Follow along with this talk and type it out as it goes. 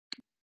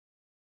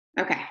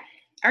Okay.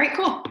 All right,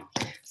 cool.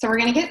 So we're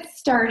going to get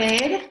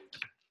started.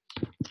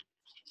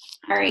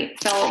 All right.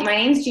 So my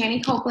name is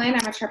Janny Copeland.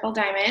 I'm a triple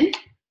diamond.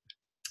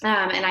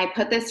 And I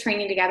put this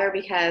training together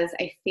because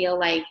I feel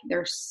like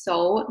there's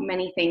so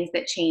many things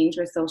that change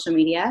with social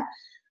media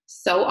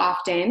so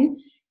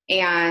often.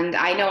 And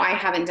I know I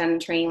haven't done a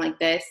training like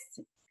this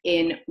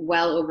in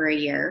well over a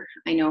year.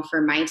 I know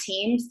for my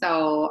team.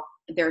 So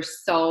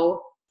there's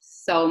so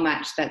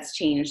much that's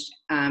changed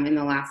in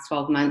the last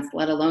 12 months,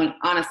 let alone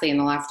honestly in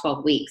the last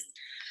 12 weeks.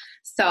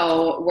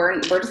 So we're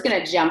just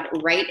going to jump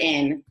right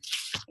in.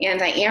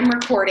 And I am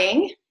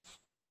recording.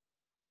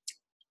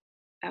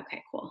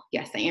 Okay, cool.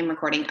 Yes, I am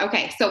recording.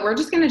 Okay, so we're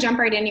just going to jump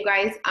right in, you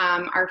guys.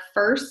 Our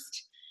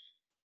first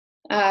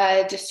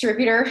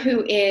distributor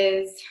who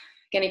is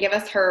going to give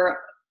us her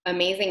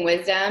amazing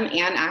wisdom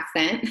and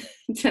accent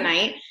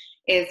tonight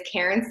is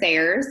Karen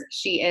Sayers.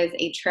 She is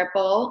a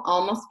triple,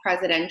 almost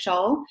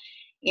presidential,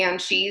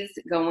 and she's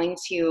going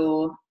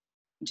to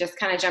just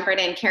kind of jump right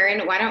in.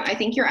 Karen, I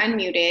think you're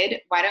unmuted.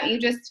 Why don't you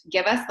just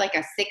give us like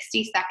a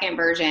 60-second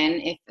version,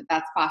 if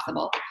that's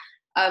possible,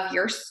 of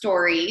your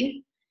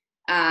story,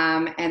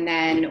 and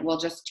then we'll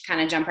just kind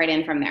of jump right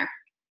in from there.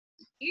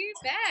 You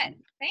bet.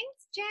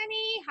 Thanks,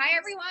 Jenny. Hi,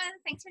 everyone.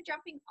 Thanks for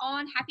jumping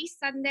on. Happy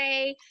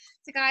Sunday.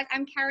 So, guys,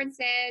 I'm Karen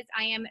Sayers.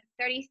 I am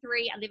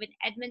 33. I live in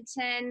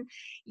Edmonton.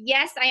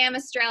 Yes, I am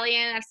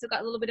Australian. I've still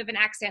got a little bit of an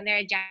accent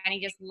there.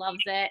 Jenny just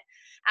loves it.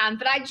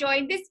 But I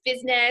joined this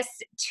business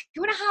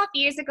 2.5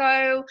 years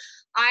ago.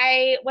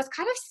 I was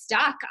kind of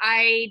stuck.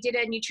 I did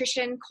a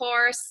nutrition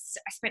course.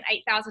 I spent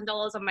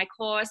 $8,000 on my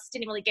course.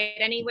 Didn't really get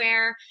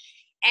anywhere.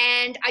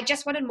 And I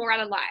just wanted more out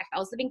of life. I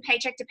was living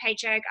paycheck to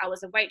paycheck. I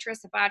was a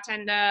waitress, a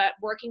bartender,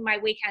 working my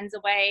weekends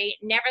away,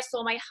 never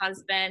saw my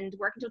husband,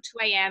 working until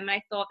 2 a.m. And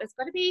I thought there's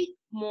got to be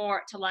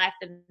more to life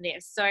than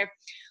this. So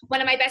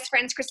one of my best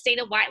friends,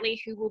 Christina Whiteley,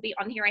 who will be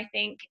on here, I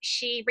think,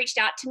 she reached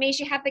out to me.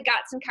 She had the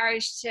guts and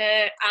courage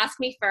to ask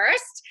me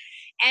first.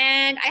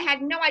 And I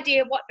had no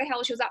idea what the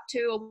hell she was up to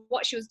or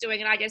what she was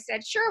doing. And I just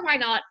said, sure, why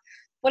not?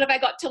 What have I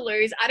got to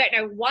lose? I don't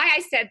know why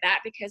I said that,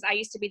 because I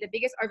used to be the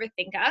biggest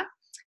overthinker.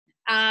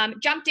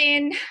 Jumped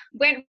in,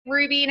 went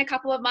Ruby in a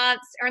couple of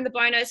months, earned the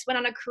bonus, went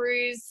on a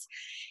cruise,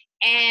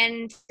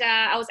 and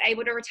I was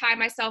able to retire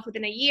myself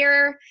within a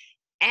year.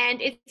 And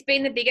it's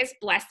been the biggest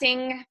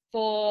blessing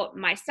for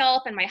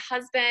myself and my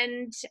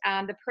husband,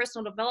 the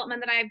personal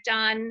development that I've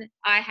done.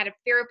 I had a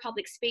fear of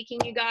public speaking,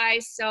 you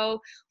guys, so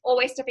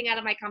always stepping out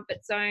of my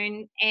comfort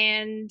zone,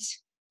 and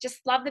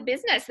just love the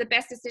business, the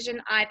best decision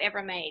I've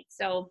ever made.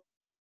 So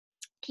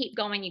keep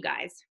going, you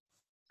guys.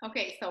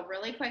 Okay, so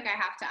really quick, I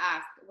have to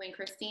ask, when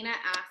Christina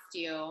asked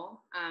you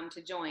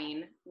to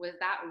join, was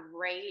that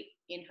right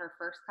in her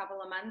first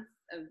couple of months?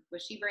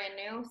 Was she brand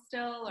new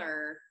still,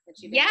 or had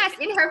she been? Yes,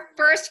 in her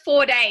first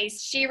 4 days,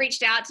 she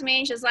reached out to me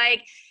and she was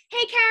like,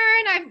 hey,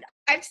 Karen,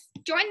 I've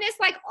joined this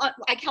like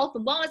health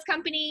and wellness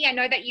company. I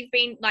know that you've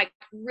been like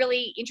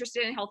really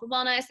interested in health and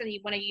wellness and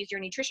you want to use your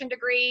nutrition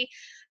degree.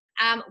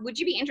 Would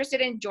you be interested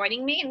in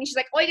joining me? And she's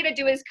like, all you got to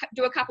do is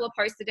do a couple of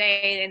posts a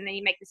day and then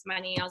you make this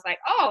money. And I was like,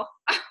 oh,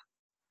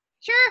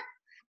 sure.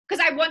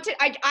 Because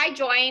I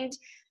joined,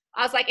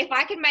 I was like, if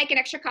I could make an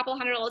extra couple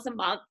 $100 a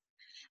month,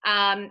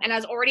 and I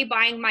was already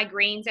buying my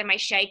greens and my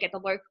shake at the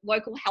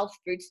local health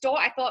food store,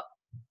 I thought,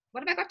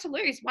 what have I got to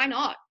lose? Why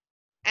not?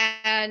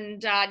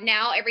 And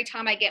now every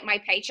time I get my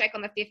paycheck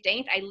on the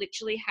 15th, I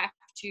literally have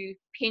to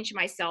pinch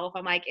myself.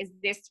 I'm like, is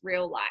this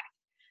real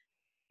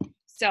life?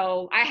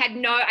 So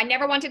I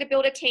never wanted to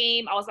build a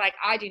team. I was like,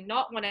 I do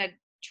not want to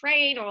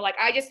train, or like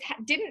I just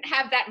didn't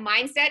have that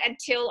mindset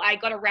until I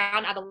got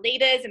around other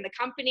leaders in the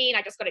company and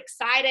I just got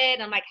excited.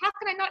 And I'm like, how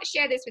can I not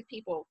share this with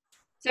people?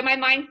 So my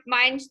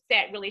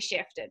mindset really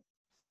shifted.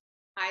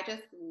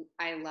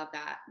 I love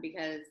that,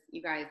 because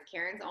you guys,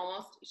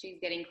 she's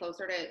getting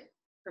closer to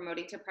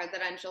promoting to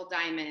presidential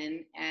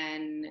diamond,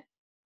 and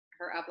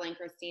her upline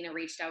Christina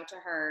reached out to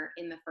her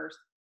in the first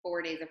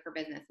 4 days of her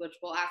business, which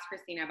we'll ask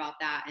Christina about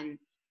that, and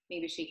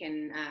maybe she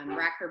can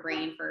rack her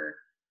brain for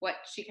what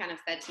she kind of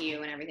said to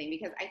you and everything,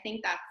 because I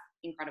think that's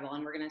incredible,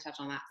 and we're going to touch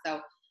on that. So,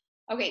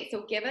 okay,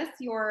 so give us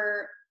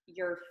your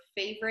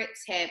favorite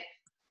tip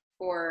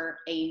for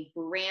a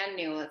brand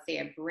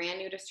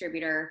new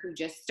distributor who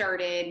just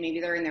started, maybe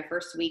they're in their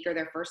first week or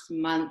their first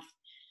month.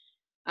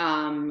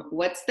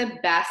 What's the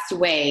best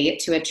way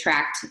to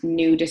attract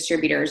new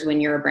distributors when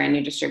you're a brand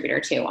new distributor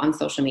too on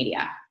social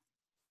media?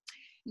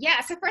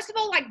 Yeah, so first of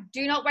all, like,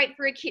 do not wait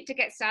for a kit to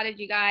get started,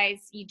 you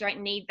guys. You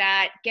don't need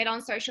that. Get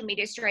on social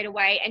media straight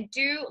away and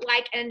do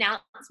like an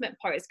announcement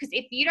post, because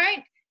if you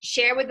don't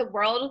share with the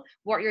world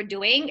what you're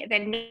doing,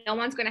 then no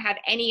one's going to have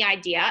any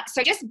idea.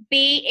 So just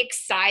be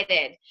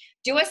excited.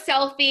 Do a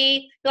selfie.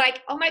 Be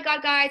like, oh my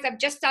God, guys, I've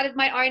just started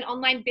my own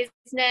online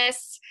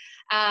business.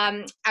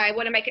 I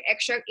want to make an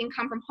extra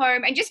income from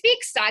home, and just be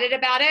excited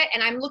about it.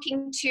 And I'm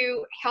looking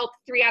to help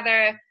 3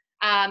 other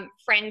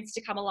friends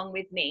to come along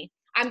with me.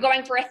 I'm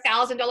going for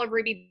 $1,000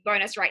 Ruby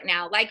bonus right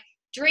now. Like,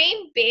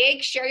 dream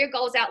big, share your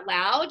goals out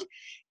loud,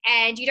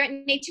 and you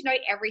don't need to know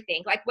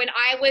everything. Like when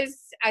I was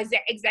as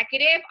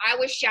executive, I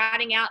was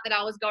shouting out that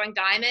I was going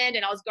diamond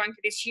and I was going for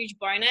this huge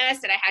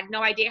bonus, and I had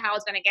no idea how I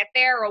was going to get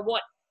there or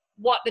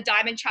what the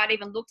diamond chart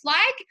even looked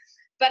like.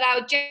 But I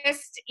would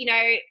just,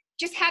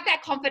 just have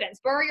that confidence,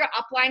 borrow your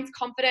upline's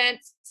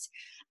confidence,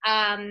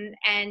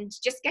 and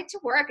just get to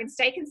work and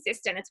stay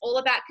consistent. It's all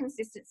about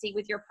consistency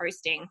with your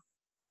posting.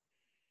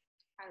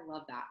 I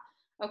love that.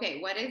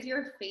 Okay, what is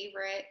your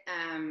favorite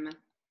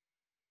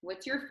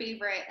what's your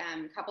favorite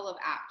couple of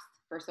apps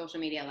for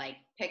social media, like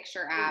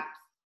picture apps,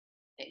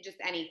 just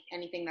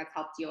anything that's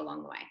helped you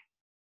along the way?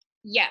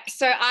 Yeah,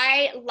 so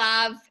I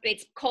love,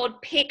 it's called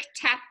Pick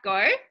Tap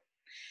Go,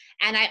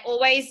 and I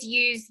always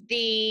use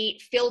the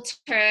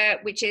filter,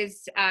 which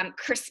is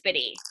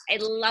Crispity. I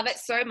love it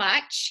so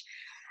much.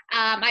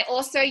 I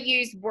also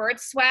use word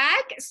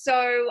swag.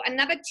 So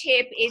another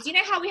tip is,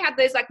 how we have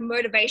those like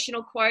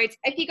motivational quotes?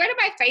 If you go to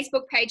my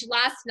Facebook page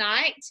last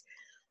night,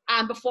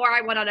 before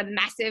I went on a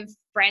massive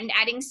friend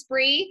adding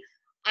spree,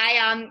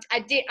 I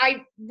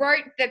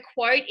wrote the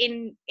quote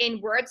in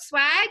word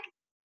swag,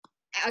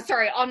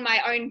 on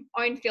my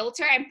own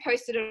filter, and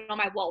posted it on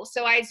my wall.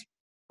 So I was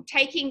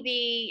taking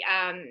the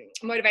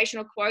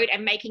motivational quote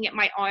and making it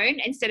my own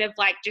instead of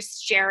like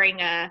just sharing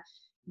a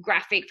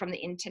graphic from the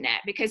internet,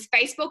 because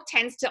Facebook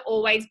tends to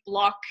always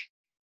block,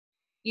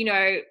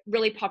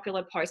 really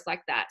popular posts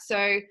like that.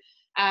 So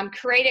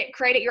create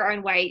it your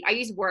own way. I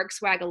use Work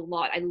Swag a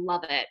lot. I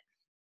love it.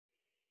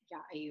 Yeah,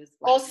 I use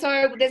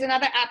Also, there's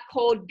another app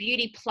called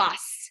Beauty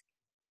Plus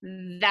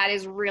that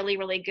is really,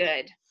 really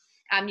good.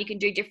 You can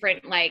do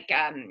different like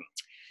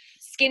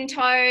skin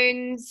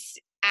tones,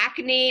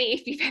 acne,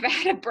 if you've ever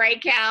had a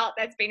breakout,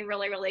 that's been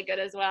really, really good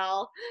as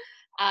well.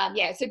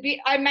 So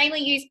I mainly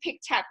use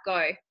Pick Tap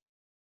Go.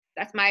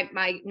 That's my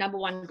number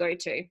one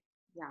go-to.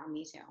 Yeah,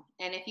 me too.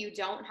 And if you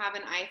don't have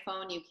an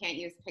iPhone, you can't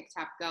use Pick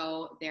Tap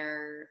Go.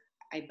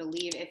 I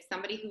believe if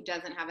somebody who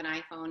doesn't have an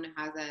iPhone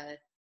has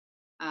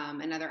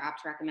another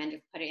app to recommend,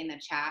 just put it in the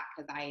chat,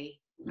 because I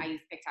use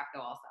Pick Tap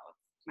Go also.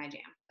 It's my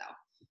jam.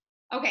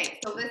 So, okay,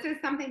 so this is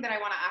something that I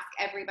want to ask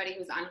everybody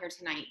who's on here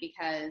tonight,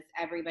 because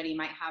everybody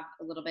might have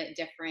a little bit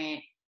different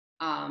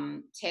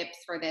tips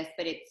for this,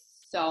 but it's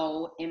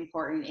so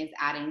important, is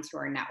adding to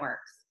our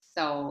networks.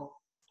 So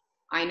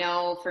I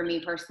know for me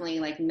personally,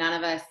 like none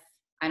of us,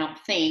 I don't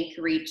think,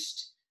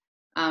 reached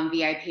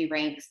VIP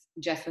ranks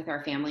just with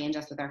our family and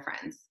just with our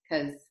friends,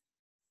 because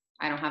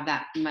I don't have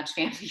that much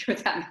family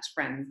with that much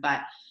friends.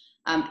 But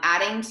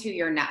adding to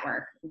your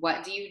network,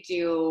 what do you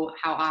do?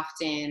 How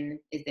often?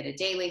 Is it a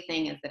daily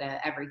thing? Is it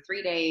every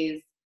 3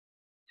 days?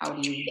 How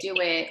do you do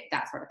it?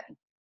 That sort of thing.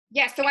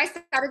 Yeah, so I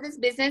started this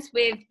business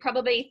with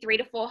probably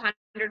 300 to 400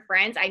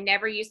 friends. I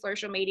never used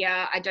social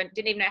media. I didn't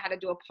even know how to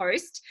do a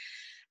post.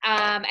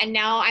 And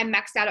now I'm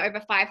maxed out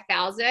over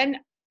 5,000.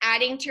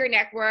 Adding to your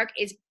network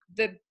is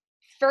the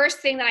first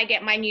thing that I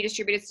get my new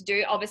distributors to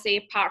do, obviously,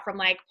 apart from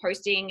like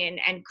posting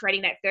and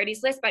creating that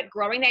 30s list, but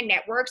growing their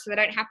network so they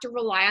don't have to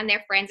rely on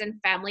their friends and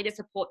family to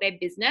support their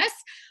business.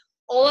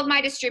 All of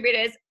my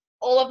distributors,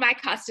 all of my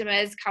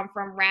customers come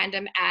from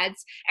random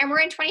ads, and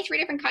we're in 23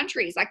 different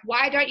countries. Like,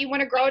 why don't you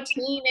want to grow a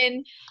team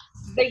in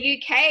the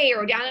UK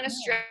or down in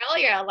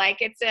Australia? Like,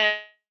 it's a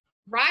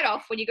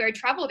write-off when you go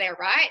travel there,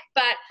 right?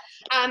 But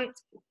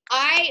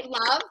I do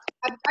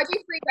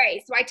 3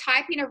 ways. So I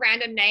type in a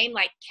random name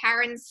like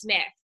Karen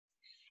Smith,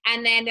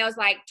 and then there was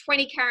like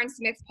 20 Karen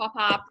Smiths pop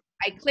up.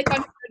 I click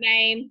on her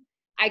name.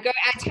 I go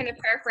add 10 of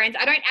her friends.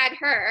 I don't add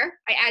her.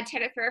 I add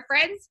 10 of her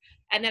friends,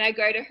 and then I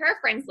go to her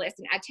friends list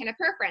and add 10 of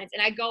her friends,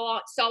 and I go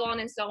on, so on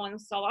and so on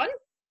and so on.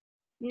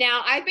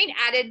 Now, I've been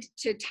added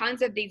to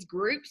tons of these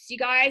groups, you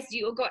guys.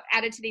 You all got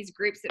added to these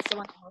groups that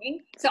someone's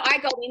doing. So I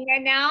go in there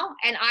now,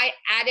 and I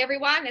add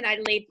everyone, and I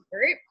leave the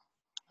group.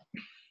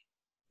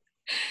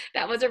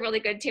 That was a really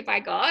good tip I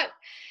got.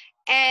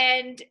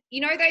 And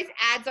those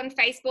ads on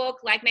Facebook,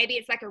 like maybe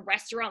it's like a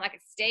restaurant, like a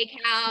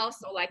steakhouse,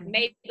 or like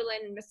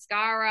Maybelline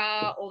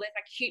mascara, or there's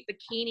a cute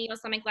bikini or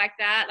something like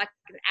that, like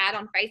an ad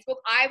on Facebook.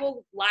 I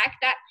will like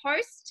that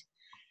post,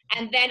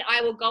 and then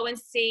I will go and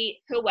see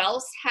who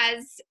else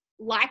has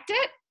liked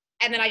it,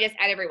 and then I just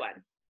add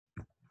everyone.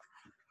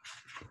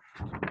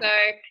 So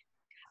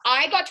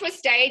I got to a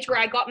stage where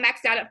I got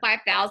maxed out at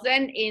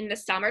 5,000 in the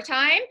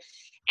summertime,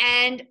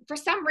 and for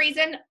some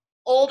reason,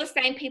 all the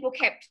same people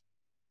kept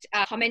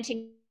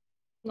commenting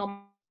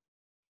on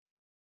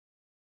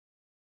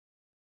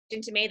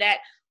to me that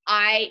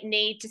I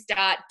need to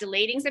start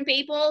deleting some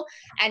people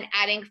and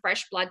adding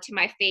fresh blood to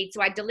my feed.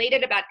 So I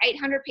deleted about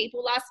 800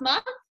 people last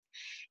month,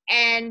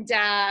 and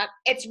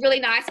it's really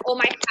nice. All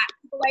my cat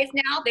giveaways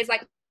now, there's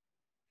like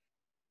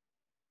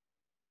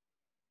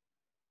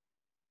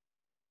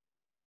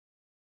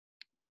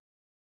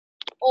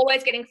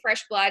always getting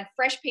fresh blood,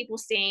 fresh people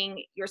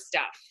seeing your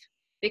stuff,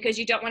 because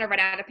you don't want to run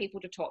out of people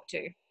to talk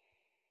to.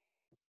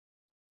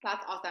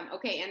 That's awesome.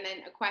 Okay, and then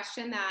a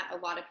question that a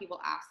lot of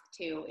people ask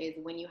too is,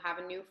 when you have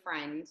a new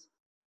friend,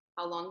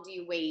 how long do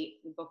you wait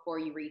before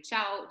you reach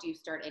out? Do you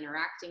start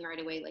interacting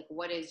right away? Like,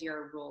 what is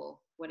your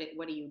rule? What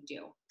do you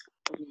do?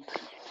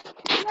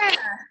 Yeah.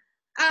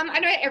 I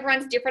know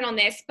everyone's different on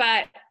this,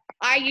 but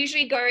I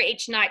usually go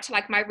each night to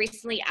like my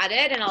recently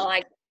added, and I'll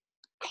like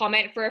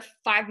comment for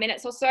 5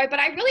 minutes or so. But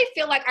I really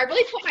feel like I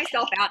really put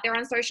myself out there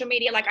on social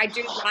media. Like I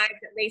do lives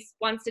at least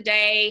once a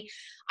day.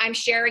 I'm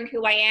sharing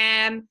who I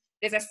am.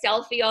 There's a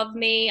selfie of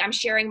me. I'm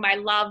sharing my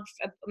love,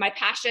 my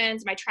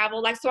passions, my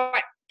travel. Like, so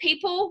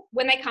people,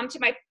 when they come to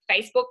my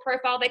Facebook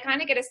profile, they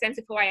kind of get a sense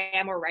of who I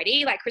am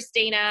already. Like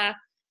Christina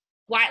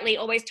Whiteley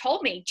always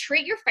told me,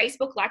 treat your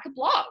Facebook like a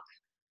blog.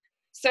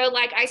 So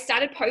like I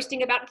started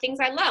posting about the things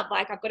I love.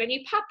 Like I've got a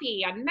new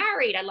puppy, I'm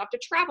married, I love to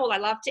travel, I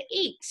love to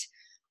eat.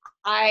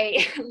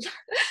 I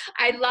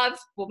love,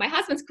 well, my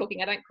husband's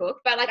cooking, I don't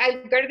cook, but like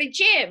I go to the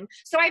gym.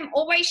 So I'm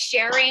always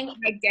sharing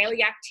my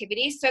daily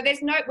activities. So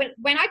there's no,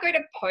 when I go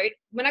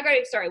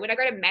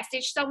to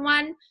message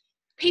someone,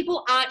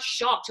 people aren't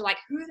shocked. Like,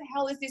 who the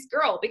hell is this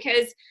girl?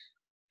 Because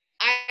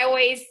I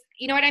always,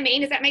 you know what I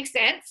mean? Does that make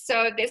sense?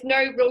 So there's no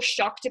real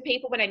shock to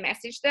people when I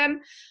message them.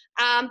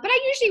 But I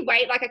usually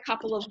wait like a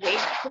couple of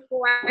weeks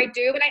before I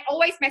do, but I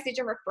always message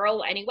a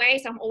referral anyway.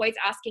 So I'm always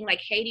asking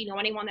like, hey, do you know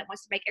anyone that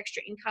wants to make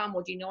extra income?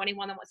 Or do you know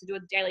anyone that wants to do a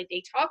daily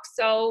detox?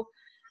 So,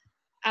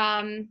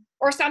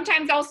 or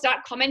sometimes I'll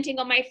start commenting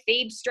on my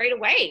feed straight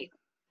away,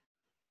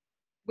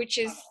 which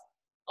is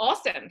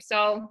awesome.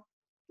 So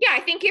yeah,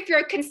 I think if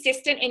you're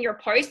consistent in your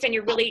post and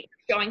you're really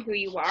showing who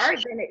you are,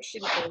 then it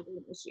shouldn't really be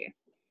an issue.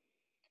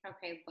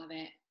 Okay, love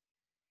it.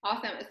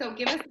 Awesome. So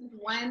give us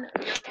one,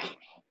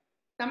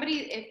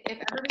 somebody, if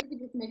everybody could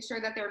just make sure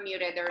that they're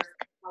muted, there's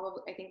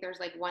probably, I think there's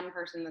like one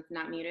person that's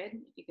not muted.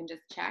 If you can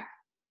just check.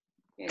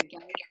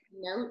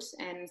 Note,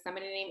 and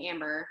somebody named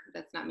Amber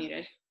that's not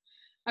muted.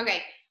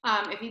 Okay,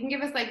 if you can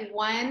give us like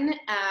one,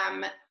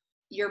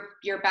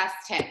 your best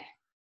tip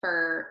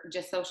for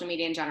just social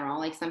media in general,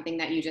 like something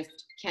that you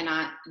just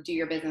cannot do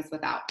your business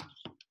without.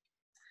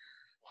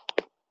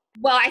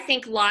 Well, I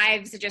think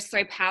lives are just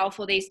so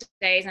powerful these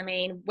days. I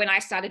mean, when I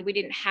started, we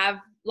didn't have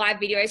live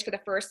videos for the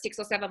first 6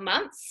 or 7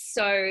 months.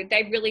 So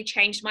they really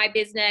changed my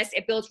business.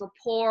 It builds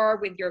rapport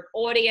with your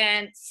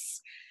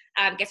audience,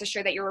 gets to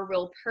show that you're a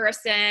real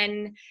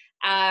person.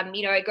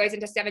 You know, it goes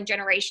into 7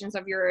 generations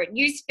of your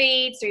news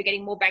feed. So you're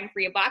getting more bang for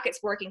your buck.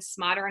 It's working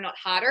smarter and not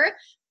harder.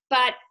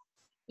 But,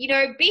 you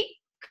know,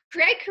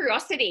 create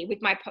curiosity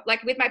with my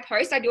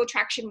post. I do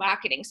attraction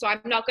marketing. So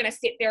I'm not going to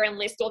sit there and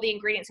list all the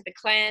ingredients of the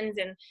cleanse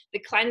and the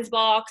cleanse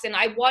box. And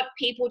I want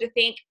people to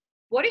think,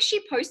 what is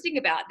she posting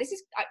about?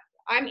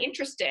 I'm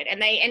interested.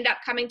 And they end up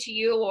coming to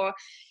you, or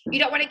you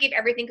don't want to give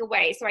everything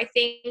away. So I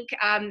think,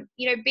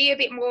 you know, be a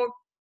bit more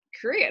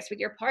curious with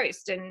your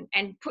post and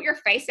put your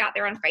face out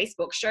there on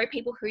Facebook. Show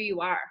people who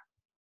you are.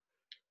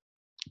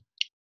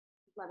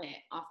 Love it.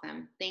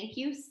 Awesome. Thank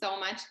you so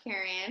much,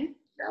 Karen.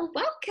 You're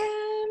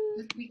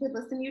welcome. We could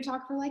listen to you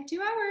talk for like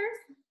 2 hours,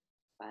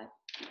 but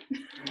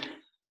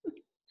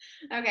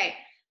okay.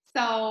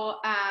 So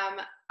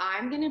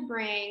I'm gonna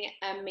bring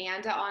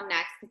Amanda on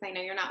next because I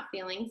know you're not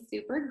feeling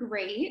super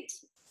great.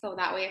 So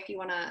that way, if you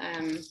wanna,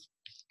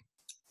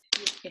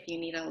 if you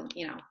need to,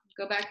 you know,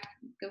 go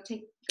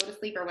to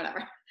sleep or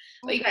whatever.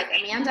 But you guys,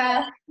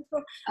 Amanda.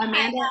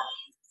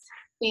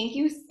 Thank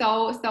you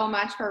so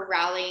much for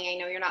rallying. I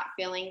know you're not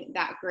feeling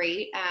that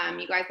great.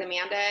 You guys,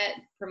 Amanda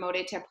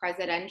promoted to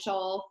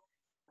presidential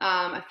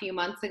a few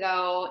months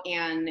ago,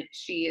 and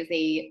she is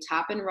a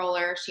top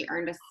enroller. She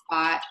earned a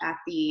spot at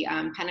the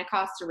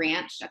Pentecost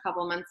Ranch a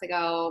couple months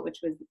ago, which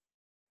was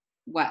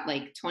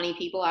like 20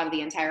 people out of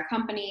the entire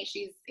company.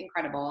 She's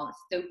incredible,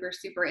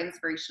 super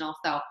inspirational.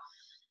 So,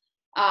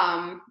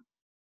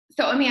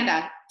 so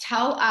Amanda,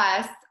 tell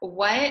us,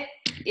 what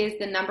is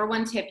the number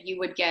one tip you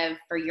would give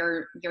for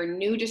your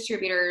new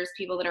distributors,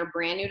 people that are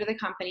brand new to the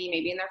company,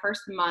 maybe in their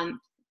first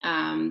month,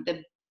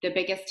 the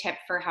biggest tip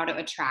for how to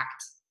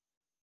attract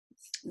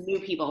new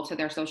people to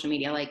their social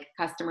media, like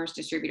customers,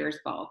 distributors,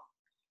 both?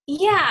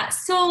 Yeah,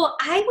 so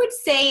I would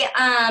say,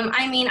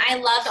 I mean, I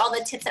loved all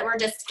the tips that were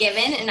just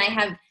given, and I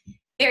have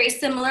very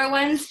similar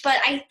ones, but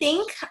I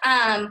think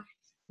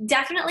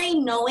definitely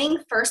knowing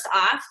first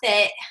off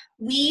that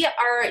we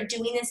are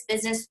doing this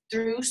business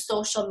through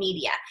social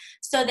media.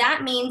 So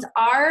that means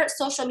our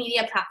social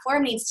media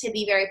platform needs to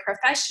be very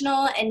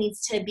professional and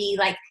needs to be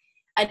like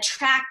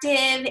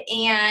attractive.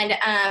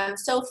 And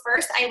so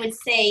first I would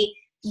say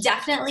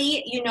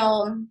definitely, you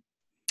know,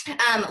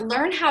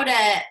 learn how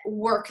to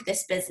work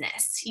this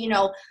business, you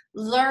know,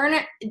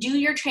 do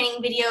your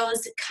training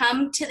videos,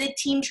 come to the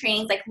team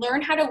trainings, like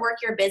learn how to work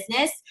your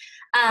business.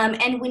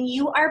 And when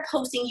you are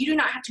posting, you do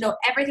not have to know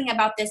everything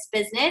about this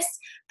business,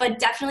 but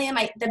definitely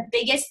the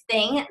biggest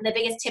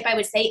tip I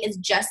would say is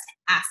just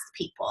ask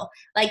people.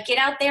 Like get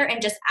out there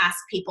and just ask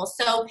people.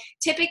 So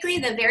typically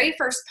the very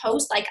first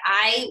post, like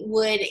I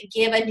would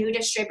give a new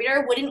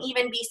distributor, wouldn't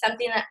even be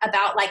something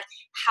about like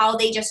how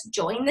they just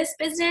joined this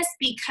business,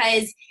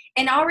 because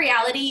in all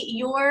reality,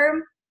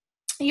 your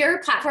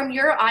platform,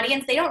 your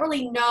audience, they don't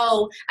really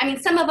know. I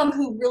mean, some of them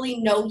who really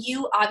know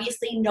you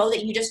obviously know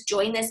that you just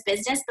joined this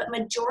business, but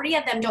majority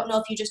of them don't know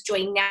if you just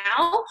joined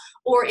now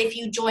or if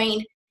you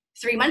joined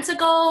 3 months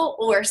ago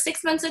or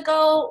 6 months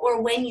ago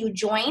or when you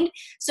joined.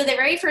 So the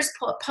very first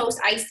post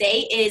I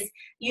say is,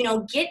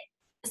 get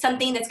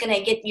something that's going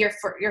to get your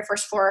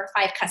first 4 or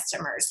 5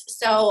 customers.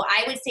 So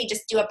I would say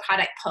just do a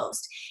product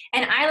post.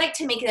 And I like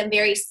to make them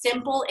very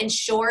simple and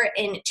short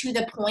and to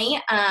the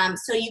point.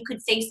 So you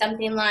could say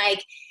something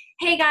like,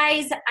 hey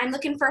guys, I'm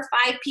looking for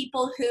 5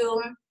 people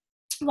who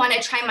want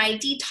to try my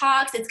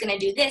detox. It's going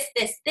to do this,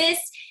 this, this.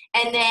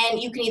 And then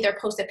you can either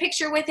post a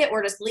picture with it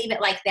or just leave it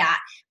like that.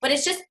 But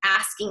it's just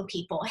asking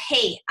people,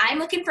 hey, I'm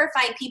looking for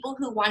 5 people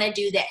who want to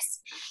do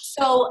this.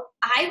 So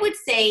I would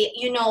say,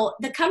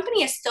 the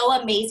company is so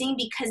amazing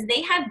because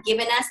they have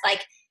given us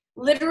like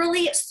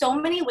literally so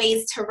many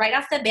ways to right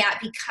off the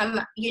bat become,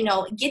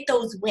 get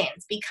those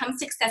wins, become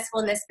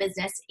successful in this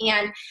business.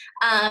 And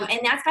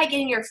that's by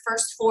getting your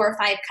first 4 or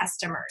 5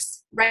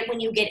 customers right when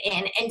you get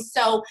in. And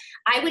so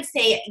I would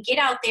say get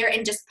out there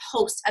and just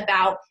post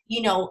about,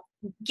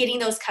 getting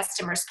those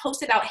customers.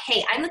 Post about,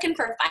 hey, I'm looking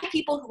for 5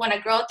 people who want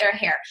to grow out their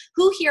hair.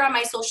 Who here on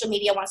my social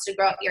media wants to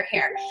grow out your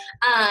hair?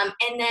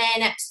 And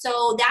then,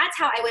 so that's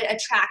how I would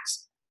attract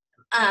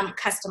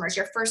customers,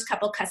 your first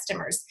couple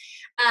customers.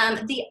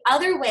 The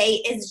other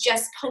way is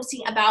just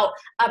posting about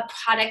a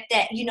product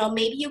that,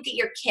 maybe you get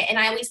your kit. And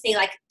I always say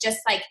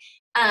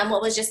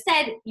what was just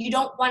said, you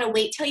don't want to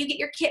wait till you get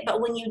your kit,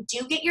 but when you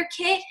do get your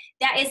kit,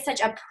 that is such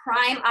a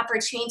prime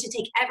opportunity to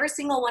take every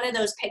single one of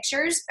those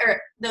pictures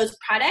or those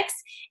products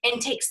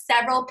and take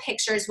several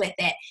pictures with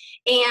it.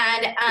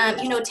 And,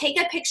 take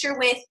a picture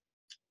with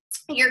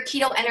your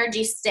keto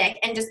energy stick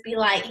and just be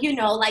like,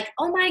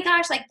 oh my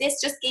gosh, like this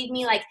just gave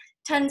me like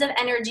tons of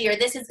energy, or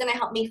this is going to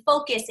help me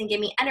focus and give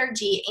me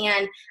energy.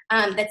 And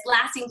that's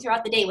lasting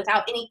throughout the day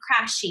without any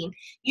crashing,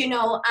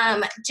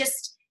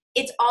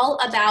 it's all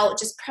about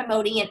just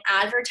promoting and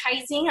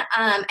advertising.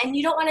 And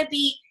you don't want to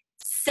be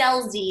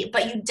salesy,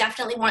 but you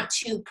definitely want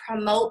to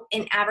promote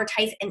and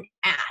advertise and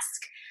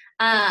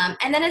ask.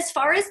 And then as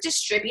far as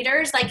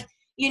distributors,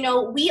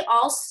 we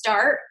all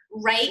start,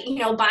 right,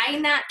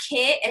 buying that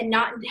kit and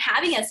not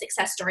having a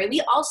success story.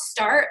 We all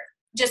start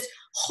just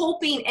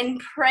hoping and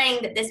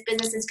praying that this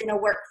business is going to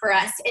work for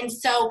us. And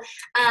so,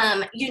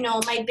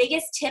 my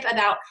biggest tip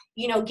about,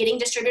 getting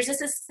distributors,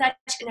 this is such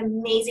an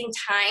amazing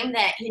time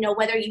that,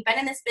 whether you've been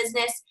in this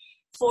business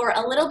for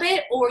a little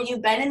bit or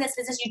you've been in this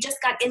business, you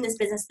just got in this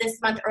business this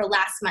month or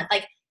last month,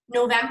 like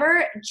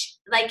November,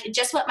 like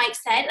just what Mike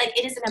said, like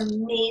it is an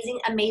amazing,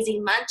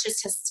 amazing month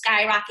just to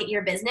skyrocket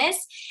your business.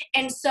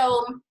 And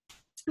so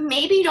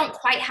maybe you don't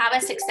quite have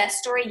a success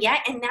story yet,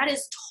 and that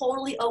is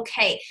totally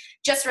okay.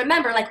 Just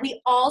remember,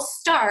 we all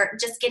start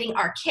just getting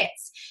our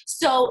kits.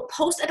 So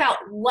post about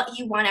what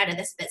you want out of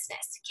this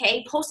business,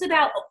 okay? Post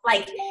about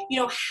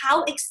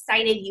how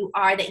excited you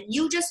are that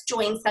you just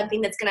joined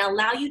something that's going to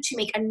allow you to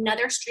make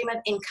another stream of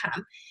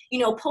income.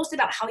 Post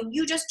about how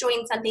you just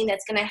joined something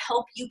that's going to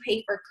help you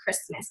pay for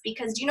Christmas,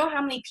 because do you know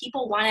how many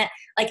people want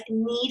to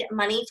need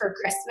money for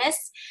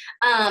Christmas?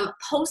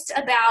 Post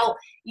about,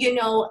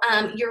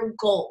 your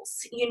goals.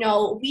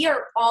 We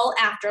are all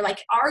after,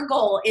 our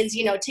goal is,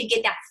 to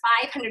get that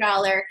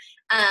 $500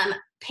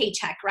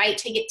 paycheck, right?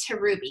 To get to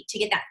Ruby, to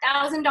get that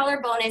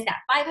 $1,000 bonus, that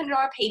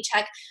 $500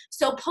 paycheck.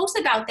 So post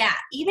about that.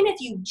 Even if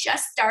you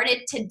just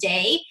started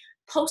today,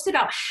 post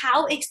about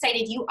how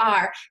excited you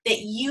are that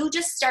you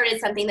just started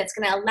something that's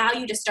going to allow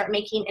you to start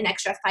making an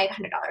extra $500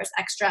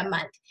 extra a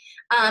month.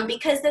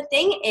 Because the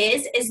thing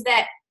is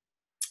that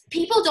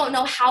people don't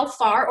know how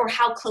far or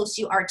how close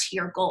you are to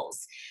your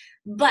goals.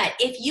 But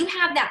if you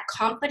have that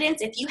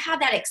confidence, if you have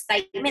that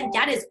excitement,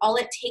 that is all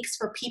it takes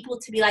for people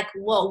to be like,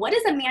 whoa, what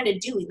is Amanda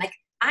doing?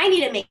 I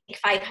need to make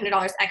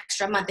 $500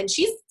 extra a month. And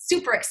she's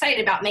super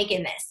excited about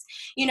making this.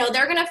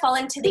 They're going to fall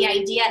into the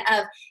idea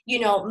of,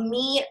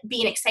 me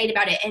being excited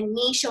about it and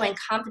me showing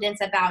confidence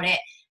about it.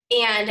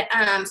 And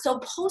so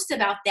post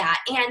about that.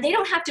 And they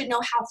don't have to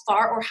know how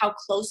far or how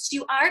close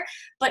you are,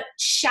 but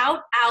shout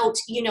out,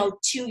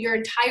 to your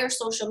entire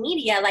social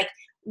media,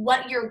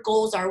 what your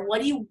goals are. What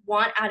do you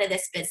want out of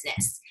this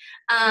business?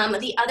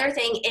 The other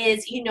thing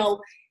is,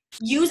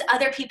 use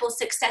other people's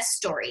success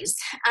stories.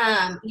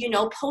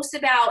 Post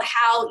about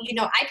how,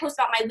 I post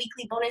about my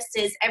weekly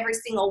bonuses every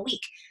single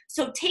week.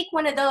 So take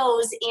one of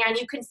those and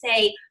you can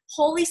say,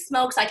 holy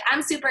smokes,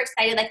 I'm super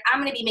excited.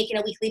 I'm going to be making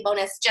a weekly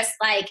bonus just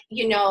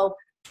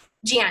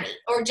Janny,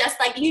 or just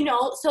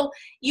so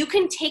you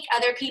can take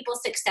other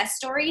people's success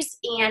stories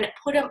and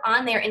put them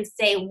on there and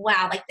say,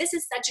 wow, this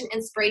is such an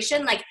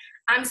inspiration.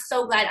 I'm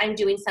so glad I'm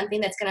doing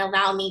something that's going to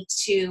allow me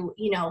to,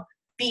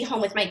 be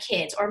home with my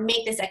kids or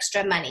make this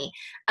extra money.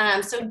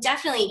 So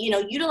definitely,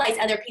 utilize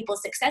other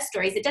people's success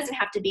stories. It doesn't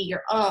have to be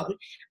your own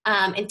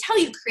until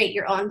you create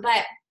your own.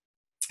 But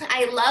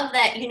I love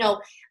that,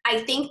 I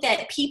think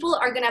that people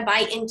are going to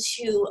buy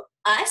into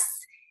us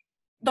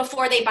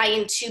before they buy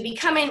into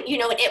becoming, an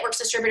It Works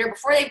distributor,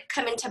 before they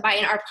come into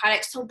buying our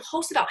products. So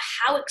post about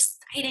how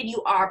excited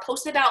you are.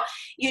 Post about,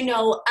 even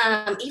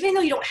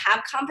though you don't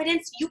have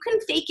confidence, you can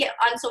fake it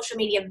on social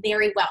media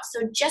very well.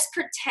 So just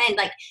pretend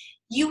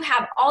you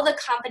have all the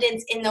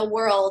confidence in the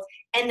world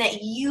and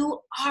that you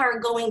are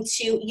going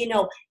to, you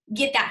know,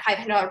 get that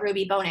 $500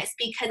 Ruby bonus.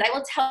 Because I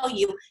will tell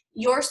you,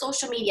 your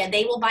social media,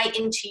 they will buy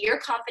into your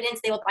confidence,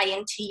 they will buy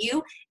into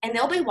you, and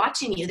they'll be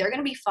watching you. They're going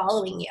to be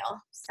following you.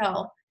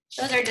 So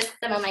those are just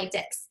some of my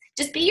tips.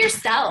 Just be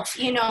yourself,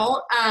 you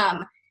know.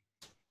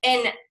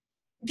 And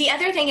the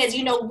other thing is,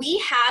 you know, we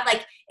have,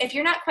 like, if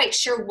you're not quite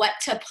sure what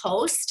to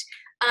post,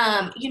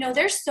 you know,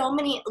 there's so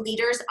many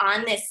leaders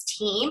on this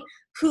team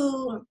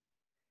who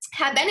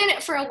have been in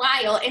it for a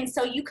while. And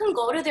so you can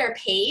go to their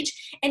page,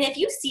 and if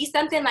you see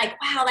something like,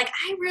 wow, like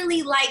I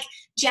really like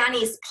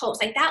Janny's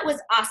post, like that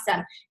was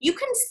awesome, you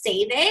can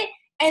save it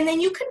and then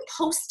you can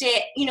post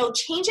it, you know,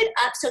 change it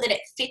up so that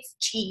it fits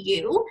to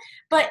you.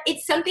 But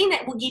it's something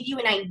that will give you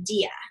an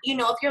idea. You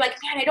know, if you're like,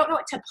 man, I don't know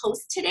what to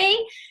post today,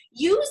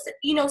 use,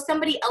 you know,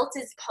 somebody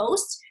else's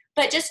post,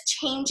 but just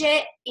change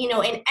it, you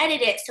know, and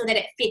edit it so that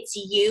it fits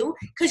you,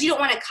 because you don't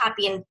want to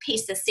copy and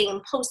paste the same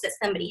post that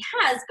somebody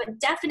has, but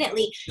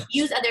definitely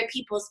use other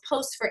people's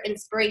posts for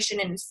inspiration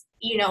and,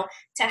 you know,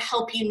 to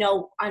help you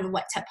know on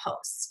what to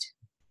post.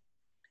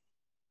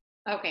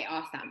 Okay,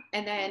 awesome.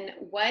 And then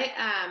what,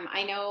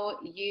 I know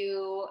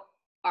you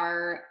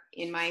are,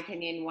 in my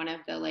opinion, one of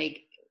the, like,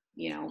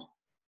 you know,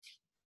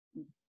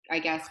 I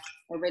guess,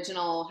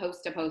 original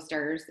host to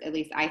posters, at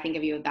least I think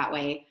of you that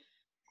way.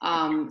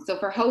 So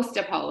for host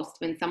to post,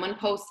 when someone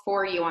posts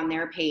for you on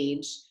their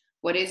page,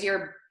 what is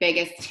your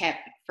biggest tip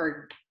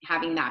for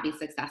having that be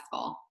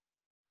successful?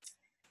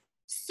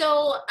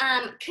 So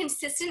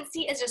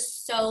consistency is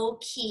just so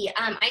key.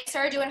 I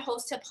started doing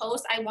host to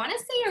post, I want to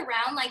say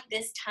around like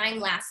this time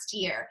last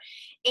year.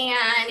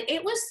 And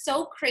it was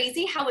so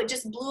crazy how it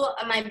just blew up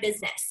my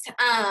business.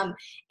 And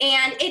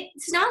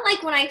it's not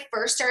like when I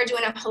first started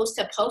doing a host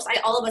to post, I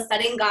all of a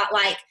sudden got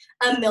like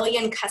 1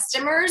 million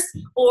customers,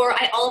 or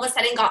I all of a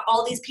sudden got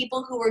all these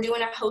people who were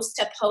doing a host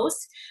to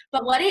post.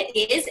 But what it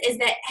is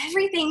that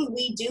everything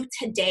we do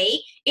today,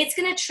 it's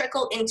going to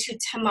trickle into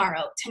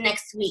tomorrow, to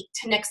next week,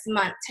 to next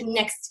month, to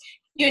next,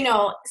 you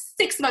know,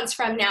 6 months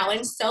from now,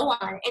 and so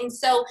on. And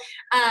so,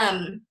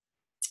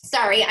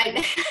 sorry,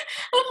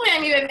 hopefully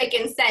I'm even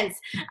making sense.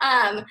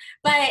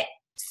 But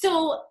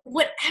so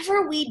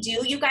whatever we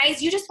do, you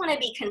guys, you just want to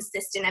be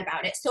consistent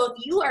about it. So if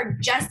you are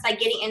just like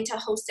getting into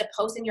host to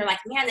post and you're like,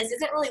 man, this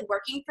isn't really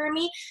working for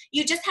me,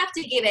 you just have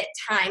to give it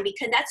time,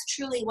 because that's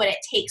truly what it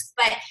takes.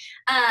 But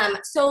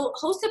so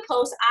host to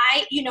post,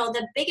 you know,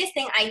 the biggest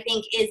thing I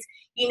think is,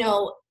 you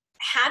know,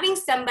 having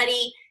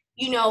somebody,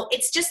 you know,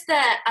 it's just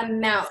the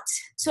amount.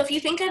 So if you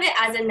think of it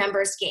as a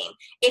numbers game,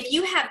 if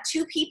you have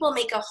 2 people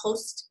make a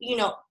host, you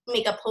know,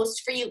 make a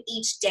post for you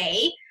each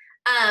day,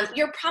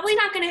 you're probably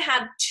not going to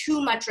have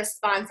too much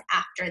response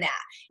after that,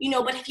 you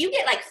know. But if you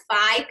get like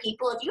 5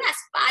 people, if you ask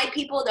 5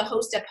 people to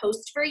host a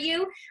post for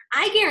you,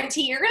 I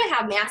guarantee you're going to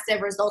have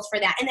massive results for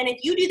that. And then if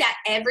you do that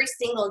every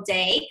single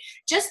day,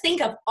 just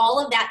think of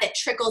all of that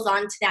trickles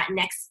on to that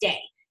next day.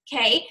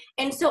 Okay.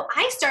 And so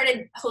I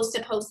started host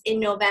to post in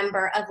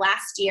November of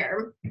last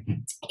year, and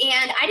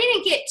I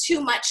didn't get too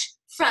much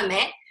from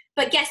it.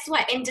 But guess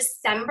what? In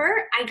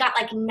December, I got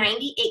like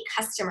 98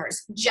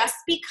 customers just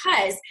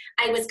because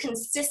I was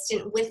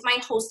consistent with my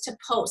host to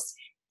post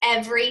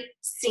every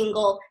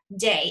single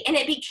day. And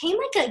it became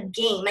like a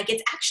game. Like,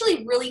 it's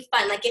actually really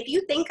fun. Like, if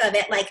you think of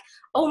it like,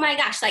 oh my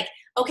gosh, like,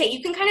 okay,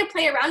 you can kind of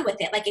play around with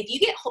it. Like, if you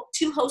get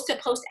 2 host to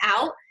post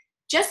out,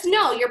 just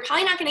know you're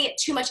probably not going to get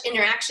too much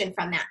interaction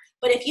from that.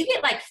 But if you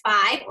get like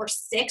 5 or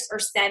 6 or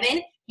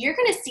 7, you're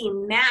going to see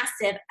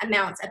massive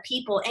amounts of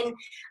people. And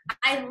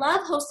I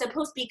love host to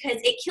post because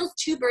it kills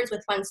 2 birds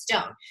with 1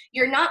 stone.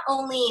 You're not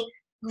only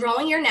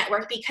growing your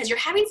network because you're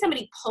having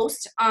somebody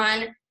post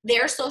on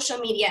their social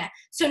media.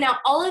 So now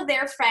all of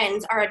their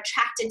friends are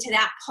attracted to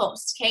that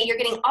post, okay? You're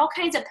getting all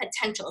kinds of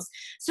potentials.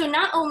 So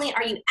not only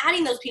are you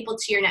adding those people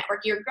to your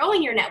network, you're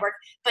growing your network,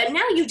 but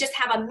now you just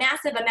have a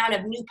massive amount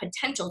of new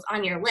potentials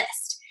on your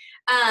list.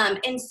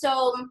 And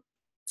so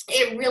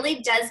it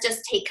really does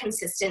just take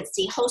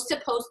consistency. Host to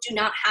post do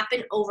not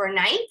happen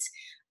overnight.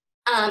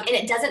 And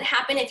it doesn't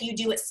happen if you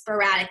do it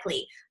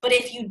sporadically. But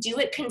if you do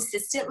it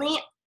consistently,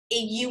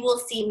 you will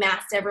see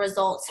massive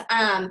results.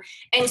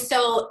 And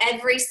so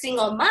every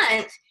single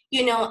month,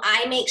 you know,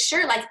 I make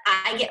sure like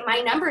I get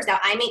my numbers out.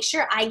 I make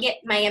sure I get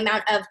my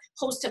amount of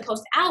host to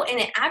post out, and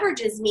it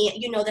averages me,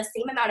 you know, the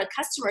same amount of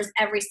customers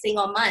every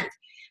single month.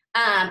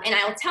 And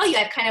I will tell you,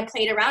 I've kind of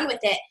played around with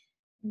it.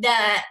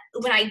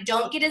 When I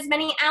don't get as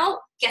many out,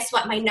 guess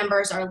what? My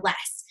numbers are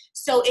less.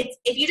 So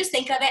if you just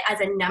think of it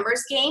as a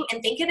numbers game,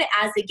 and think of it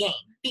as a game,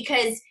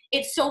 because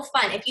it's so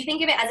fun. If you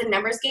think of it as a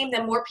numbers game,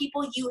 the more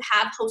people you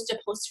have host to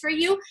post for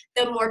you,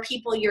 the more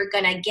people you're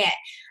gonna get.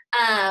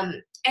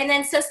 And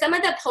then so some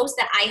of the posts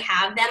that I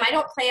I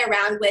don't play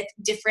around with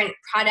different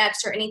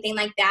products or anything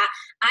like that.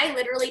 I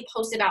literally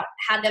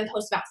have them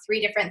post about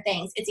 3 different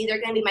things. It's either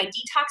gonna be my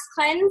detox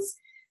cleanse,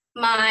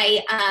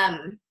 my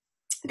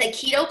the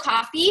keto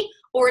coffee,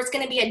 or it's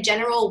going to be a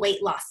general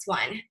weight loss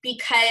one.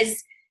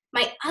 Because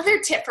my other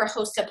tip for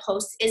host to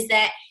post is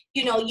that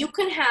you know, you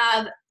can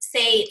have,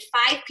 say,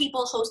 5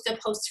 people host a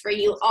post for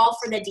you, all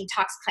for the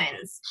detox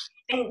cleanse.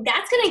 And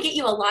that's going to get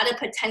you a lot of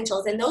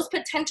potentials. And those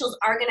potentials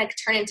are going to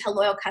turn into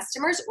loyal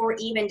customers or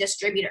even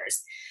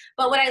distributors.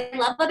 But what I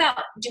love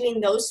about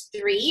doing those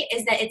 3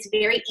 is that it's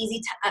very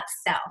easy to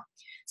upsell.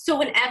 So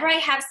whenever I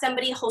have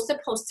somebody host a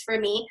post for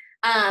me,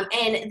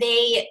 and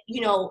they,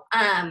 you know,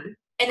 and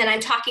then I'm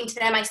talking to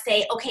them, I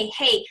say, okay,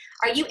 hey,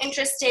 are you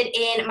interested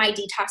in my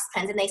detox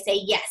cleanse? And they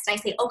say yes. And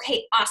I say,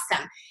 okay,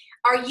 awesome.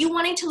 Are you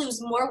wanting to lose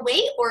more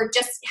weight or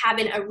just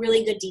having a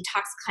really good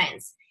detox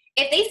cleanse?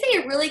 If they say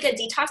a really good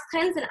detox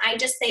cleanse, then I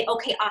just say,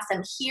 okay,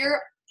 awesome.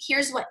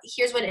 Here's what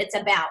it's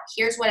about.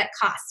 Here's what it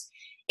costs.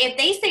 If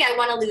they say I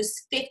want to lose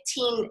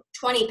 15,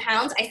 20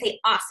 pounds, I say,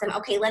 awesome.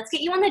 Okay, let's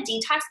get you on the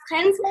detox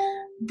cleanse.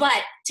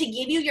 But to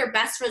give you your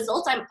best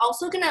results, I'm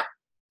also going to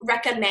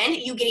recommend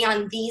you getting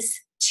on these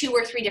 2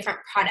 or 3 different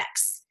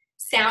products.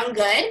 Sound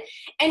good?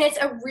 And it's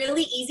a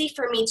really easy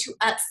for me to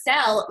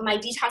upsell my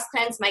detox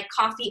cleanse, my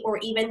coffee, or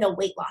even the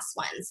weight loss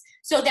ones.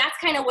 So that's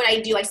kind of what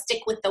I do. I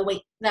stick with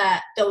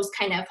those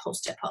kind of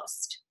host to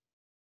post.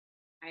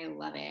 I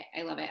love it.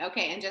 I love it.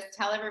 Okay. And just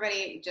tell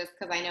everybody, just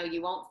because I know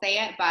you won't say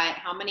it, but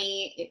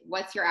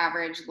what's your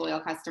average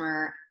loyal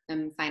customer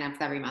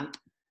signups every month?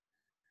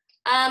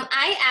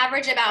 I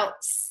average about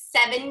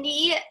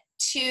 70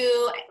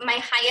 to, my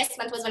highest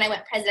month was when I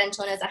went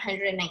presidential, and it was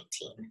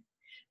 119.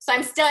 So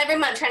I'm still every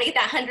month trying to get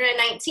that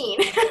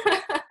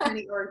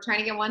 119. Or trying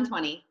to get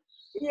 120.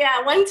 Yeah,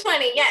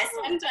 120. Yes,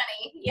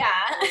 120.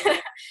 Yeah.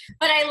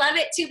 But I love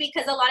it too,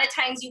 because a lot of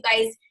times you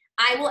guys,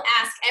 I will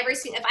ask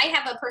if I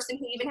have a person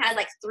who even has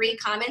like 3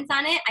 comments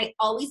on it, I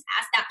always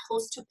ask that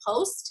host to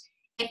post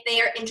if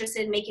they are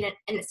interested in making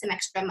it some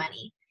extra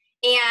money.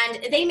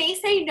 And they may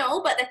say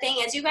no, but the thing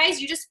is, you guys,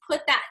 you just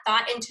put that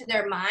thought into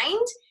their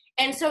mind.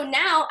 And so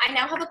now I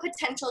have a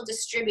potential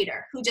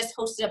distributor who just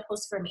hosted a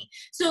post for me.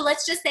 So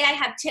let's just say I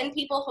have 10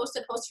 people host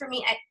a post for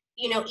me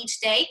each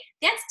day.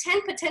 That's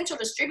 10 potential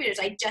distributors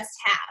I just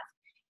have,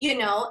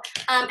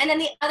 And then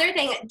the other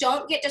thing,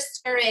 don't get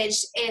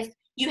discouraged if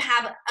you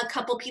have a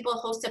couple people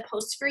host a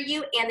post for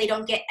you and they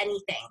don't get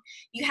anything.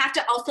 You have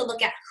to also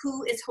look at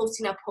who is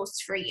hosting a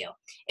post for you.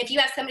 If you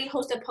have somebody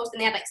host a post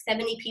and they have like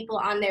 70 people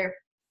on their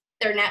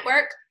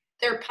network,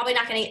 they're probably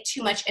not going to get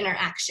too much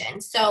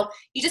interaction. So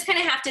you just kind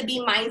of have to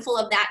be mindful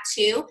of that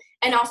too.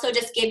 And also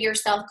just give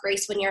yourself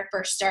grace when you're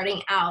first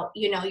starting out.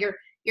 You're not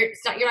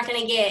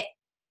going to get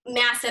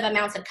massive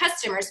amounts of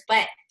customers,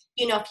 but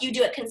if you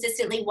do it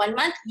consistently 1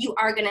 month, you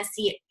are going to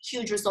see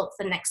huge results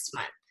the next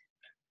month.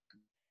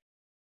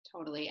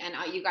 Totally. And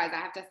you guys,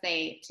 I have to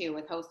say too,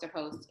 with host to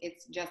post,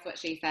 it's just what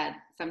she said.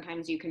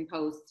 Sometimes you can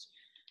post,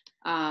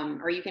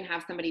 or you can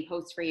have somebody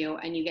post for you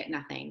and you get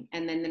nothing.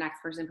 And then the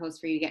next person posts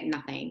for you, get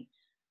nothing.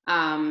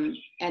 And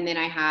then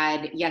I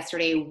had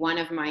yesterday, one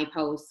of my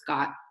posts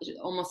got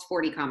almost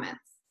 40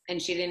 comments,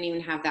 and she didn't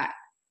even have that,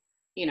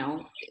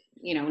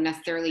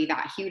 necessarily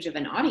that huge of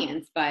an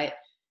audience, but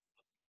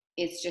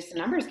it's just a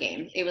numbers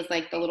game. It was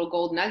like the little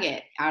gold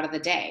nugget out of the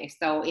day.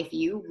 So if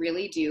you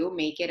really do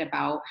make it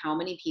about how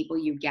many people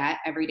you get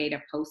every day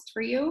to post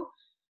for you,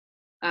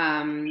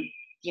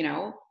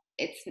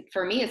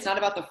 for me, it's not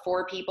about the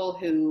 4 people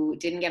who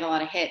didn't get a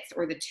lot of hits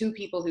or the 2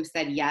 people who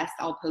said, yes,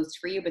 I'll post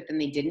for you, but then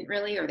they didn't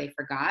really, or they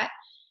forgot.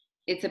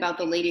 It's about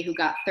the lady who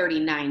got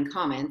 39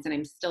 comments, and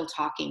I'm still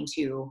talking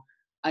to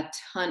a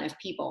ton of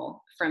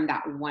people from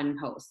that one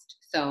post.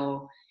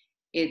 So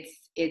it's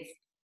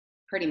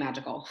pretty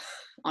magical,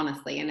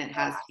 honestly. And it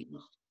has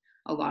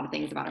a lot of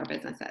things about our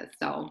businesses.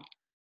 So,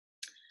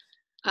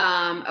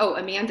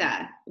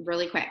 Amanda,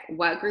 really quick,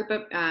 what group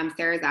of,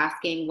 Sarah's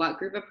asking, what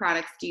group of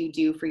products do you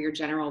do for your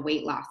general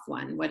weight loss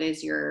one? What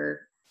is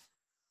your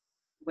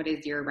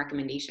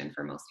recommendation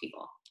for most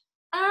people?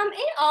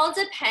 It all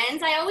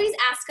depends. I always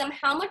ask them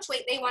how much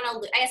weight they want to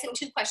lose. I ask them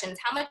 2 questions: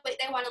 how much weight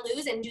they want to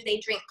lose, and do they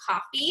drink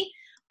coffee?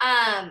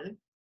 And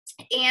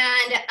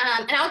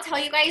I'll tell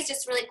you guys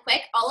just really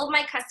quick, all of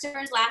my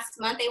customers last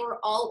month, they were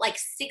all like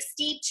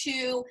 60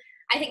 to,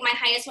 I think my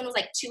highest one was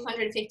like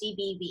 250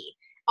 BV,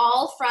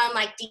 all from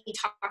like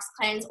detox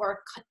cleanse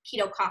or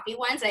keto coffee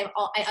ones. I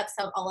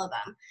upselled all of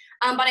them.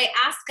 But I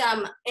ask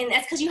them, and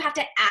that's because you have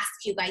to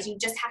ask, you guys. You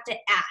just have to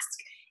ask.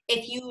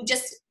 If you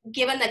just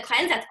give them the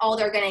cleanse, that's all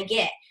they're going to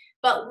get.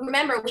 But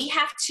remember, we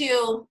have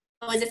to,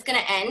 is this going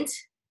to end?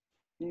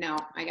 No,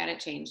 I got it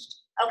changed.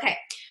 Okay.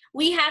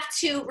 We have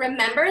to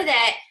remember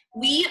that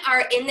we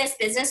are in this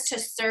business to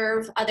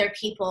serve other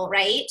people,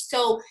 right?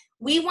 So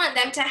we want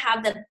them to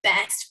have the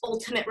best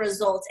ultimate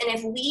results. And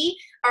if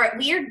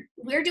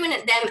we're doing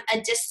them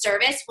a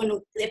disservice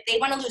if they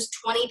want to lose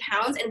 20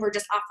 pounds and we're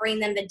just offering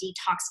them the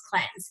detox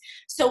cleanse.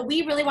 So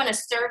we really want to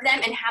serve them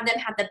and have them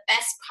have the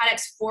best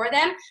products for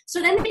them. So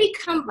then they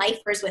become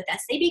lifers with us.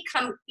 They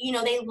become,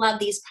 they love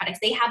these products.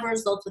 They have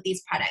results with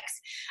these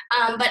products.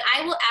 But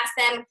I will ask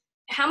them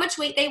how much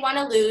weight they want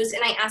to lose.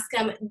 And I ask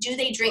them, do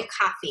they drink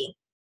coffee?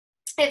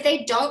 If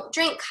they don't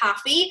drink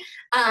coffee,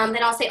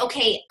 then I'll say,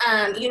 okay,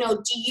 do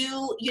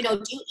you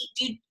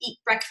eat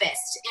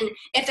breakfast? And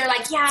if they're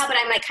like, yeah, but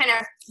I'm like kind of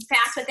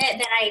fast with it,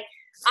 then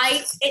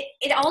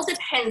it all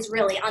depends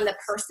really on the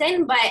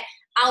person, but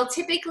I'll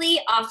typically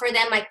offer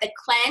them like the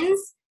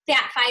cleanse,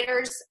 fat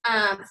fighters,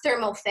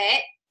 thermal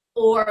fit,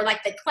 or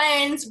like the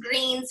cleanse,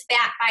 greens,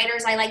 fat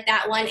fighters. I like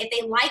that one. If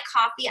they like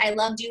coffee, I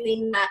love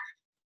doing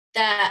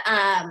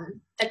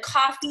the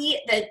coffee,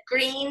 the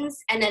greens,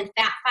 and then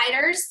fat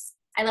fighters.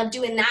 I love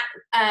doing that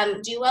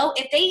duo.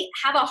 If they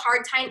have a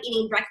hard time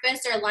eating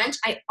breakfast or lunch,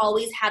 I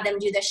always have them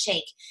do the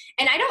shake.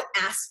 And I don't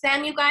ask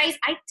them, you guys,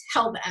 I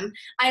tell them.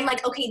 I'm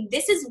like, okay,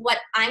 this is what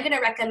I'm gonna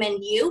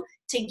recommend you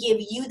to give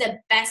you the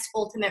best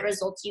ultimate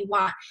results you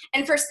want.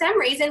 And for some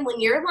reason,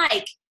 when you're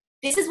like,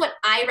 this is what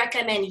I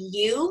recommend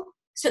you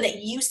so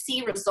that you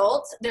see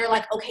results, they're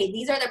like, okay,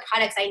 these are the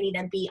products I need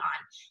to be on.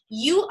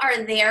 You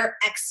are their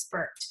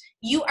expert.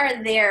 You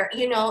are there,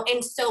 you know,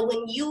 and so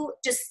when you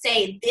just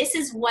say, this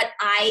is what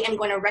I am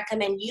going to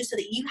recommend you so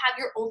that you have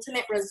your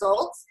ultimate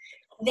results,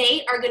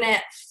 they are going to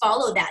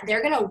follow that.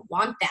 They're going to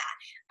want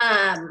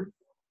that.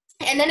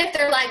 And then if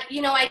they're like,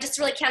 you know, I just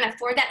really can't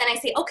afford that, then I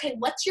say, okay,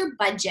 what's your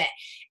budget?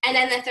 And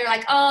then if they're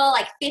like, oh,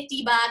 like $50,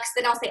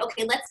 then I'll say,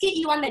 okay, let's get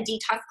you on the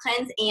detox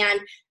cleanse and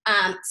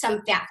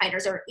some fat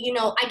fighters, or, you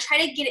know, I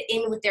try to get it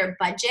in with their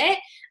budget.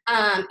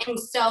 And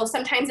so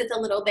sometimes it's a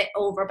little bit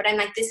over, but I'm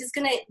like, this is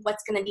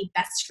what's going to be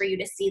best for you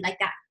to see, like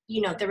that,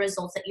 you know, the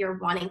results that you're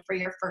wanting for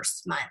your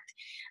first month.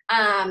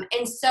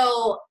 And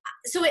so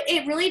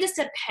it really just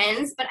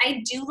depends, but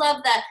I do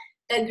love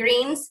the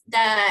greens,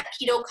 the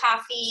keto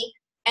coffee,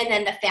 and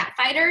then the fat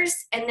fighters.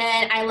 And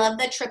then I love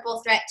the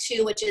triple threat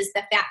too, which is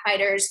the fat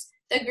fighters,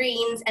 the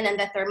greens, and then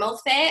the thermal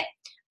fit.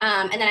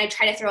 And then I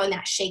try to throw in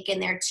that shake in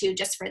there too,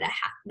 just for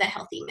the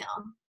healthy meal.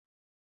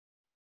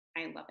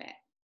 I love it.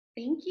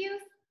 Thank you.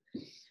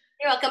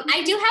 You're welcome.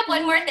 I do have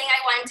one more thing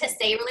I wanted to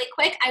say really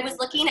quick. I was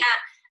looking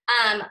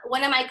at,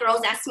 one of my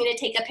girls asked me to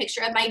take a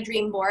picture of my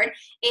dream board.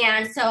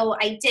 And so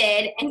I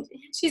did, and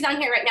she's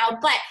on here right now,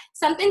 but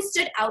something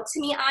stood out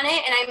to me on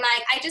it. And I'm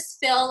like, I just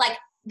feel like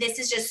this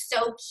is just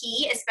so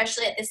key,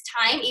 especially at this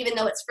time, even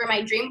though it's for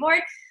my dream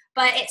board.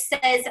 But it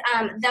says,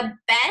 the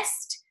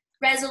best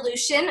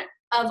resolution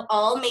of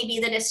all may be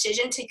the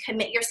decision to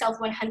commit yourself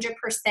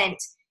 100%.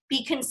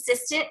 Be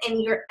consistent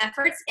in your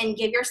efforts and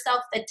give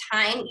yourself the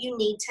time you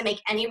need to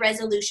make any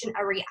resolution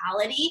a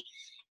reality.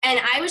 And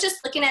I was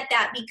just looking at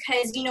that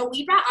because, you know,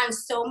 we brought on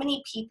so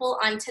many people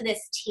onto this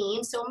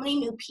team, so many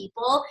new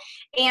people,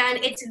 and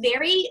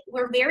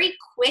we're very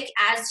quick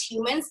as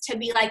humans to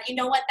be like, you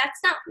know what,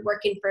 that's not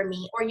working for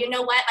me, or you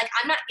know what, like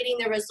I'm not getting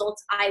the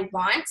results I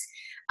want.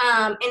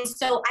 And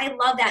so I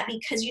love that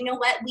because, you know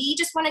what, we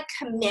just want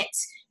to commit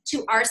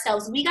to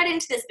ourselves. We got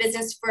into this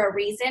business for a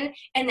reason,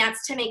 and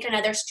that's to make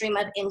another stream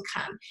of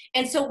income.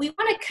 And so we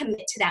want to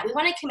commit to that. We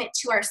want to commit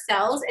to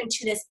ourselves and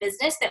to this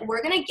business that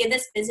we're going to give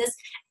this business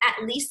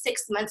at least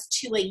 6 months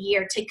to a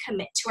year to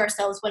commit to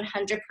ourselves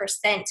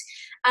 100%.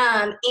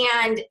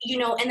 And, you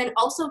know, and then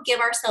also give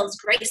ourselves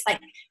grace. Like,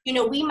 you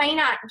know, we might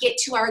not get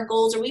to our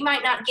goals, or we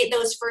might not get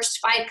those first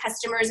 5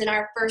 customers in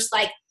our first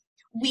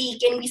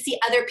week, and we see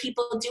other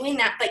people doing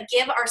that, but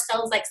give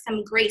ourselves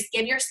some grace.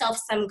 Give yourself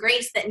some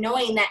grace, that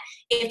knowing that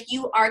if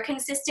you are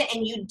consistent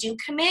and you do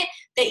commit,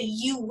 that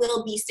you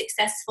will be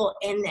successful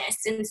in this.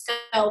 And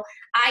so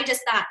I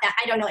just thought that,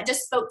 I don't know, it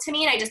just spoke to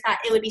me, and I just thought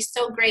it would be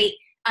so great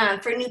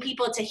for new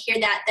people to hear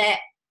that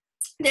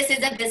this is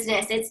a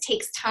business. It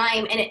takes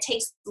time and it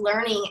takes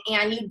learning,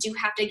 and you do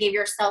have to give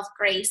yourself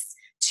grace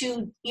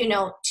to, you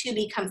know, to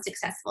become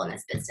successful in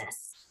this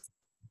business.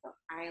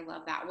 I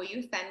love that. Will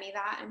you send me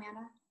that,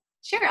 Amanda?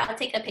 Sure, I'll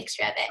take a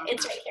picture of it.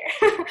 It's right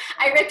here.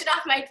 I ripped it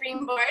off my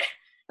dream board.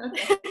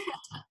 Okay.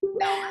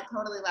 No, I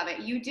totally love it.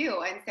 You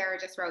do. And Sarah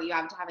just wrote, you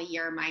have to have a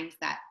year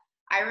mindset.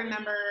 I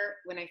remember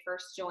when I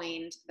first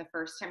joined, the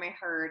first time I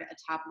heard a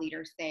top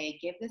leader say,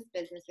 give this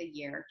business a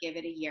year, give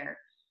it a year.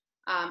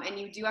 And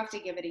you do have to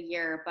give it a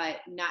year, but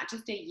not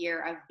just a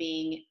year of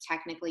being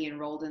technically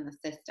enrolled in the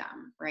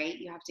system, right?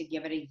 You have to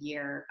give it a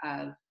year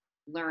of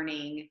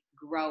learning,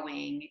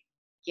 growing,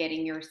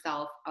 getting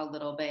yourself a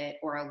little bit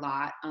or a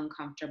lot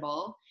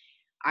uncomfortable.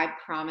 I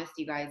promise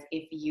you guys,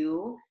 if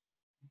you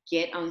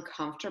get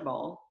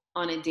uncomfortable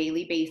on a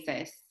daily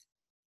basis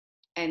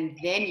and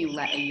then you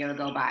let a year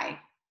go by,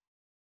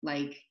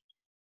 like,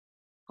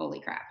 holy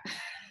crap,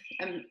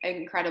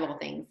 incredible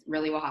things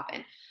really will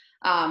happen.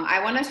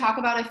 I want to talk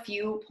about a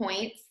few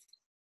points,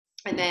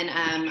 and then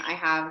I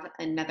have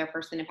another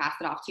person to pass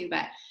it off to,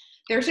 but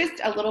there's just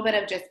a little bit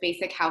of just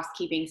basic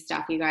housekeeping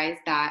stuff, you guys,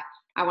 that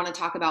I want to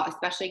talk about,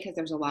 especially because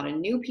there's a lot of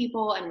new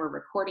people and we're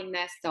recording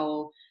this.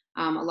 So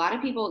a lot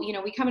of people, you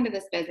know, we come into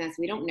this business,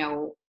 we don't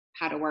know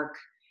how to work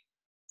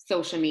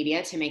social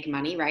media to make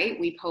money, right?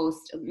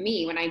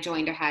 When I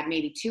joined, I had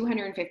maybe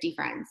 250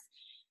 friends.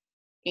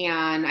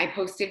 And I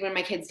posted when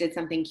my kids did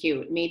something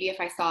cute. Maybe if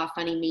I saw a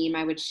funny meme,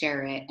 I would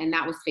share it. And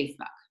that was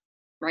Facebook,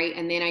 right?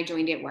 And then I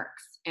joined It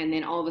Works. And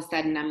then all of a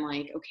sudden I'm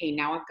like, okay,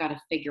 now I've got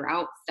to figure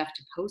out stuff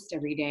to post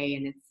every day.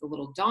 And it's a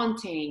little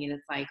daunting. And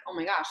it's like, oh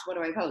my gosh, what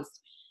do I post?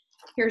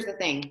 Here's the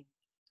thing.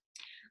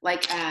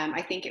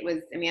 I think it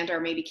was Amanda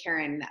or maybe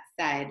Karen that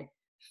said,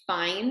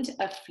 find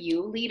a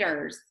few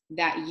leaders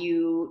that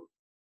you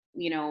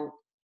know,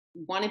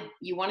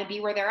 you want to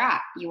be where they're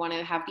at. You want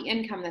to have the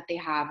income that they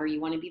have, or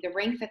you want to be the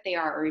rank that they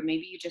are, or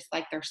maybe you just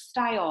like their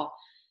style.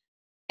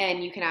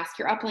 And you can ask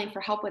your upline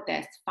for help with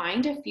this.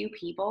 Find a few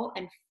people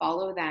and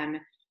follow them.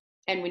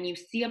 And when you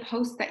see a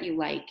post that you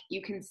like,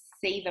 you can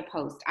save a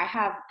post. I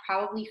have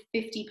probably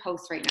 50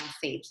 posts right now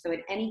saved. So at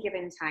any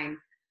given time,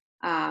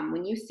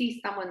 when you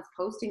see someone's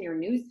post in your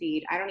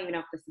newsfeed, I don't even know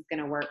if this is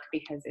going to work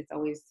because it's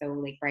always so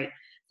like bright.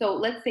 So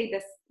let's say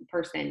this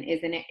person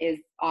is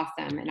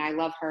awesome and I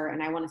love her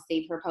and I want to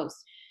save her post.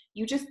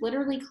 You just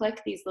literally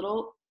click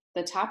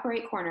the top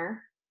right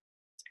corner,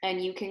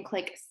 and you can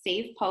click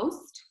save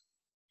post,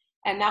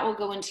 and that will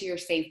go into your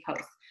save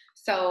post.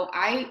 So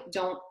I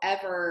don't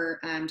ever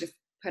just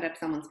put up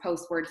someone's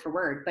post word for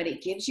word, but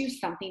it gives you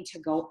something to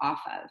go off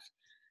of.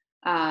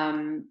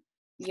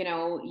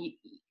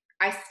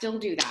 I still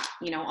do that.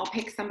 I'll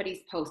pick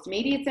somebody's post.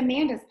 Maybe it's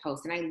Amanda's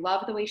post, and I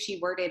love the way she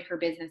worded her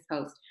business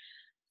post.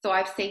 So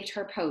I've saved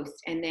her post,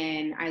 and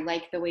then I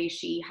like the way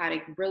she had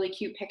a really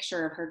cute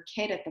picture of her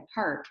kid at the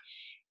park.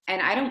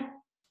 And I don't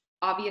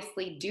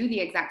obviously do the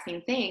exact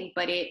same thing,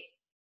 but it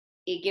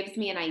gives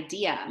me an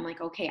idea. I'm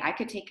like, okay, I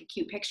could take a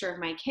cute picture of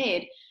my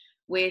kid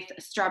with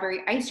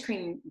strawberry ice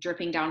cream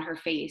dripping down her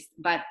face,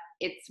 but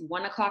it's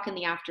 1:00 in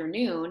the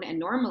afternoon, and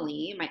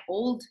normally my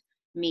old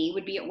me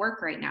would be at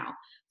work right now.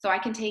 So I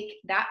can take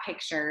that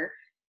picture,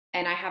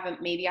 and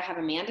maybe I have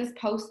Amanda's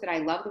post that I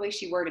love the way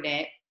she worded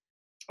it.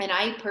 And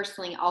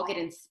I'll get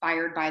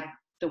inspired by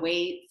the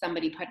way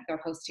somebody put their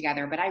post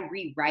together, but I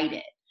rewrite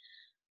it.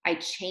 I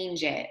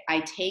change it. I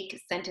take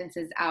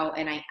sentences out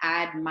and I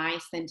add my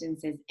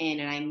sentences in,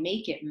 and I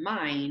make it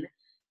mine.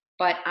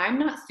 But I'm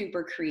not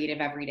super creative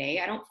every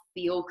day. I don't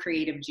feel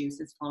creative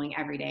juices flowing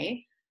every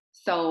day.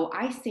 So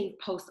I save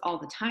posts all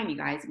the time, you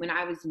guys. When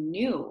I was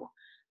new,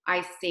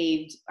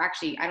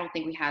 actually, I don't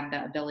think we had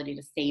the ability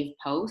to save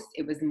posts.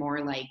 It was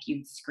more like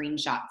you'd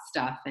screenshot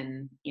stuff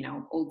and,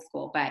 old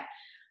school. But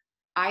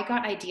I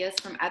got ideas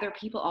from other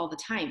people all the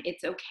time.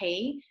 It's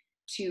okay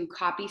to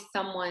copy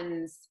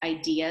someone's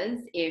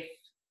ideas if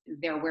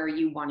they're where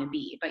you want to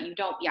be, but you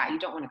don't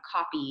want to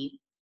copy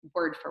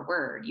word for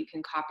word. You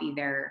can copy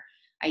their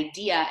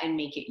idea and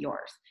make it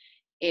yours.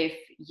 If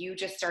you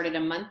just started a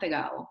month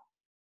ago,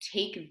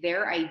 take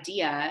their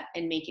idea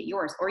and make it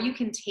yours. Or you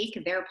can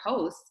take their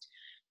post,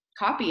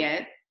 copy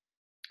it,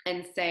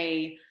 and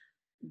say,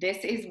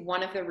 this is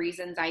one of the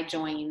reasons I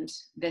joined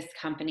this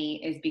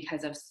company is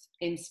because of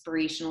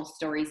inspirational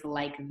stories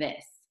like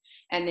this.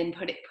 And then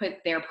put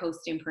their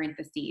post in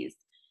parentheses,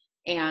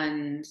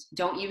 and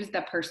don't use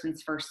the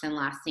person's first and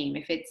last name.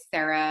 If it's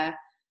Sarah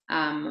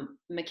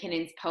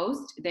McKinnon's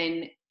post,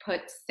 then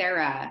put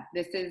Sarah.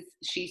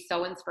 She's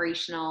so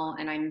inspirational,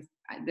 and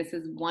this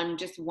is one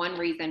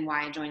reason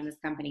why I joined this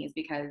company is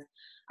because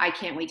I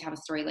can't wait to have a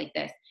story like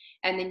this.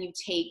 And then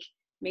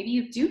maybe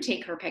you do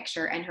take her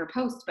picture and her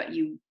post, but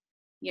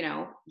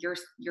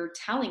you're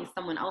telling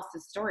someone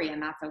else's story,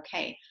 and that's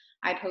okay.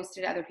 I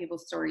posted other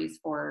people's stories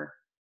for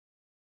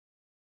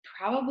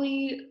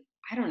probably,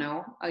 I don't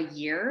know, a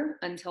year,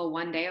 until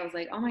one day I was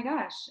like, oh my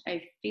gosh,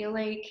 I feel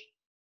like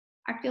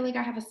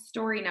I have a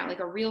story now, like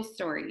a real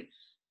story.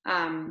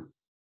 And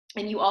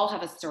you all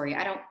have a story.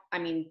 I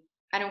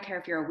don't care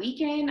if you're a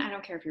week in, I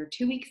don't care if you're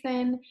 2 weeks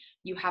in,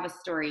 you have a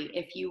story.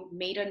 If you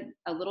made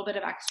a little bit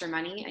of extra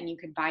money and you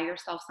could buy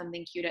yourself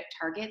something cute at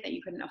Target that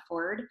you couldn't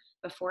afford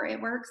before it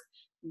works,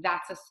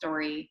 that's a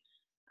story.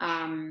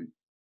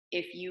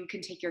 If you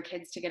can take your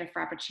kids to get a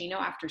Frappuccino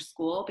after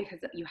school because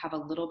you have a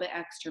little bit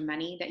extra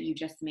money that you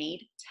just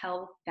made,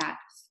 tell that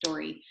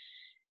story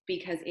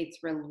because it's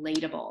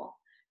relatable.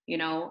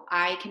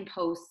 I can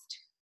post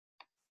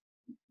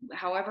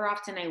however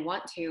often I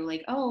want to,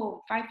 like,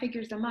 oh, 5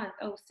 figures a month,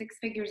 oh, 6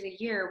 figures a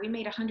year. We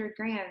made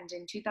 $100,000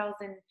 in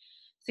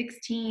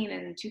 2016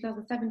 and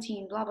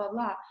 2017, blah, blah,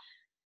 blah.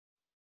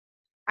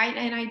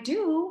 I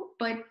do,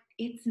 but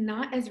it's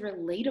not as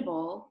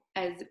relatable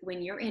as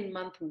when you're in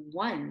month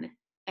 1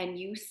 and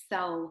you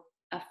sell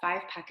a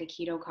 5-pack of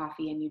keto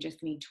coffee and you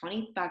just made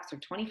 $20 or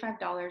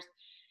 $25,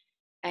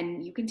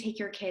 and you can take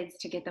your kids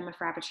to get them a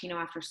Frappuccino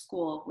after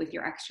school with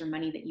your extra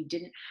money that you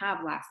didn't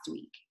have last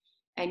week.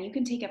 And you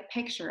can take a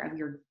picture of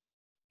your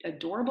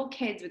adorable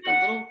kids with the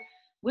little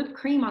whipped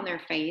cream on their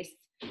face,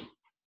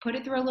 put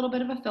it through a little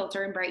bit of a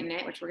filter and brighten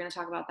it, which we're going to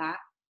talk about that.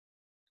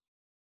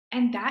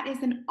 And that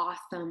is an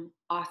awesome,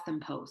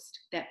 awesome post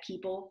that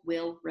people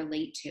will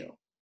relate to.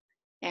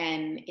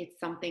 And it's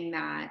something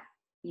that,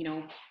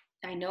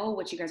 I know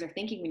what you guys are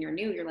thinking when you're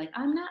new. You're like,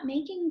 I'm not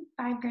making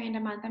 $5,000 a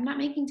month. I'm not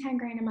making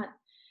 $10,000 a month.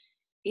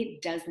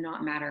 It does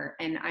not matter.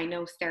 And I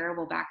know Sarah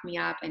will back me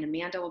up, and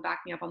Amanda will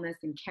back me up on this,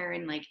 and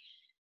Karen. Like,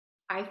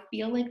 I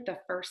feel like the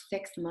first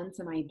 6 months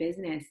of my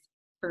business,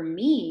 for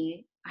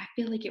me, I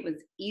feel like it was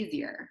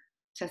easier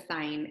to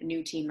sign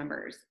new team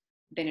members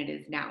than it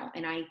is now.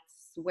 And I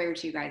swear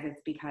to you guys,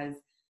 it's because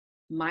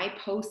my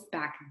posts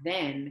back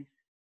then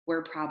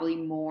were probably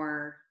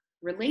more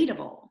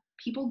relatable.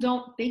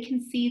 They can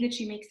see that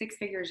you make 6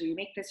 figures, or you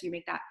make this, you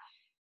make that.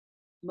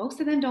 Most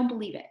of them don't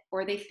believe it,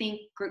 or they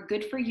think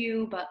good for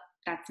you, but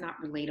that's not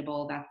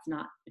relatable. That's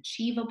not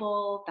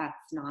achievable.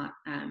 That's not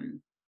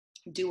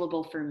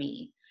doable for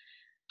me.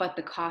 But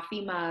the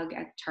coffee mug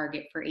at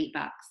Target for $8,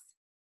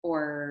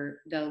 or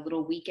the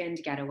little weekend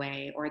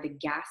getaway, or the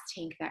gas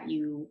tank that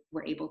you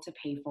were able to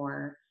pay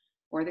for,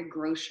 or the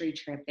grocery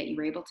trip that you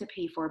were able to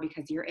pay for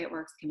because your It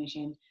Works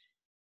commission,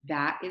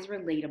 that is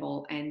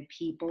relatable, and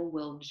people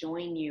will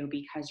join you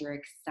because you're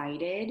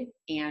excited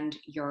and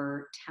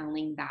you're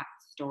telling that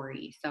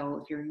story.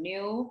 So if you're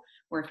new,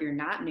 or if you're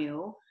not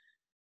new,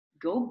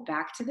 go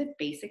back to the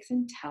basics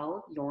and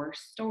tell your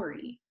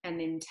story, and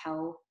then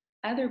tell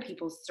other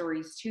people's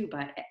stories too.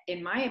 But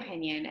in my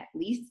opinion, at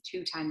least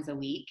 2 times a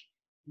week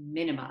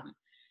minimum,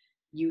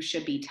 you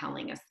should be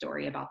telling a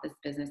story about this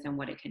business and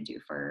what it can do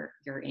for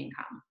your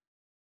income.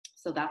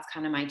 So that's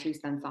kind of my 2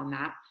 cents on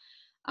that.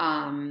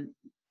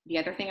 The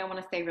other thing I want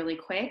to say really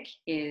quick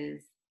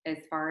is, as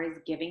far as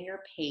giving your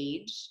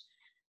page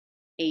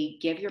a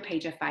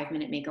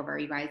 5-minute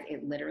makeover, you guys,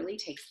 it literally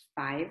takes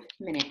 5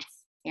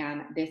 minutes.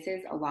 And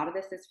a lot of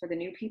this is for the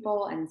new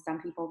people and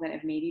some people that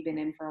have maybe been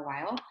in for a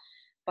while,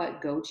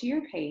 but go to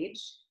your page.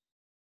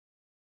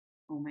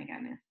 Oh my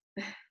goodness.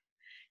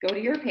 Go to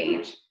your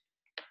page.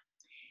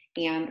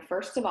 And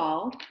first of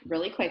all,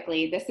 really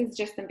quickly, this is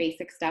just some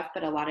basic stuff,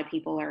 but a lot of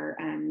people are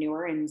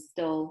newer and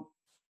still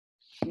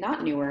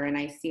not newer. And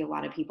I see a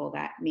lot of people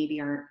that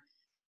maybe aren't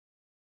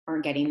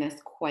getting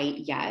this quite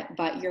yet,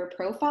 but your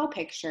profile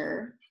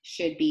picture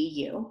should be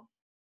you.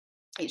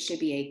 It should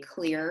be a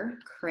clear,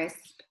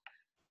 crisp,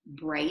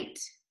 bright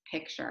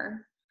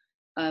picture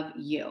of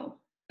you.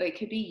 It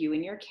could be you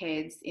and your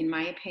kids. In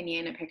my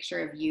opinion, a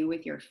picture of you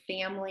with your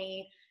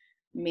family.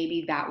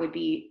 Maybe that would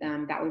be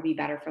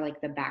better for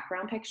like the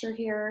background picture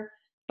here.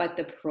 But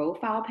the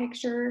profile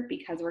picture,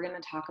 because we're going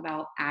to talk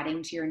about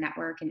adding to your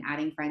network and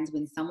adding friends,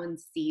 when someone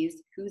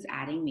sees who's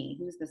adding me,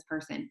 who's this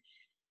person,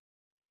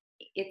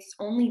 it's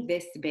only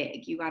this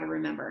big, you got to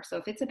remember. So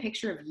if it's a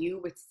picture of you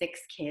with 6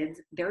 kids,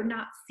 they're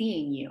not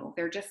seeing you.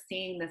 They're just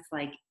seeing this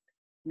like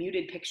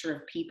muted picture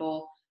of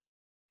people.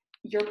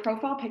 Your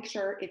profile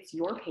picture, it's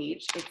your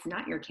page. It's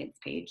not your kid's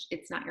page.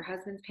 It's not your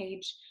husband's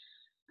page.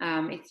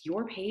 It's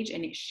your page,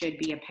 and it should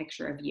be a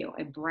picture of you,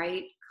 a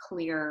bright,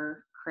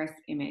 clear, crisp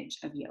image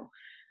of you.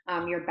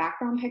 Your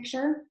background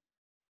picture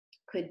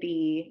could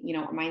be,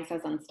 mine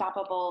says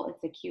unstoppable.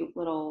 It's a cute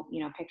little,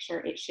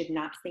 picture. It should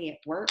not say it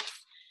works.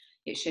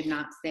 It should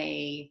not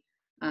say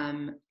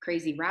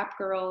crazy rap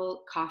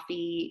girl,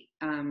 coffee.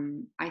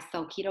 I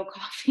sell keto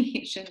coffee.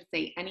 It shouldn't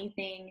say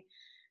anything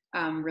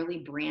really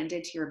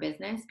branded to your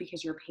business,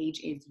 because your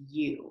page is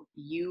you.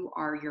 You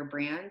are your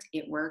brand.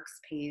 It Works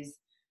pays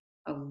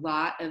a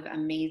lot of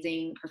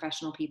amazing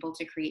professional people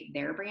to create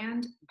their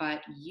brand,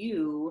 but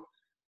you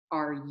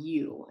are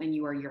you, and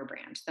you are your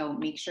brand. So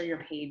make sure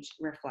your page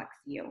reflects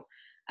you.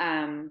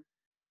 And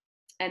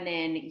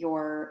then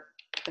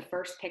the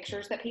first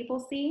pictures that people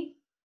see,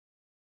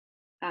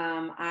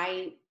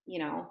 I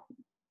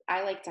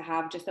like to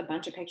have just a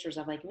bunch of pictures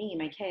of like me,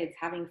 my kids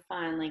having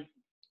fun. Like,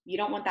 you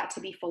don't want that to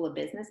be full of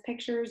business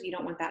pictures. You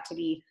don't want that to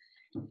be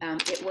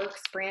It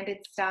Works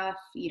branded stuff.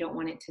 You don't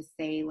want it to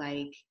say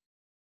like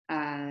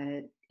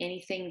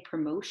anything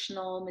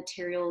promotional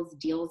materials,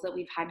 deals that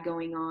we've had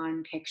going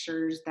on,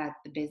 pictures that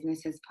the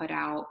business has put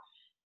out.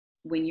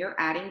 When you're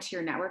adding to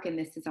your network, and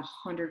this is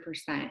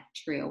 100%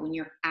 true, when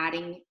you're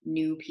adding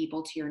new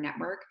people to your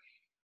network,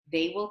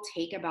 they will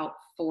take about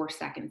 4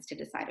 seconds to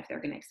decide if they're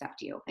going to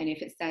accept you. And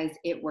if it says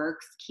It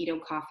Works,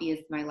 keto coffee is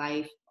my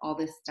life, all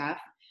this stuff,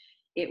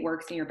 It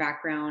Works in your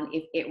background,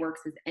 if It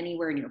Works is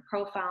anywhere in your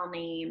profile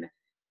name,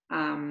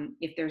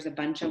 if there's a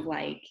bunch of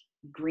like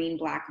green,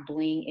 black,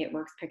 bling It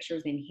Works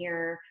pictures in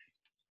here,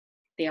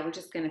 they are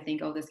just going to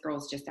think, oh, this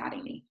girl's just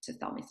adding me to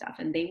sell me stuff,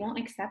 and they won't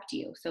accept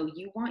you. So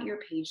you want your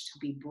page to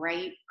be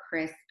bright,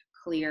 crisp,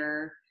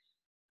 clear,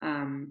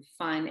 fun,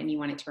 and you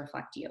want it to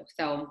reflect you.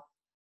 So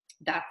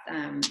that's,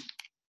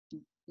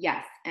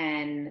 yes.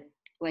 And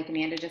like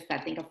Amanda just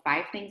said, think of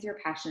 5 things you're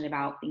passionate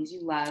about, things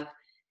you love,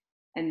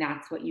 and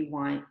that's what you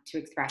want to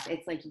express.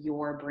 It's like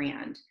your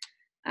brand.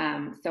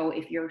 So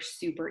if you're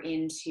super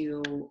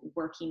into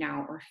working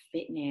out or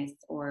fitness,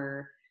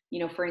 or,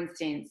 for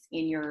instance,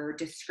 in your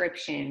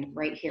description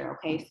right here,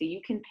 okay, so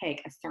you can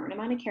pick a certain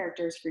amount of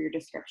characters for your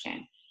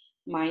description.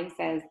 Mine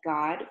says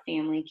God,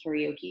 family,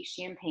 karaoke,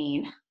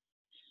 champagne.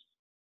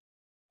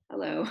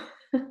 Hello.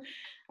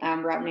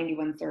 Route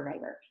 91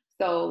 survivor.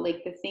 So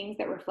like the things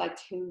that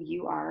reflect who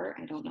you are,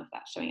 I don't know if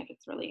that's showing up.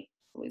 It's really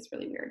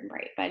weird and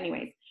bright. But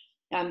anyways,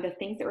 the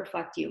things that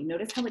reflect you.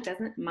 Notice how it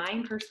doesn't,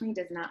 mine personally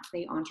does not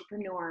say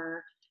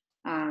entrepreneur.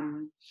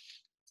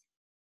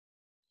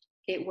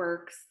 It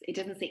Works. It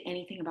doesn't say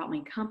anything about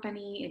my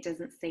company. It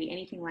doesn't say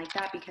anything like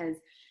that, because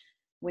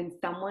when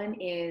someone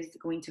is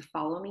going to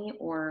follow me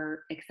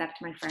or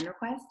accept my friend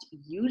request,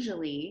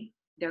 usually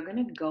they're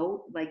going to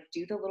go like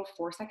do the little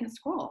 4-second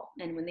scroll.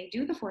 And when they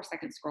do the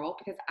 4-second scroll,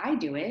 because I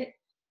do it,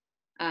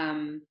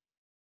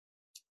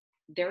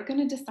 they're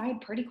going to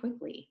decide pretty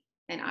quickly.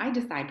 And I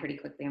decide pretty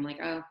quickly. I'm like,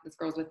 oh, this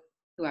girl's with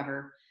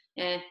whoever.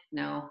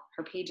 No,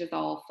 her page is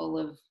all full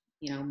of,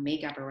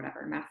 makeup or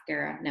whatever,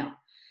 mascara. No.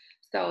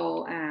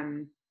 So,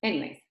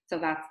 anyways, so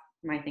that's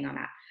my thing on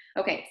that.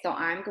 Okay, so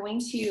I'm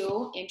going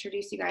to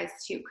introduce you guys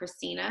to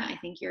Christina. I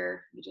think you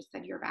just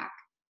said you're back.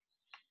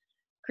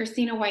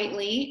 Christina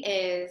Whiteley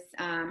is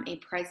a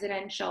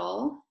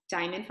presidential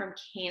diamond from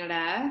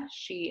Canada.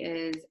 She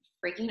is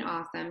freaking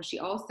awesome. She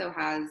also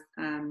has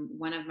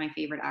one of my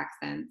favorite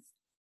accents.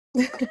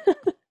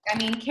 I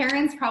mean,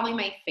 Karen's probably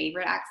my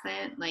favorite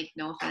accent. Like,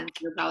 no offense,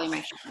 you're probably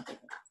my favorite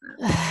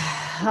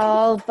accent.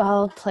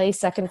 I'll play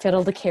second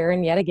fiddle to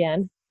Karen yet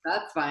again.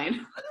 That's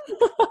fine.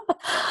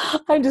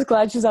 I'm just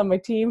glad she's on my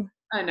team.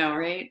 I know,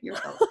 right? You're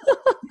so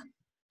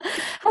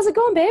How's it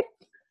going, babe?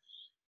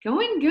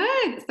 going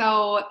good.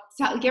 So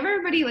give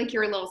everybody like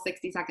your little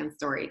 60-second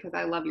story, because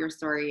I love your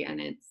story and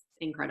it's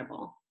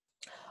incredible.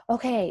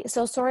 Okay,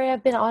 so sorry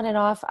I've been on and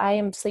off. I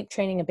am sleep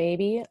training a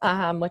baby,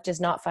 which is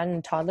not fun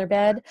in toddler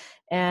bed,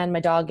 and my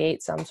dog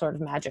ate some sort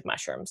of magic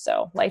mushroom,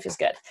 so life is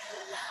good.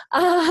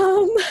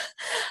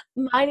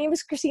 My name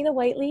is Christina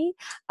Whiteley.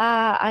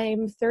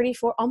 I'm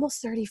 34,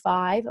 almost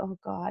 35. Oh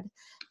God.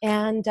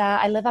 And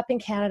I live up in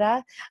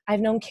Canada.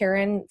 I've known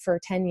Karen for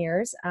 10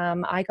 years.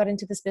 I got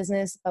into this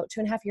business about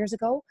 2.5 years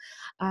ago.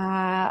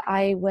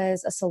 I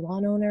was a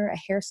salon owner,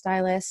 a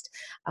hairstylist.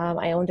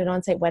 I owned an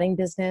on-site wedding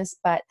business,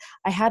 but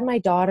I had my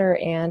daughter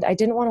and I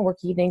didn't want to work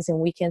evenings and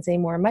weekends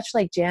anymore. Much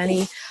like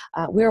Janny,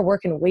 we were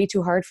working way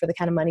too hard for the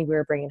kind of money we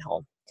were bringing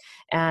home.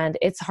 And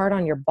it's hard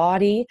on your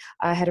body.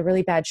 I had a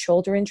really bad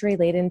shoulder injury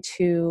late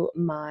into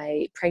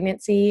my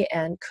pregnancy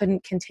and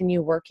couldn't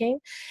continue working.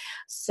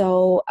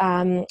 So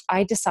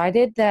I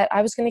decided that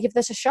I was going to give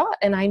this a shot.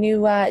 And I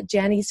knew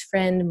Janny's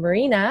friend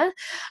Marina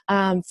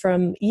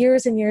from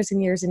years and years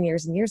and years and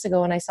years and years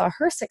ago. And I saw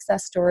her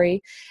success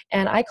story.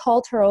 And I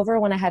called her over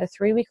when I had a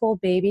 3-week-old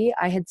baby.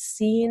 I had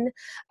seen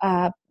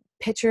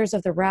pictures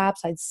of the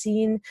wraps. I'd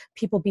seen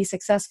people be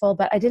successful,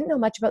 but I didn't know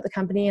much about the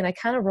company. And I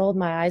kind of rolled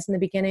my eyes in the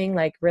beginning,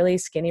 like really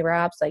skinny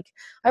wraps. Like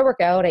I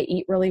work out, I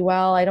eat really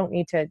well. I don't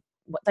need to,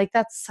 like,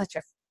 that's such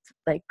a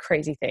like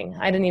crazy thing.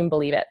 I didn't even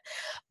believe it.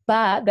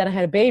 But then I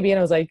had a baby and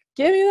I was like,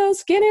 give me those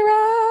skinny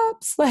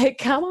wraps. Like,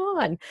 come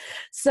on.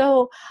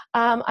 So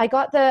I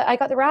got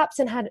the wraps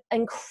and had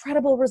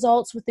incredible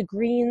results with the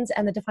greens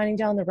and the defining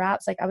gel and the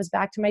wraps. Like I was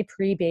back to my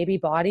pre-baby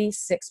body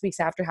 6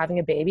 weeks after having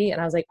a baby. And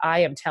I was like,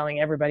 I am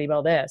telling everybody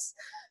about this.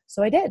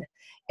 So I did.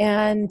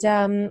 And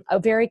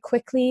very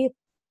quickly,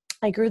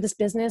 I grew this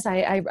business.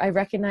 I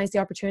recognized the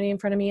opportunity in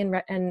front of me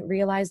and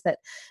realized that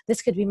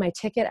this could be my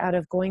ticket out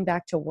of going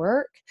back to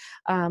work.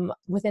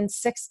 Within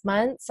 6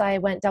 months, I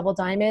went double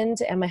diamond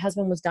and my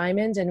husband was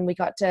diamond, and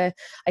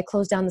I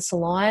closed down the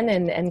salon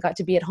and got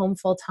to be at home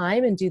full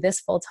time and do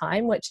this full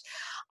time, which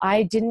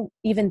I didn't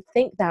even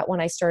think that when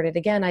I started.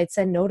 Again, I'd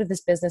said no to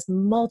this business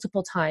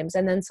multiple times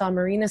and then saw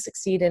Marina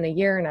succeed in a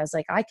year. And I was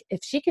like,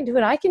 if she can do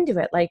it, I can do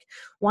it. Like,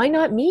 why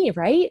not me,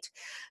 right?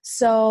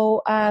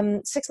 So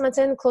 6 months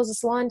in, closed the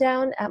salon down.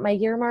 At my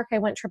year mark, I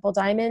went triple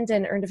diamond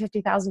and earned a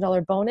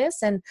 $50,000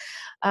 bonus and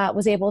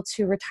was able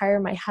to retire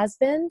my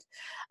husband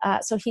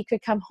so he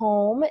could come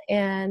home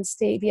and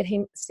be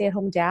a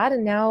stay-at-home dad.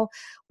 And now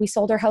we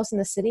sold our house in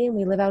the city and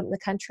we live out in the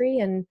country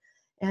and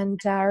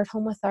are at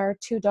home with our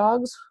 2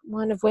 dogs,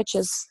 one of which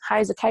is high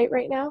as a kite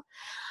right now,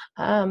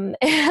 and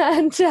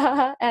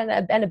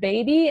a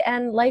baby,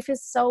 and life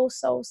is so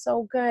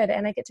good.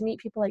 And I get to meet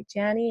people like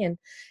Janny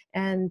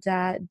and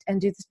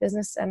do this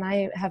business, and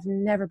I have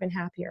never been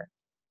happier.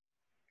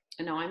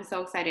 No, I'm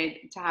so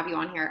excited to have you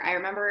on here. I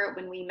remember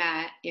when we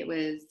met, it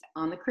was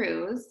on the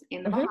cruise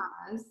in the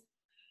Bahamas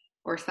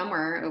or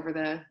somewhere over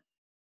the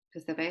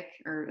Pacific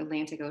or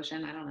Atlantic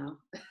Ocean. I don't know.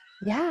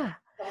 Yeah.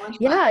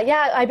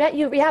 Yeah. I bet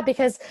you. Yeah.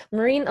 Because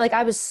Marine, like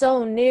I was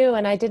so new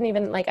and I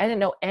didn't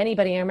know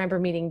anybody. I remember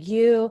meeting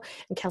you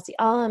and Kelsey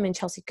Ullum and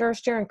Chelsea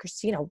Gerster and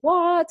Christina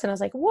Watts. And I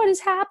was like, what is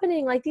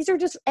happening? Like, these are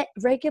just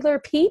regular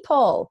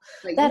people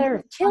that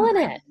are killing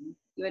it.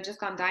 You had just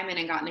gone diamond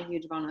and gotten a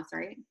huge bonus,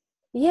 right?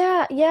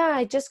 Yeah.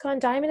 I just gone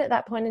diamond at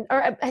that point,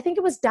 or I think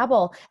it was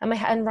double,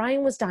 and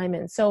Ryan was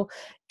diamond. So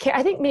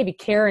I think maybe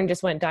Karen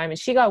just went diamond.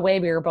 She got way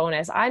bigger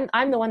bonus. I'm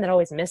the one that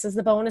always misses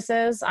the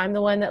bonuses. I'm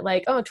the one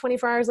that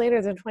 24 hours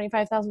later, there's a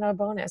 $25,000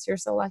 bonus. You're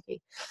so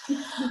lucky.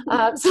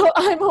 So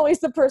I'm always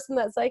the person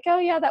that's like, oh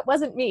yeah, that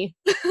wasn't me.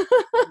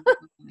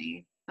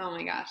 Oh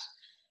my gosh.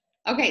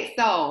 Okay,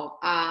 so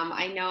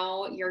I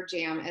know your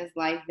jam is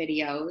live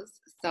videos.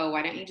 So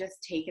why don't you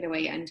just take it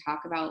away and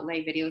talk about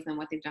live videos and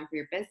what they've done for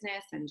your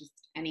business and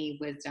just any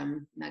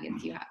wisdom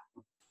nuggets you have.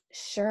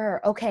 Sure.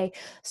 Okay.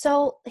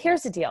 So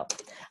here's the deal.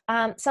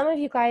 Some of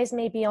you guys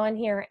may be on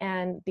here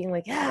and being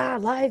like, yeah,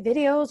 live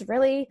videos,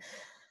 really?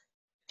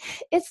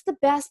 It's the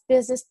best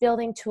business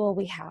building tool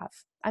we have.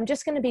 I'm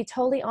just going to be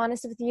totally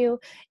honest with you.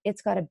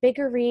 It's got a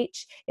bigger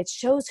reach. It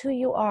shows who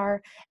you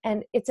are.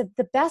 And it's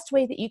the best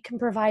way that you can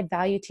provide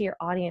value to your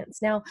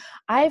audience. Now,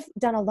 I've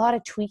done a lot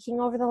of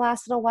tweaking over the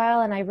last little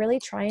while, and I really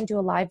try and do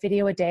a live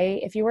video a day.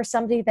 If you are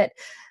somebody that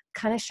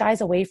kind of shies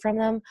away from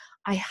them,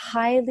 I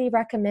highly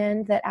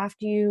recommend that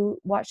after you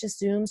watch this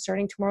Zoom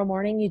starting tomorrow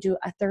morning, you do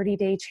a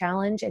 30-day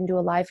challenge and do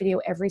a live video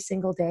every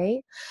single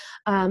day.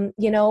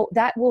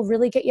 That will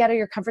really get you out of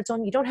your comfort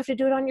zone. You don't have to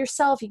do it on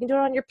yourself. You can do it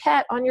on your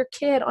pet, on your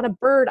kid, on a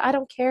bird. I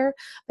don't care,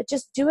 but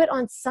just do it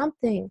on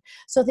something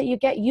so that you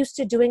get used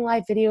to doing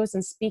live videos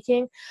and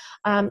speaking.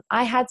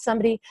 I had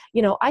somebody,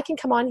 I can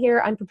come on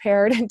here, I'm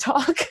prepared and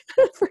talk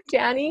for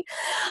Janny.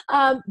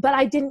 But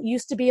I didn't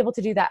used to be able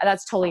to do that.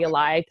 That's totally a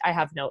lie. I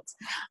have notes.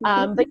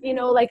 But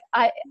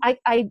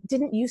I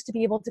didn't used to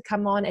be able to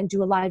come on and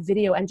do a live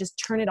video and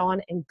just turn it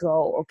on and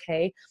go.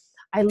 Okay.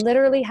 I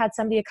literally had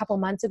somebody a couple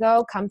months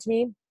ago come to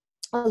me,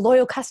 a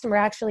loyal customer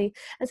actually,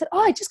 and said, "Oh,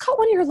 I just caught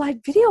one of your live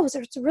videos.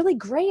 It's really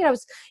great.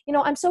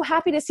 I'm so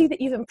happy to see that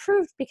you've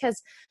improved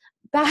because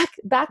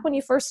back when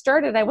you first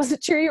started, I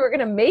wasn't sure you were going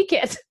to make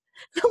it."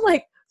 I'm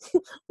like,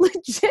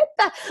 legit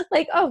that,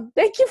 oh,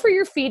 thank you for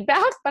your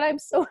feedback, but I'm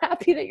so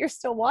happy that you're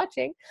still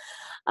watching.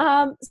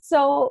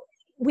 So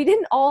we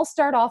didn't all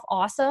start off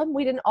awesome.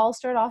 We didn't all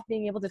start off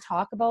being able to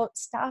talk about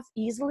stuff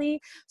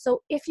easily.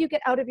 So if you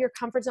get out of your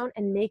comfort zone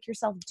and make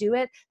yourself do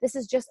it, this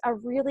is just a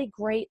really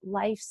great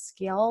life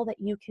skill that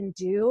you can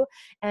do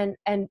and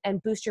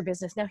boost your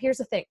business. Now, here's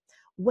the thing.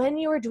 When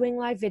you are doing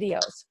live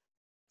videos,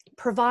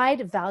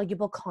 provide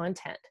valuable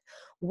content.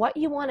 What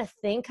you want to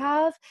think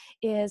of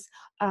is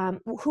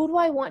who do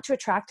I want to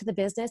attract to the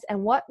business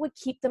and what would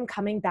keep them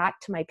coming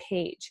back to my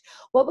page?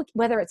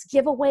 Whether it's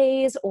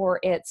giveaways or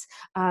it's,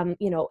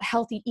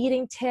 healthy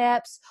eating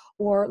tips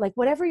or like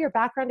whatever your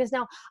background is.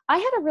 Now, I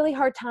had a really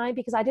hard time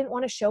because I didn't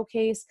want to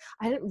showcase.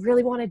 I didn't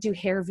really want to do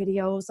hair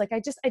videos. Like I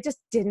just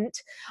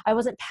didn't. I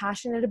wasn't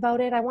passionate about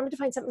it. I wanted to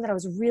find something that I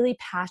was really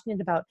passionate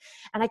about.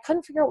 And I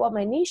couldn't figure out what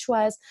my niche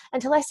was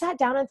until I sat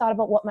down and thought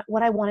about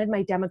what I wanted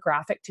my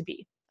demographic to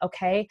be.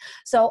 Okay.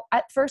 So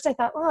at first I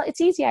thought, well, it's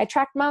easy. I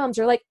attract moms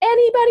or like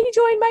anybody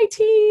join my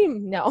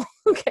team. No.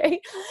 Okay.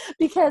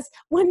 Because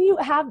when you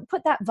have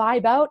put that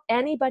vibe out,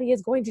 anybody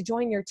is going to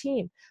join your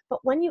team. But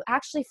when you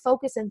actually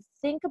focus and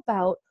think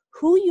about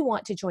who you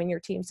want to join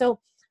your team. So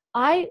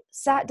I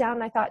sat down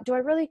and I thought,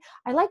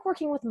 I like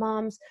working with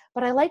moms,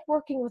 but I like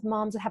working with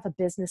moms that have a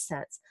business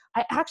sense.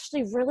 I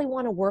actually really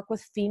want to work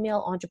with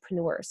female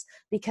entrepreneurs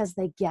because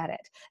they get it.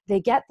 They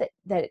get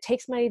that it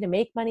takes money to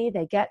make money.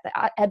 They get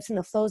the ebbs and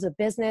the flows of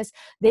business.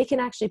 They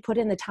can actually put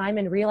in the time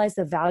and realize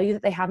the value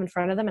that they have in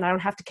front of them, and I don't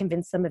have to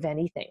convince them of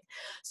anything.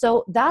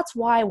 So that's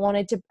why I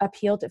wanted to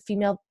appeal to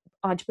female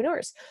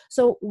entrepreneurs.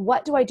 So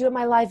what do I do in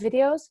my live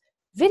videos?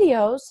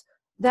 Videos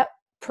that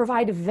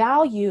provide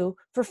value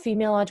for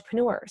female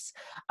entrepreneurs.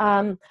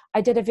 I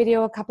did a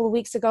video a couple of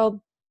weeks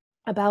ago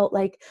about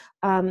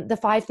the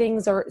 5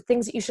 things or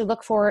things that you should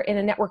look for in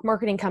a network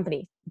marketing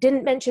company.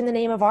 Didn't mention the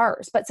name of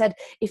ours, but said,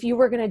 if you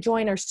were going to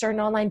join or start an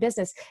online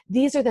business,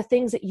 these are the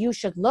things that you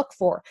should look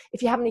for.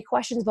 If you have any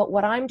questions about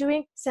what I'm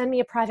doing, send me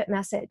a private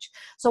message.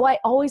 So I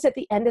always at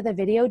the end of the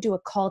video do a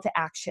call to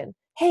action.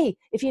 Hey,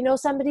 if you know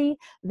somebody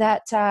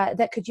that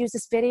could use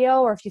this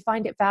video, or if you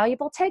find it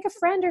valuable, tag a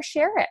friend or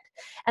share it.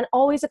 And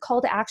always a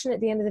call to action at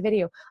the end of the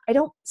video. I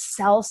don't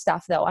sell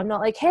stuff though. I'm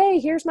not like, hey,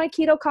 here's my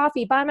keto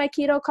coffee, buy my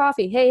keto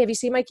coffee. Hey, have you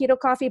seen my keto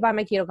coffee? Buy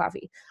my keto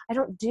coffee. I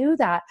don't do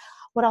that.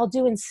 What I'll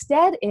do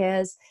instead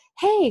is,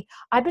 hey,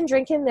 I've been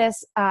drinking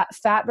this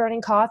fat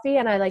burning coffee,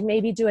 and I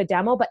maybe do a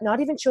demo, but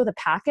not even show the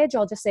package.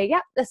 I'll just say,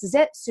 yeah, this is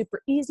it.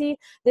 Super easy.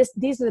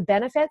 These are the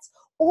benefits.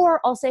 Or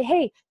I'll say,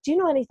 hey, do you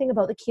know anything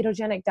about the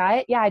ketogenic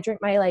diet? Yeah, I drink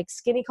my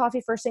skinny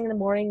coffee first thing in the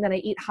morning. Then I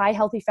eat high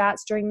healthy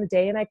fats during the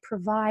day, and I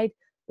provide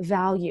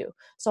value.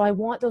 So I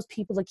want those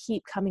people to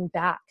keep coming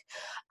back.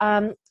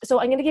 So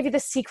I'm going to give you the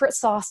secret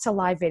sauce to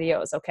live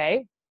videos.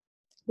 Okay.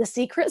 The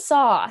secret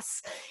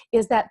sauce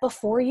is that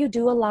before you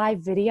do a live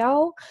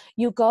video,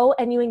 you go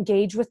and you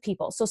engage with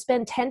people. So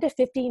spend 10 to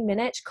 15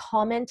 minutes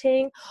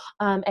commenting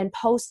and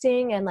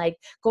posting and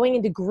going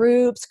into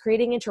groups,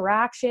 creating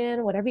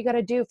interaction, whatever you got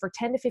to do for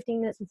 10 to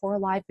 15 minutes before a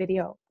live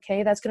video.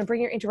 Okay, that's going to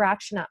bring your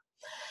interaction up.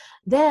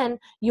 Then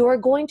you are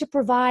going to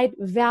provide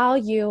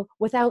value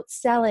without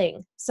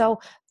selling. So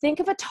think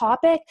of a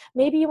topic.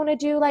 Maybe you want to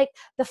do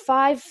the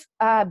 5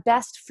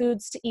 best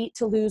foods to eat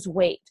to lose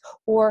weight,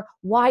 or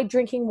why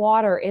drinking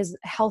water is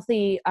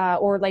healthy,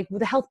 or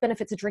the health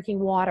benefits of drinking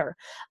water.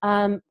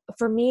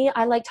 For me,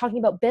 I like talking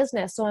about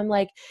business. So I'm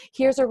like,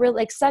 here's a real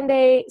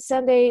Sunday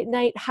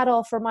night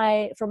huddle for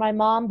my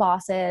mom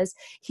bosses.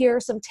 Here are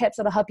some tips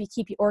that'll help you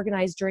keep you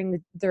organized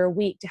during their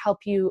week to help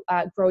you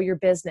grow your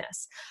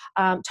business.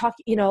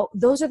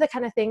 Those are the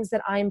kind of things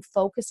that I'm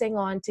focusing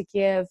on to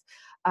give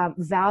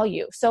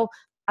value. So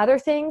other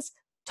things,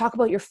 talk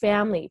about your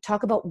family,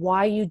 talk about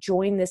why you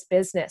joined this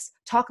business,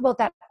 talk about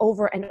that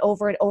over and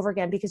over and over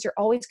again, because you're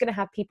always going to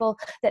have people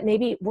that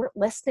maybe weren't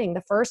listening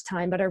the first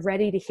time, but are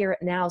ready to hear it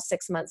now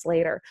 6 months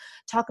later.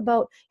 Talk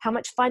about how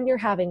much fun you're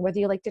having, whether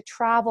you like to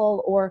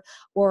travel or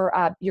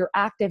you're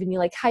active and you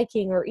like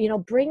hiking, or,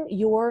 bring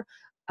your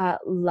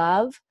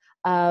love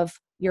of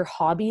your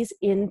hobbies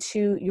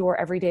into your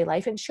everyday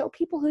life and show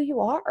people who you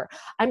are.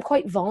 I'm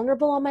quite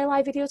vulnerable on my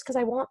live videos because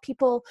I want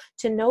people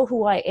to know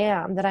who I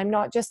am, that I'm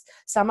not just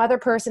some other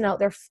person out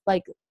there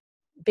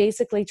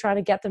basically trying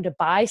to get them to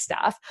buy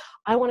stuff.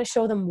 I want to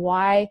show them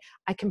why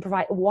I can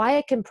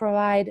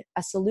provide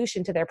a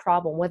solution to their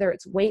problem, whether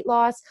it's weight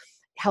loss,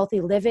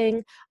 healthy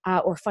living,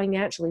 or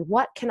financially.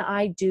 What can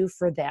I do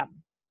for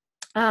them?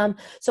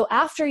 So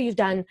after you've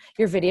done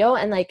your video,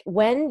 and like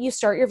when you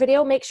start your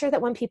video, make sure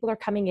that when people are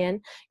coming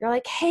in, you're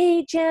like,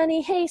 hey,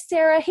 Janny, hey,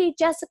 Sarah, hey,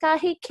 Jessica,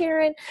 hey,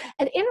 Karen,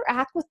 and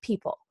interact with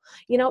people,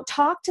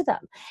 talk to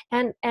them.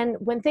 And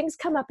when things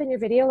come up in your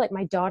video, like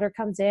my daughter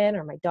comes in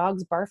or my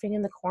dog's barfing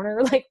in the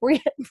corner, like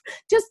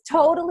just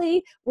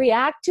totally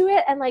react to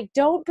it. And like,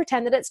 don't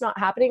pretend that it's not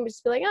happening.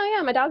 Just be like, oh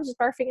yeah, my dog's just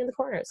barfing in the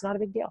corner. It's not a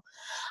big deal.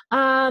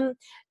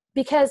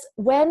 Because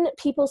when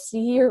people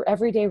see your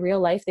everyday real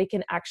life, they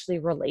can actually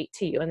relate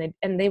to you,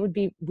 and they would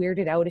be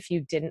weirded out if you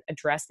didn't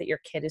address that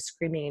your kid is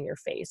screaming in your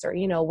face, or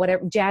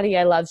whatever. Janny,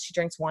 I love, she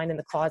drinks wine in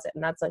the closet,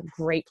 and that's a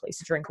great place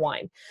to drink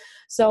wine.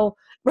 So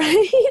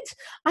right,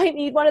 I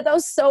need one of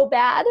those so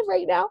bad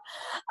right now.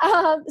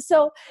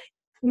 So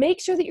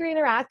make sure that you're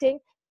interacting,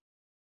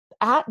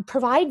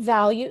 provide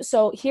value.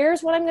 So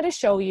here's what I'm going to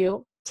show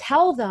you.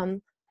 Tell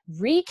them,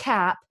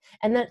 recap,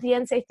 and then at the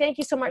end say, thank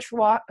you so much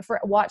for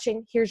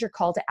watching. Here's your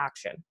call to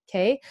action.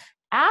 Okay.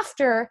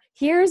 After,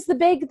 here's the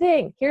big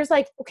thing. Here's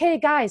like, okay,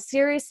 guys,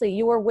 seriously,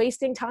 you are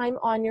wasting time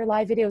on your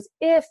live videos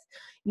if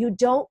you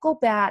don't go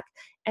back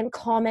and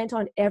comment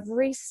on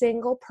every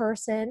single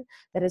person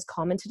that has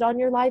commented on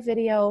your live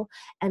video,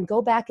 and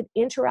go back and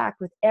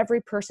interact with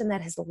every person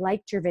that has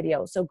liked your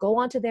video. So go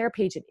onto their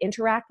page and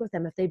interact with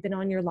them if they've been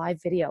on your live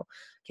video,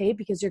 okay?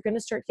 Because you're going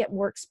to start getting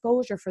more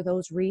exposure for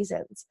those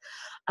reasons.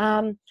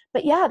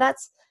 But yeah,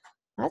 that's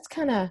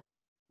kind of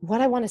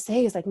what I want to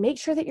say is like, make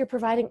sure that you're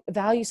providing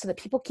value so that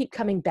people keep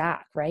coming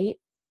back, right?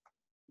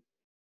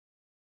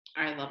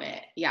 I love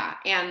it. Yeah.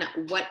 And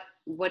what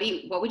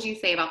would you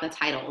say about the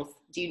titles?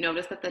 Do you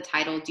notice that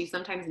do you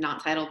sometimes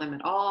not title them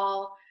at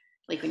all?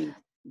 Like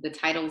the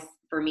titles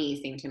for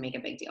me seem to make a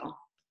big deal.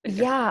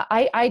 Yeah,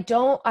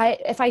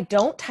 if I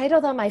don't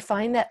title them, I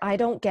find that I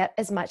don't get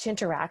as much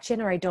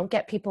interaction, or I don't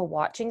get people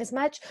watching as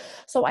much.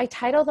 So I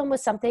title them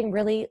with something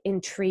really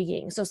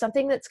intriguing. So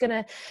something that's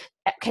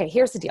okay,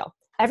 here's the deal.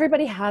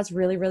 Everybody has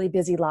really, really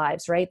busy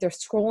lives, right? They're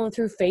scrolling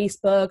through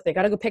Facebook. They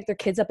got to go pick their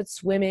kids up at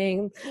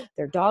swimming.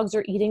 Their dogs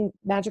are eating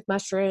magic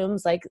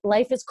mushrooms. Like,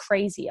 life is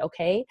crazy.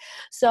 Okay.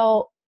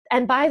 So,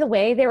 and by the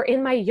way, they're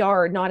in my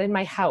yard, not in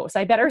my house.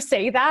 I better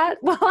say that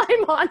while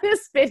I'm on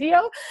this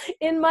video.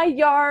 In my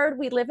yard,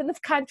 we live in the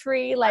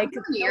country. Like,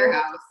 your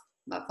house.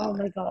 Oh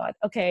my God.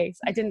 Okay.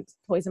 I didn't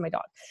poison my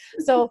dog.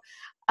 So,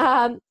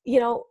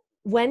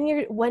 when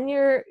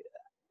you're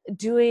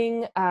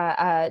doing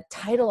a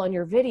title on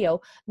your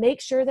video,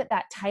 make sure that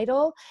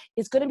title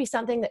is going to be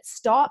something that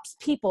stops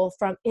people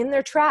from in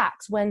their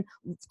tracks when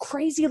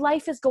crazy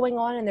life is going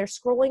on and they're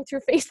scrolling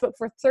through Facebook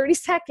for 30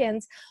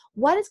 seconds.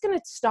 What is going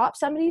to stop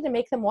somebody to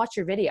make them watch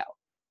your video?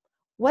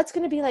 What's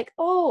going to be like,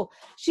 oh,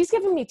 she's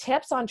giving me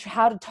tips on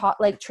how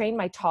to train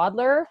my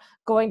toddler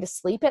going to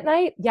sleep at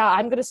night. Yeah,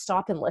 I'm going to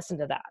stop and listen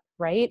to that,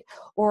 right?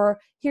 Or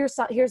here's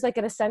like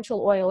an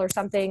essential oil or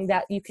something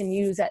that you can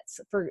use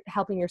for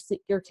helping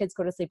your kids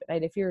go to sleep at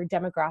night if your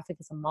demographic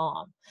is a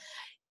mom.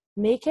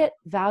 Make it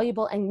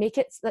valuable, and make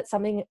it that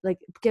something, like,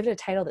 give it a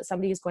title that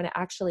somebody is going to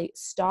actually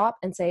stop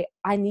and say,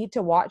 I need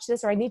to watch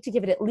this, or I need to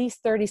give it at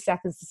least 30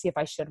 seconds to see if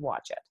I should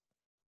watch it.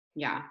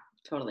 Yeah.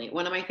 Totally.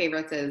 One of my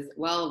favorites is,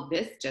 well,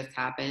 this just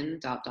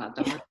happened, ...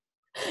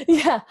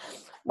 Yeah.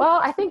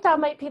 Well, I think that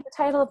might be the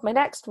title of my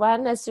next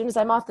one as soon as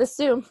I'm off this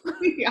Zoom.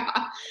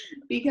 Yeah.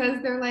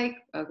 Because they're like,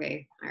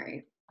 okay, all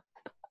right.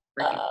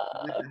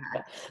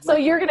 So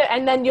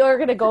then you're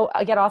going to go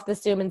get off the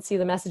Zoom and see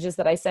the messages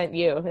that I sent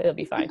you. It'll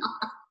be fine.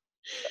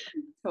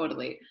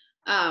 Totally.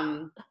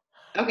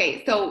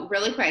 Okay, so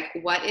really quick,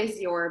 what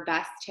is your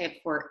best tip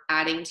for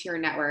adding to your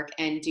network?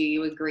 And do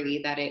you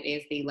agree that it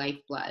is the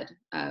lifeblood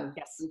of,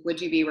 yes,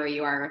 would you be where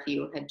you are if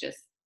you had just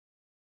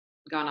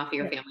gone off of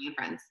your family and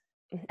friends?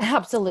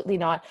 Absolutely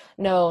not.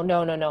 No.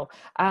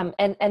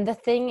 And the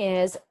thing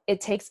is,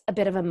 it takes a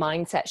bit of a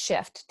mindset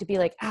shift to be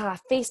like,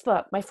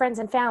 Facebook, my friends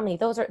and family,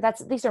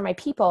 these are my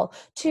people,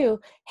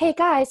 to, hey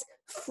guys,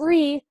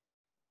 free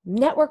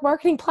network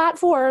marketing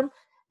platform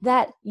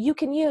that you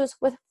can use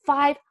with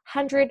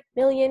 500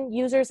 million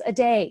users a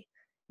day.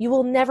 You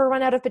will never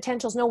run out of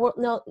potentials. No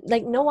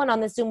one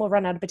on this Zoom will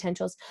run out of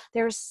potentials.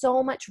 There's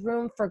so much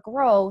room for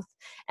growth.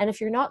 And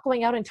if you're not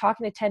going out and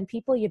talking to 10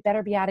 people, you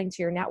better be adding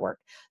to your network.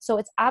 So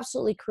it's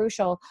absolutely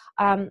crucial.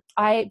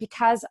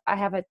 Because I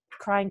have a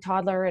crying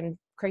toddler and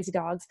crazy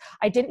dogs,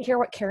 I didn't hear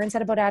what Karen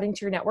said about adding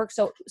to your network.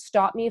 So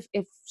stop me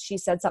if she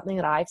said something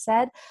that I've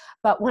said,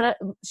 but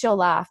she'll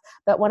laugh.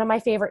 But one of my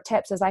favorite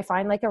tips is I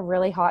find like a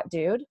really hot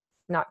dude.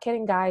 Not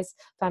kidding, guys.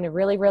 Found a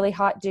really, really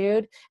hot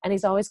dude, and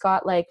he's always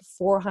got like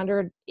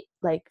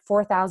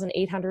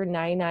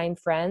 4,899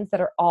 friends that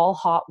are all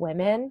hot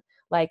women,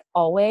 like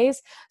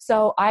always.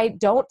 So I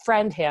don't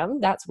friend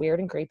him. That's weird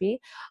and creepy.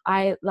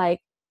 I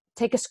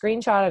take a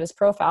screenshot of his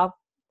profile.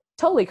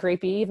 Totally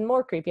creepy, even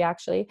more creepy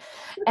actually.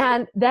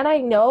 And then I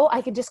know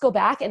I can just go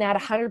back and add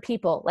 100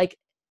 people. Like,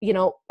 you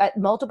know, at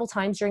multiple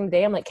times during the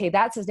day, I'm like, okay,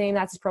 that's his name,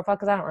 that's his profile,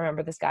 because I don't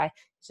remember this guy.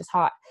 He's just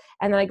hot.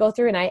 And then I go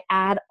through and I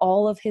add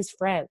all of his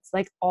friends,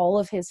 like all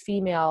of his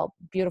female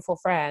beautiful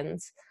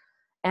friends.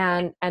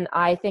 And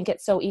I think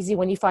it's so easy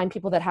when you find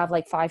people that have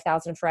like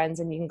 5,000 friends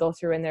and you can go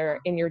through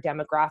in your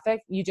demographic,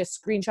 you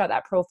just screenshot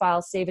that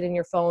profile, save it in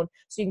your phone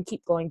so you can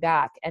keep going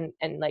back and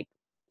like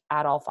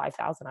add all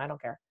 5,000. I don't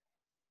care.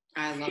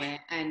 I love it.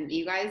 And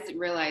you guys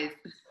realize,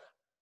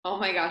 oh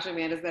my gosh,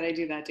 Amanda said I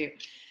do that too.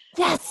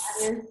 Yes.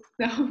 That is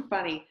so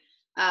funny.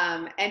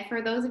 And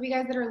for those of you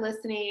guys that are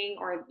listening,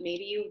 or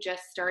maybe you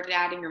just started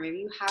adding, or maybe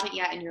you haven't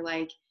yet, and you're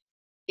like,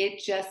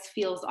 it just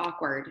feels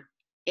awkward.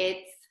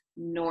 It's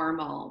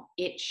normal.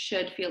 It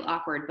should feel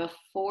awkward.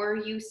 Before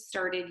you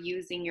started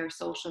using your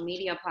social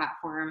media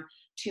platform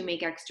to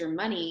make extra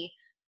money,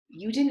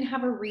 you didn't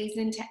have a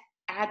reason to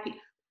add people.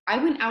 I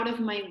went out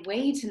of my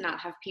way to not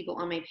have people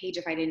on my page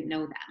if I didn't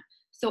know them.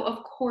 So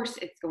of course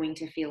it's going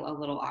to feel a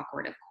little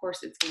awkward. Of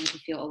course it's going to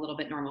feel a little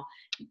bit normal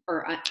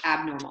or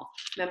abnormal.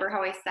 Remember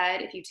how I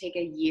said, if you take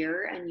a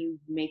year and you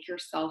make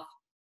yourself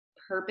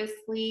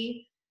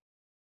purposely,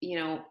 you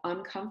know,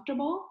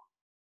 uncomfortable,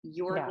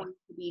 you're going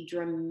to be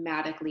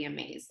dramatically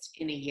amazed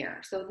in a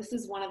year. So this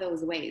is one of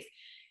those ways.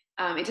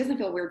 It doesn't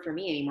feel weird for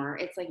me anymore.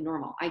 It's like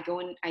normal. I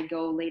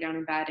go lay down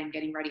in bed and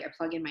getting ready. I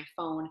plug in my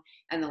phone,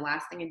 and the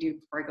last thing I do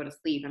before I go to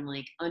sleep, I'm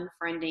like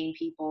unfriending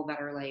people that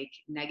are like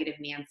negative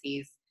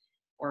Nancy's,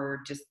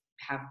 or just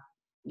have,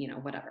 you know,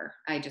 whatever.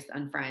 I just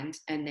unfriend,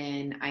 and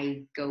then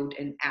I go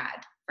and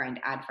add friend.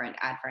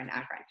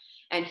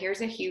 And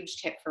here's a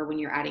huge tip for when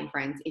you're adding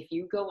friends. If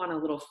you go on a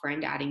little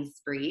friend adding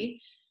spree,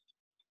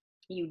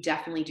 you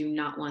definitely do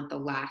not want the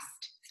last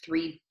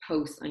 3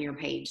 posts on your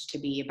page to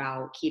be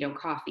about keto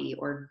coffee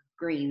or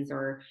greens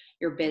or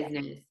your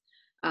business.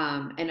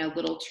 And a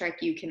little trick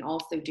you can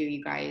also do,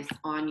 you guys,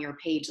 on your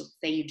page, let's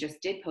say you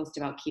just did post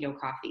about keto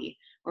coffee,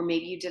 or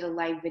maybe you did a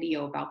live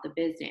video about the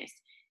business,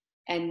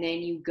 and then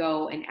you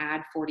go and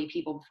add 40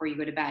 people before you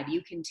go to bed.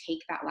 You can take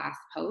that last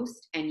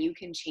post and you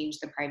can change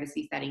the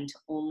privacy setting to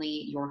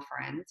only your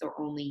friends or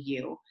only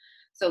you,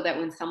 so that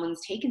when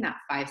someone's taken that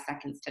 5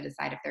 seconds to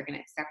decide if they're going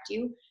to accept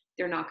you,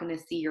 they're not going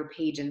to see your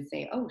page and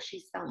say, oh,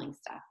 she's selling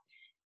stuff.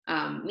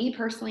 Me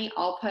personally,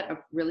 I'll put a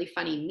really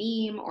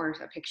funny meme or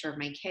a picture of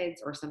my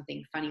kids or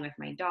something funny with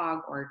my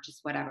dog or just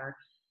whatever.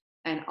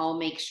 And I'll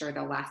make sure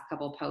the last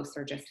couple posts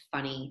are just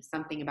funny,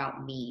 something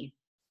about me.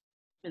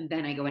 And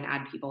then I go and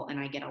add people, and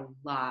I get a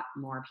lot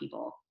more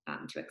people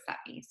to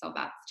accept me. So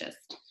that's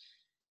just,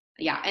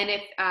 yeah. And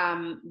if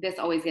this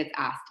always gets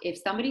asked, if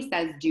somebody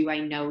says, do I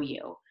know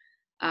you?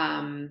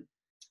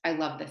 I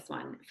love this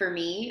one. For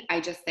me, I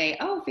just say,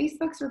 oh,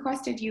 Facebook's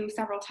requested you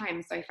several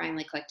times, so I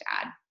finally clicked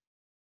add.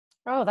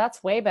 Oh,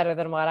 that's way better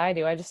than what I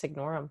do. I just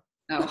ignore them.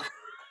 Oh,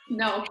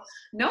 no,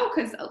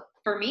 because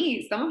for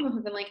me, some of them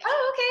have been like,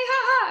 oh, okay,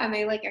 haha, and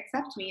they like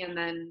accept me, and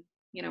then,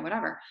 you know,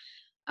 whatever.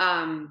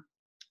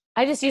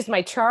 I just use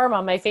my charm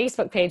on my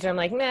Facebook page. I'm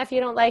like, nah, if you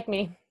don't like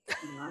me.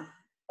 Yeah.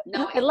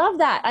 No, I love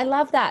that. I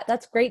love that.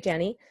 That's great,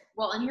 Jenny.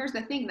 Well, and here's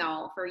the thing,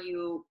 though, for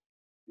you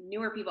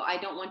newer people, I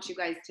don't want you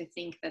guys to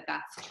think that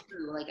that's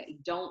true. Like,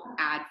 don't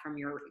add from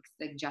your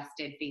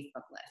suggested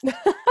Facebook list.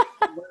 It's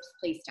the worst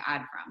place to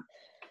add from.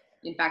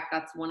 In fact,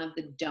 that's one of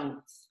the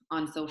don'ts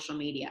on social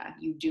media.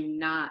 You do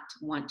not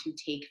want to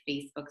take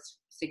Facebook's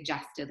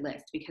suggested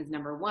list, because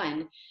number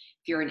one,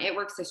 if you're an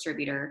ItWorks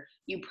distributor,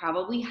 you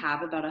probably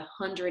have about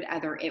 100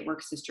 other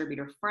ItWorks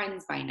distributor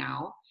friends by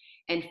now,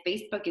 and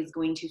Facebook is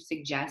going to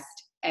suggest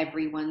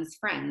everyone's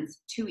friends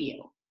to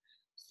you.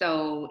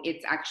 So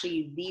it's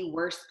actually the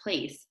worst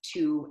place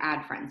to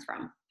add friends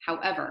from.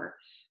 However,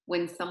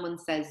 when someone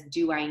says,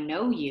 do I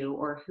know you,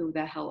 or who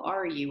the hell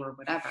are you, or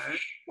whatever,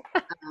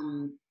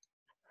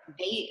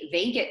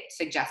 they get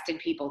suggested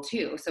people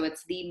too. So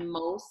it's the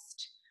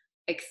most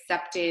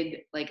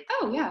accepted, like,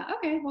 oh yeah,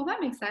 okay, well that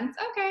makes sense,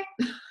 okay.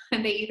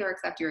 And they either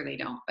accept you or they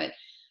don't. But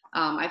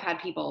I've had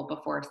people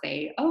before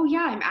say, oh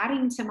yeah, I'm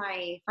adding to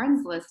my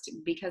friends list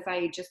because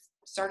I just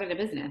started a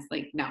business.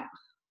 Like, no,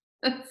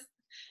 that's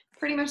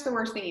pretty much the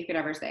worst thing you could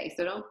ever say.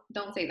 So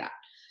don't say that.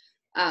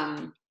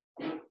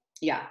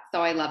 Yeah,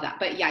 so I love that.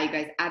 But yeah, you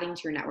guys, adding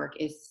to your network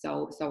is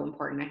so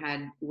important. I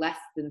had less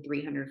than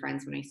 300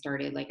 friends when I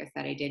started. Like I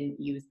said, I didn't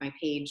use my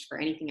page for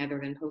anything other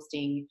than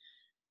posting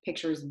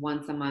pictures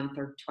once a month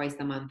or twice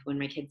a month when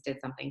my kids did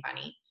something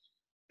funny.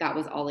 That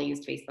was all I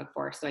used Facebook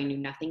for. So I knew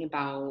nothing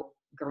about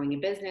growing a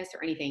business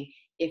or anything.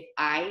 If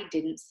I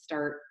didn't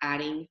start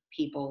adding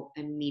people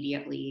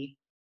immediately,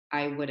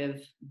 I would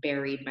have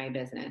buried my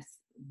business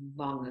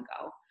long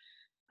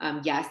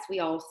ago. Yes, we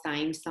all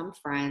signed some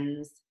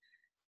friends,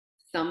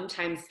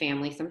 sometimes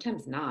family,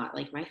 sometimes not.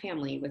 Like, my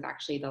family was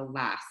actually the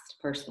last,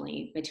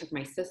 personally. It took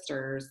my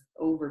sisters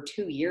over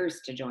 2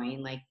 years to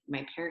join. Like,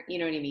 my parent, you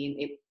know what I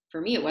mean?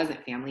 For me, it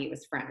wasn't family, it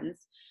was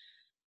friends.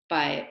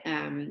 But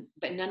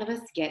none of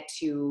us get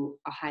to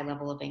a high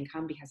level of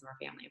income because of our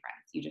family and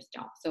friends. You just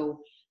don't. So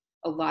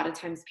a lot of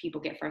times people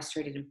get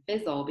frustrated and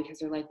fizzle because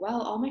they're like,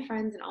 well, all my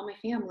friends and all my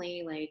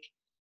family like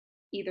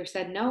either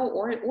said no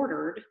or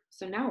ordered.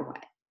 So now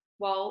what?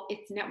 Well,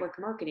 it's network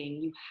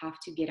marketing. You have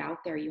to get out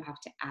there. You have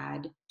to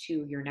add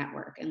to your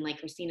network. And like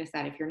Christina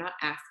said, if you're not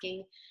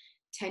asking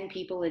 10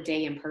 people a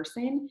day in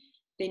person,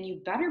 then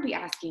you better be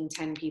asking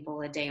 10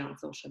 people a day on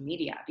social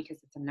media, because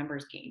it's a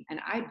numbers game.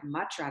 And I'd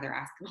much rather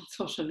ask them on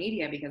social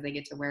media because I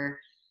get to wear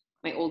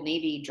my Old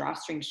Navy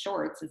drawstring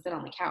shorts and sit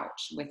on the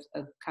couch with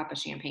a cup of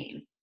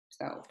champagne.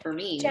 So for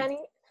me, Janny,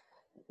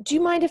 do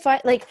you mind if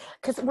I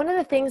because one of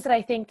the things that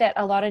I think that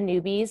a lot of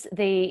newbies,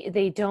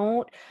 they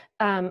don't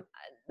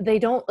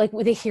like,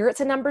 they hear it's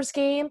a numbers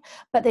game,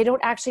 but they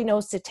don't actually know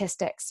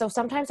statistics. So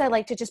sometimes I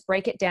like to just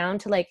break it down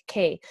to like,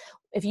 okay,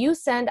 if you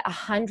send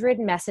 100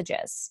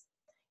 messages,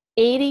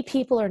 80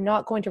 people are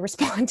not going to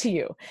respond to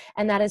you.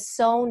 And that is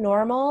so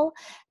normal.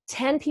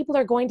 10 people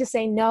are going to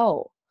say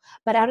no.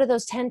 But out of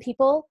those 10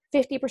 people,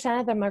 50%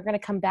 of them are going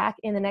to come back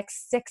in the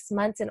next 6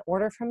 months and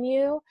order from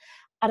you.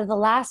 Out of the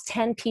last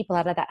 10 people,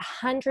 out of that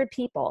 100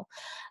 people,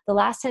 the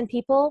last 10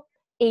 people,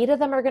 8 of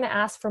them are going to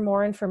ask for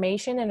more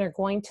information and are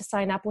going to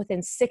sign up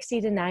within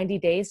 60 to 90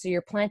 days. So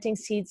you're planting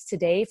seeds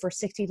today for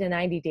 60 to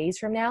 90 days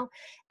from now.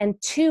 And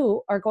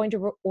 2 are going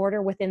to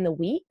order within the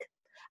week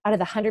out of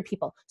the 100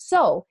 people.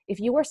 So if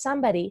you are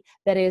somebody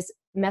that is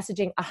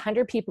messaging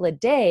 100 people a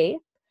day,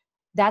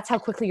 that's how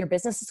quickly your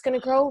business is going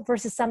to grow,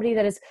 versus somebody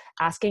that is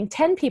asking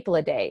 10 people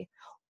a day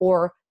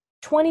or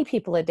 20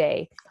 people a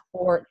day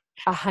or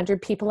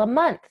 100 people a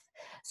month.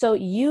 So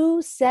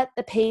you set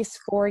the pace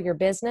for your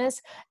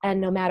business,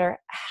 and no matter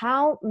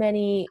how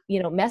many,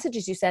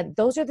 messages you send,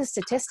 those are the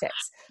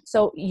statistics.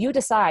 So you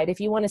decide if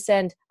you want to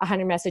send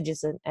 100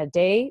 messages a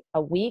day,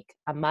 a week,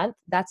 a month.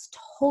 That's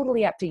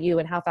totally up to you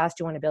and how fast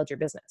you want to build your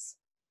business.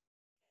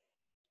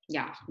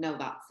 Yeah, no,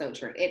 that's so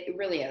true. It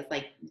really is.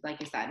 Like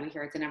I said, we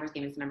hear it's a numbers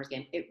game. It's a numbers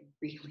game. It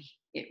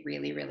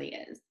really, really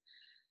is.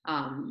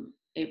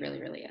 It really,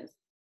 really is.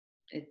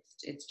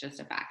 It's just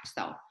a fact.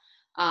 So,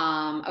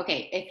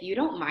 okay. If you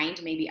don't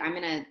mind, maybe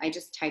I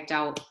just typed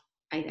out,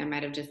 I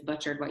might have just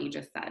butchered what you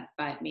just said,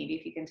 but maybe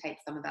if you can type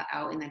some of that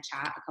out in the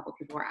chat. A couple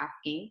people were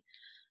asking.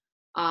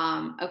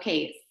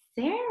 Okay.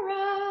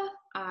 Sarah,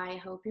 I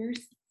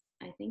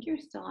think you're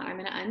still on. I'm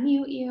going to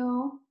unmute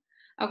you.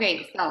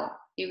 Okay. So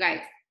you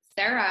guys,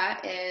 Sarah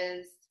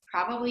is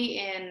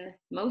probably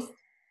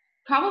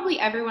probably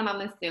everyone on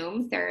this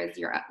Zoom. Sarah's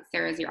your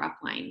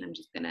upline. I'm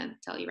just gonna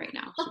tell you right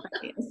now. She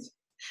probably is.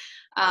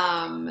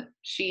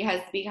 She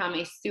has become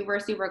a super,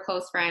 super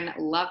close friend.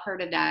 Love her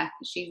to death.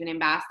 She's an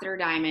ambassador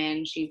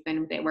diamond. She's been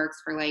with It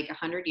Works for like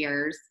 100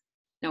 years.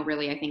 No,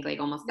 really, I think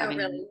like almost 70.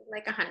 No, really,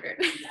 like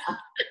 100.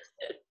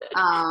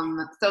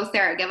 Yeah. So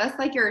Sarah, give us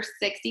like your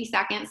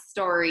 60-second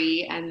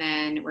story, and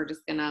then we're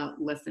just gonna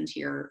listen to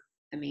your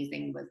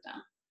amazing wisdom.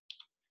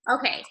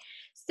 Okay.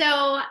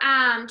 So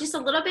just a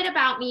little bit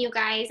about me, you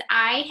guys.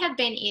 I have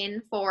been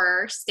in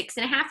for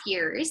 6.5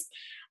 years,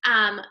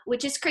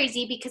 which is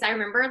crazy because I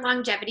remember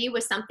longevity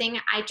was something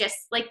I just,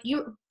 like,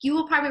 you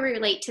will probably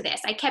relate to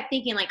this. I kept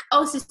thinking like,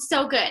 oh, this is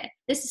so good.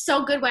 This is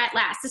so good while it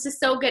lasts. This is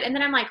so good. And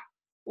then I'm like,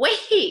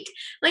 wait,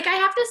 like I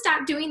have to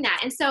stop doing that.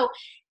 And so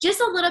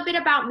just a little bit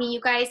about me, you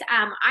guys.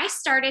 I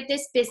started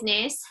this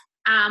business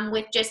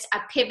with just a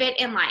pivot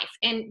in life.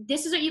 And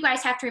this is what you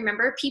guys have to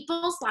remember.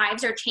 People's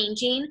lives are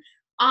changing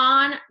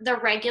on the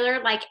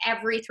regular, like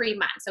every 3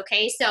 months.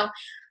 Okay. So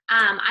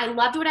I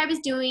loved what I was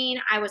doing.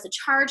 I was a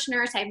charge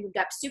nurse. I moved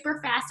up super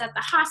fast at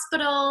the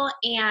hospital,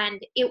 and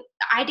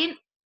I didn't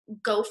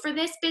go for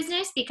this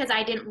business because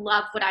I didn't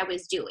love what I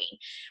was doing.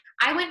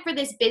 I went for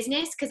this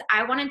business because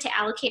I wanted to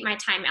allocate my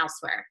time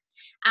elsewhere.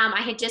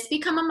 I had just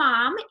become a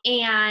mom,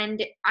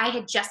 and I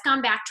had just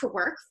gone back to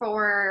work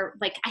for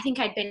I think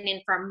I'd been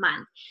in for a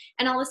month.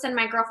 And all of a sudden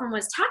my girlfriend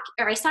was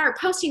I saw her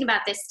posting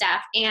about this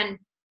stuff. And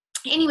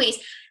anyways,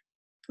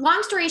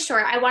 long story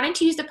short, I wanted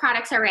to use the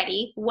products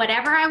already.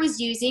 Whatever I was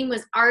using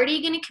was already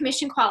going to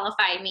commission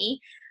qualify me.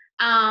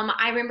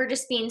 I remember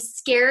just being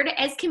scared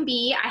as can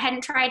be. I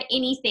hadn't tried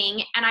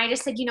anything, and I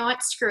just said, you know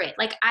what, screw it.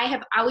 Like, I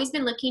have always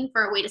been looking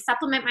for a way to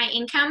supplement my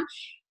income.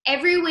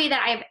 Every way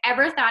that I've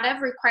ever thought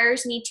of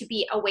requires me to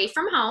be away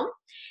from home,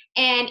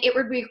 and it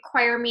would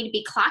require me to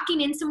be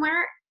clocking in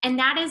somewhere, and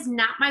that is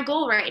not my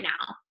goal right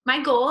now. My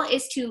goal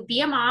is to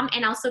be a mom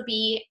and also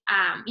be,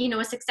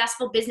 a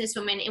successful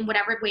businesswoman in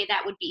whatever way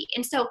that would be.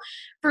 And so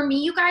for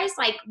me, you guys,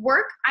 I've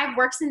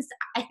worked since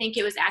I think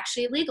it was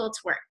actually legal to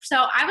work.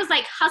 So I was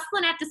like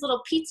hustling at this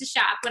little pizza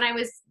shop when I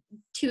was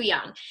too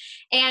young,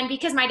 and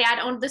because my dad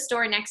owned the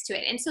store next to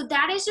it. And so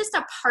that is just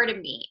a part of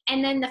me.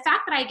 And then the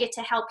fact that I get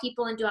to help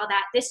people and do all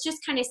that, this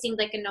just kind of seemed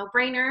like a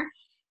no-brainer.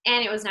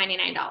 And it was $99.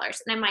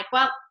 And I'm like,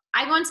 well,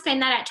 I go and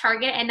spend that at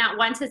Target, and not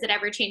once has it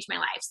ever changed my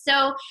life.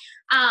 So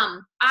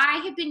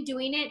I have been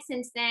doing it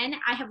since then.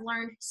 I have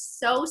learned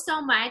so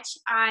much.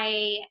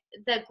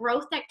 The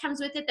growth that comes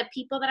with it, the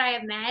people that I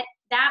have met,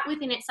 that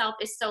within itself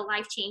is so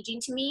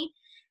life-changing to me.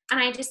 And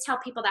I just tell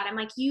people that. I'm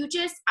like,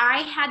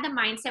 I had the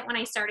mindset when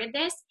I started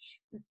this.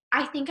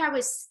 I think I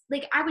was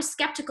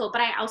skeptical,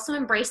 but I also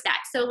embraced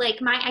that. So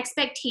my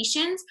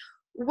expectations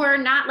were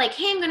not like,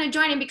 hey, I'm going to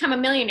join and become a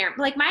millionaire.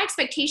 Like my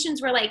expectations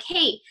were like,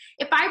 hey,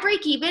 if I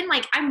break even,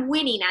 like I'm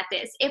winning at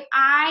this. If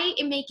I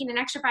am making an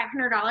extra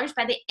 $500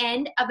 by the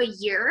end of a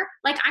year,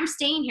 like I'm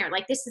staying here.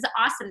 Like this is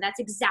awesome. That's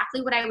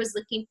exactly what I was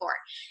looking for.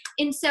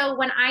 And so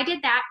when I did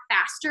that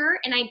faster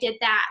and I did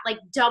that, like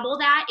double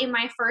that in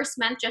my first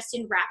month, just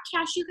in Wrap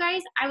Cash, you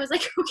guys, I was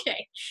like,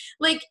 okay,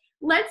 like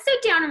let's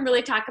sit down and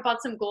really talk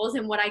about some goals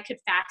and what I could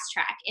fast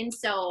track. And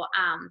so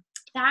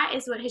that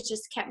is what has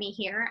just kept me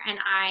here. And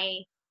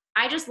I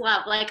just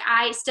love, like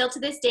I still to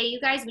this day, you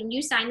guys, when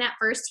you sign that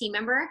first team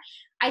member,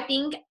 I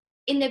think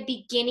in the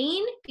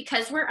beginning,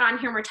 because we're on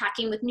here and we're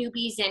talking with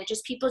newbies and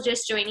just people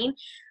just joining,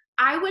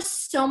 I was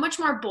so much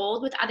more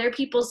bold with other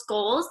people's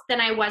goals than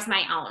I was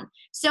my own.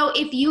 So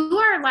if you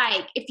are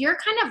like, if you're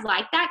kind of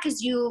like that,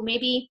 because you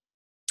maybe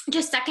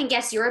just second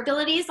guess your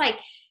abilities, like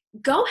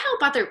go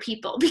help other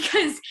people.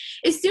 Because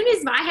as soon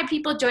as I had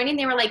people joining,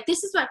 they were like,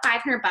 this is what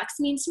 $500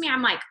 means to me.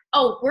 I'm like,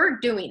 oh, we're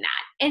doing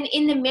that. And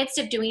in the midst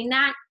of doing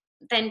that,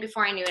 then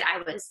before I knew it, I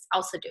was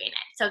also doing it.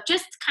 So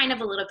just kind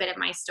of a little bit of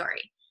my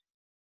story.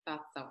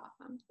 That's so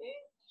awesome.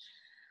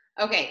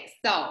 Okay,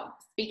 so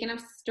speaking of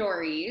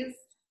stories,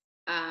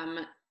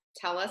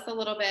 tell us a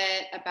little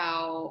bit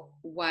about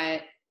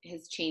what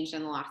has changed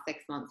in the last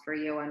 6 months for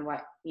you and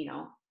what, you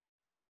know,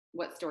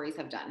 what stories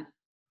have done.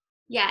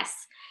 Yes.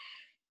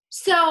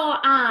 So,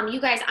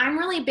 you guys, I'm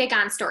really big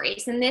on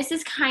stories, and this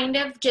is kind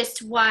of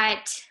just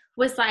what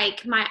was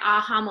like my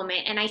aha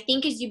moment. And I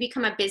think as you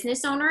become a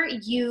business owner,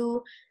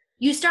 you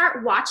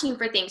start watching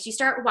for things. You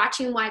start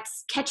watching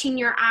what's catching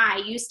your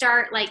eye. You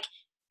start, like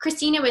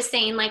Christina was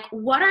saying, like,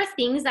 what are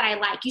things that I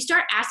like? You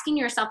start asking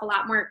yourself a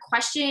lot more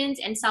questions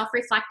and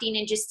self-reflecting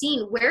and just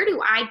seeing, where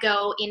do I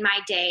go in my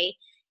day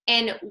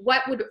and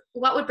what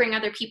would bring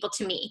other people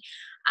to me?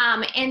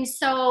 And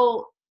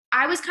so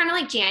I was kind of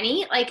like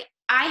Janny, like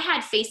I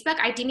had Facebook.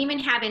 I didn't even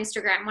have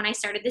Instagram when I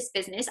started this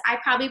business. I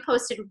probably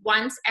posted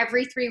once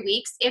every 3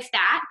 weeks, if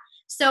that.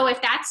 So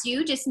if that's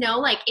you, just know,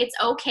 like, it's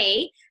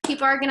okay.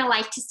 People are going to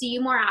like to see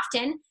you more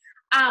often.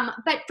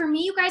 But for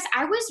me, you guys,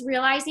 I was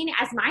realizing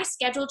as my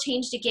schedule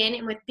changed again,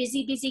 and with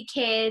busy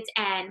kids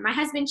and my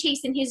husband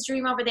chasing his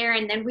dream over there,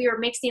 and then we were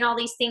mixing all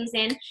these things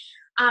in,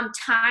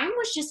 time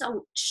was just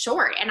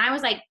short. And I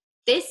was like,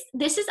 this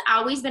has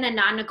always been a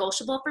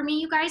non-negotiable for me,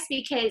 you guys,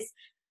 because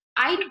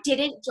I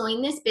didn't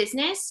join this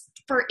business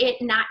for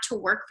it not to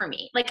work for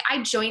me. Like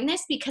I joined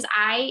this because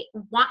I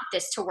want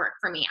this to work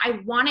for me. I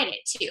wanted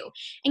it to.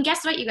 And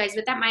guess what, you guys,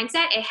 with that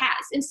mindset, it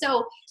has. And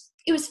so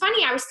it was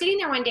funny. I was sitting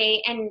there one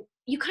day, and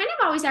you kind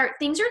of always are,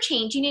 things are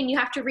changing and you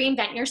have to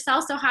reinvent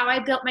yourself. So how I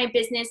built my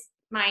business,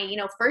 my,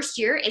 first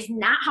year is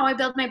not how I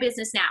build my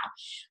business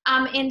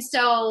now. And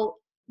so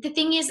the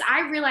thing is,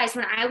 I realized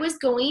when I was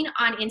going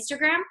on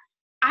Instagram,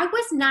 I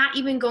was not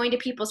even going to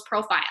people's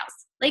profiles.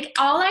 Like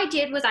all I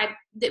did was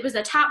it was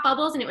the top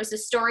bubbles and it was the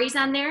stories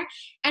on there.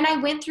 And I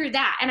went through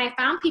that and I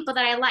found people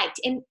that I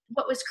liked. And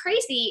what was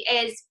crazy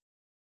is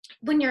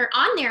when you're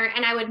on there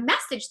and I would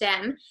message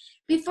them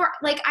before,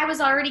 like I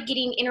was already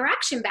getting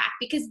interaction back,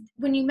 because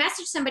when you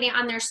message somebody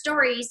on their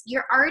stories,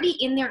 you're already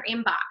in their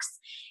inbox.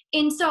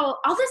 And so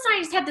all of a sudden I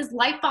just had this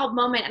light bulb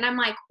moment, and I'm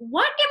like,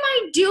 what am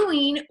I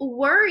doing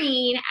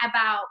worrying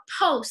about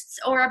posts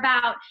or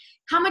about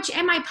how much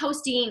am I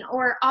posting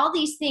or all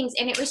these things?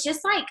 And it was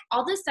just like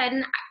all of a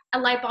sudden a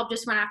light bulb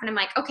just went off, and I'm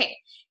like, okay,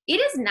 it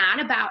is not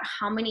about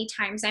how many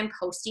times I'm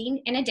posting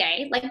in a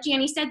day. Like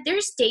Janny said,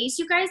 there's days,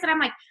 you guys, that I'm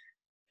like,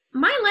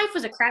 my life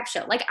was a crap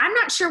show. Like, I'm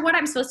not sure what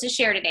I'm supposed to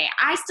share today.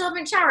 I still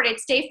haven't showered.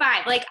 It's day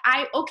 5. Like,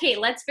 okay,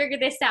 let's figure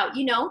this out,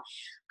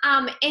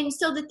 And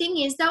so the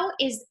thing is, though,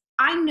 is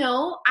I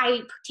know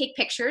I take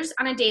pictures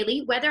on a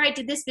daily, whether I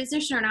did this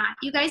business or not.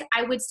 You guys,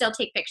 I would still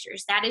take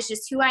pictures. That is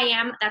just who I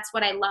am. That's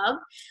what I love.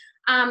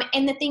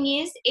 And the thing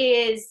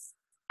is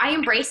I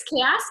embrace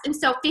chaos. And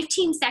so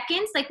 15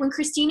 seconds, like when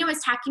Christina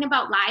was talking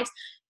about lives,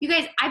 you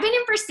guys, I've been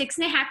in for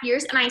 6.5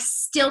 years and I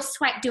still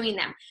sweat doing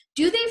them.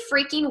 Do they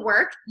freaking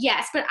work?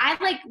 Yes. But I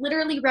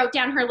literally wrote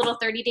down her little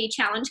 30-day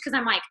challenge, because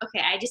I'm like,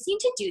 okay, I just need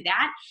to do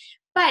that.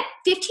 But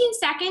 15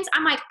 seconds,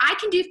 I'm like, I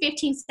can do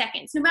 15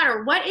 seconds no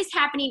matter what is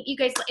happening, you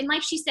guys. And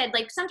like she said,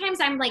 like sometimes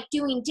I'm like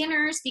doing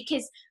dinners,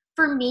 because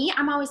for me,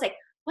 I'm always like,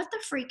 what the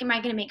freak am I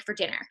going to make for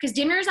dinner? Because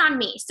dinner's on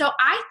me. So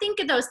I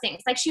think of those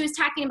things. Like she was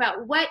talking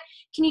about, what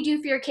can you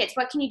do for your kids?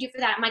 What can you do for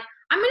that? I'm like,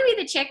 I'm going to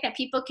be the chick that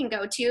people can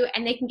go to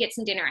and they can get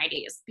some dinner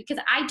ideas, because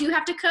I do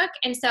have to cook.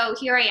 And so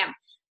here I am.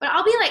 But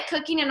I'll be like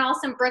cooking, and all of a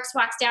sudden Brooks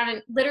walks down,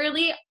 and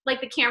literally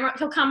like the camera,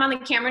 he'll come on the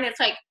camera and it's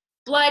like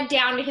blood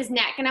down to his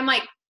neck. And I'm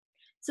like,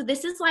 so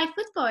this is life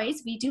with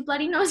boys. We do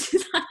bloody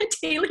noses on a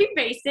daily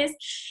basis.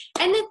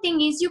 And the thing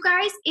is, you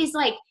guys, is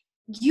like,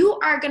 you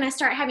are going to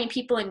start having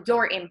people in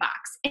your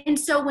inbox. And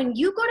so when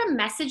you go to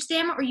message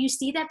them or you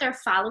see that they're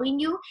following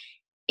you,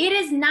 it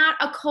is not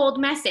a cold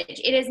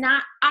message. It is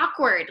not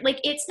awkward. Like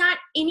it's not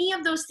any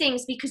of those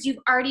things, because you've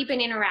already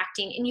been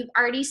interacting and you've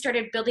already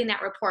started building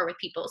that rapport with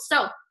people.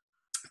 So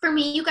for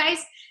me, you guys,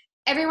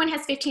 everyone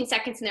has 15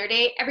 seconds in their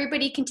day.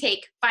 Everybody can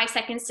take 5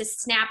 seconds to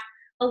snap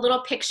a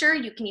little picture.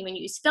 You can even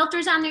use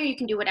filters on there. You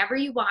can do whatever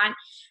you want.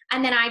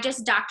 And then I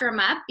just doctor them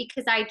up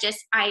because I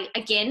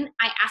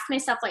ask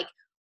myself, like,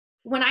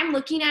 when I'm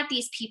looking at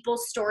these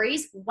people's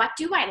stories, what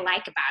do I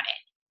like about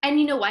it? And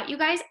you know what, you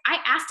guys, I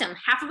asked them,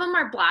 half of them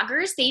are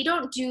bloggers. They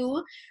don't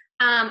do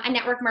a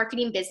network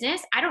marketing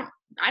business. I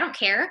don't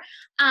care.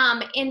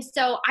 And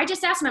so I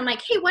just asked them, I'm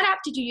like, hey, what app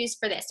did you use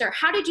for this? Or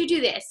how did you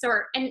do this?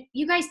 And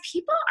you guys,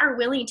 people are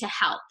willing to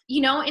help,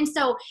 you know? And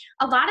so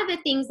a lot of the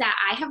things that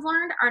I have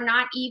learned are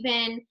not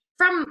even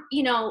from,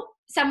 you know,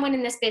 someone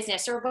in this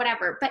business or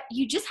whatever, but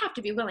you just have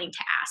to be willing to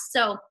ask.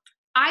 So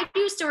I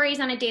do stories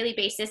on a daily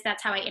basis.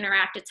 That's how I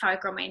interact. It's how I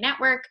grow my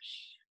network.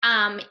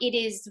 It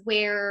is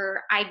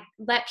where I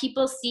let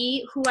people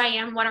see who I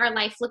am, what our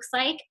life looks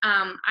like.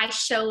 I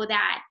show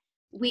that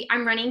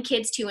I'm running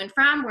kids to and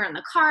from. We're in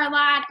the car a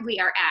lot. We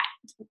are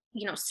at,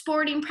 you know,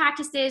 sporting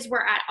practices.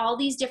 We're at all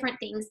these different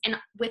things. And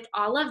with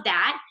all of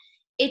that,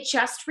 it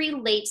just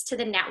relates to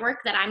the network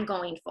that I'm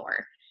going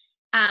for.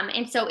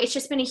 And so it's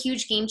just been a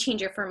huge game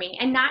changer for me.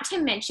 And not to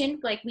mention,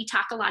 like, we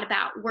talk a lot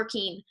about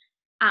working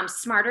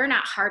smarter,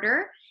 not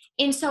harder.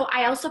 And so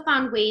I also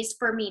found ways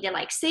for me to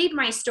like save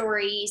my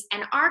stories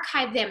and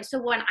archive them.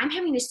 So when I'm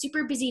having a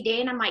super busy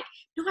day and I'm like,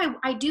 no,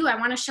 I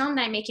want to show them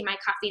that I'm making my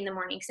coffee in the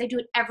morning because I do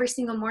it every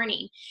single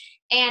morning.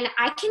 And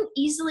I can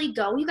easily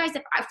go, you guys,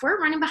 if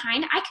we're running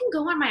behind, I can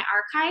go on my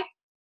archive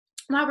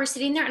while we're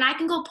sitting there and I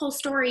can go pull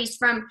stories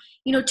from,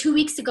 you know, 2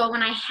 weeks ago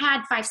when I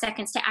had 5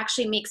 seconds to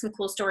actually make some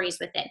cool stories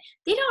with it.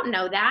 They don't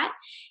know that.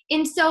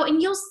 And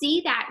you'll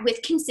see that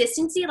with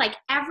consistency, like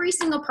every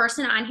single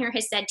person on here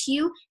has said to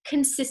you,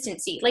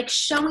 consistency, like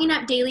showing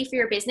up daily for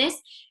your business.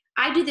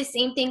 I do the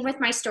same thing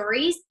with my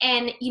stories.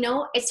 And, you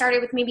know, it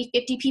started with maybe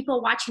 50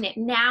 people watching it.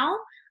 Now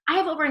I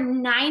have over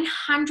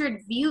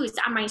 900 views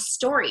on my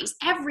stories,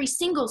 every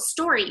single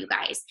story, you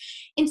guys.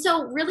 And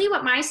so really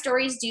what my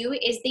stories do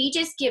is they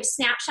just give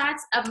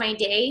snapshots of my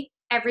day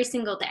every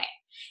single day.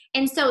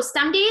 And so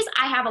some days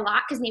I have a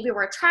lot because maybe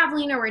we're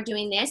traveling or we're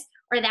doing this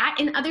or that.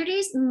 And other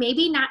days,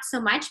 maybe not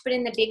so much, but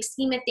in the big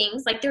scheme of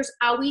things, like there's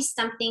always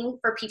something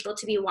for people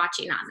to be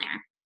watching on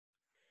there.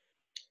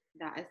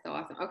 That is so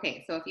awesome.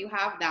 Okay, so if you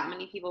have that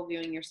many people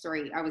viewing your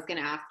story, I was going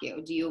to ask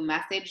you, do you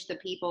message the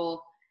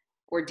people,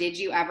 or did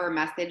you ever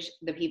message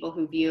the people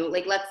who view?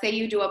 Like, let's say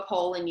you do a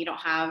poll and you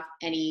don't have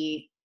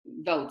any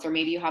votes, or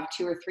maybe you have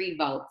 2 or 3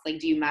 votes. Like,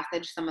 do you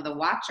message some of the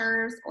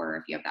watchers, or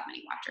if you have that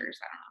many watchers?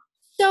 I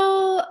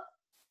don't know.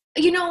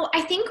 So, you know,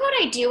 I think what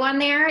I do on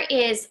there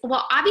is,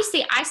 well,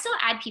 obviously I still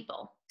add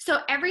people.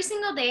 So every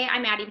single day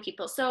I'm adding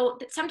people. So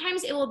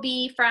sometimes it will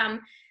be from,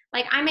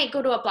 like, I might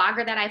go to a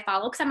blogger that I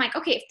follow because I'm like,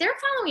 okay, if they're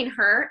following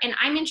her and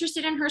I'm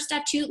interested in her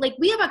stuff too, like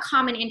we have a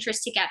common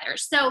interest together.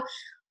 So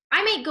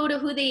I might go to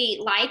who they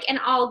like and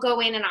I'll go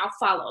in and I'll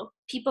follow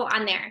people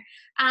on there.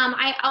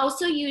 I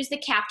also use the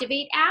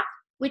Captivate app,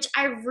 which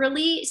I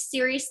really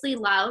seriously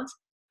love.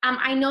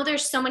 I know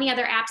there's so many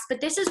other apps,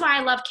 but this is why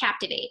I love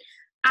Captivate.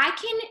 I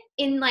can,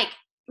 in like,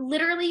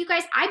 literally, you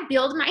guys, I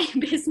build my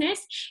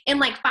business in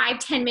like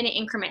 5-10 minute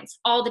increments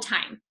all the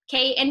time.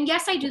 Okay. And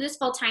yes, I do this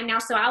full time now.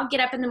 So I'll get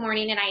up in the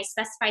morning and I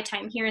specify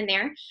time here and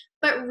there,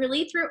 but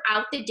really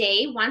throughout the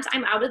day, once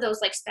I'm out of those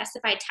like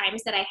specified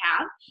times that I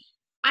have,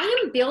 I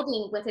am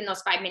building within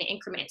those 5-minute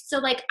increments. So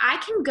like I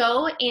can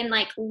go and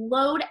like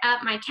load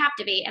up my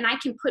Captivate and I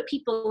can put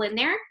people in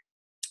there.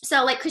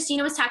 So like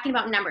Christina was talking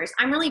about numbers.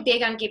 I'm really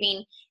big on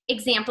giving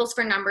examples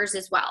for numbers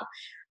as well.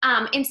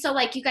 And so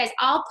like you guys,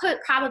 I'll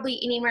put probably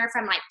anywhere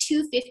from like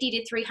 250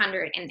 to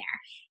 300 in there.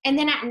 And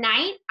then at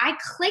night I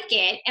click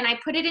it and I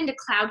put it into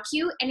Cloud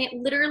Queue and it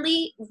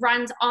literally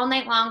runs all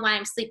night long while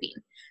I'm sleeping.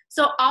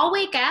 So I'll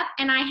wake up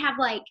and I have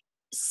like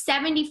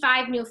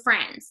 75 new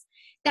friends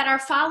that are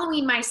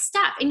following my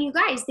stuff. And you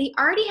guys, they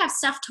already have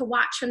stuff to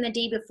watch from the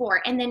day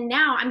before. And then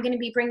now I'm going to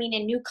be bringing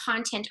in new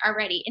content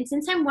already. And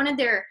since I'm one of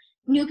their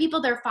new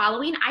people they're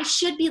following, I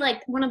should be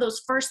like one of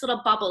those first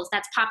little bubbles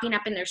that's popping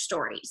up in their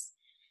stories.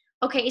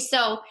 Okay,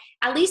 so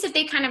at least if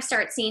they kind of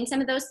start seeing some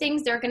of those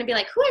things, they're going to be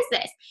like, who is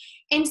this?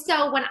 And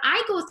so when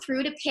I go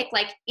through to pick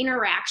like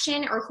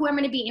interaction or who I'm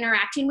going to be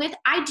interacting with,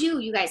 I do,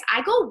 you guys,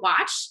 I go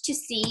watch to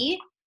see,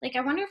 like,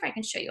 I wonder if I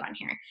can show you on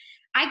here.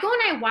 I go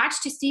and I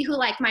watch to see who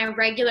like my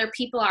regular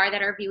people are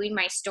that are viewing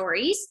my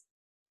stories.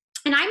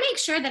 And I make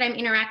sure that I'm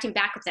interacting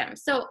back with them.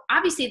 So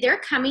obviously they're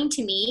coming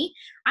to me.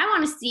 I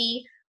want to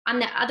see on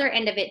the other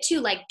end of it too,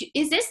 like,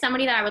 is this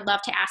somebody that I would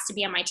love to ask to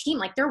be on my team?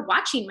 Like they're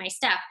watching my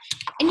stuff.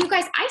 And you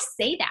guys, I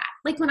say that,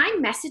 like when I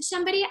message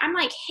somebody, I'm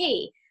like,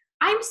 hey,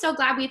 I'm so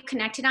glad we've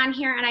connected on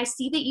here. And I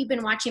see that you've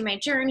been watching my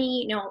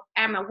journey. You know,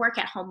 I'm a work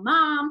at home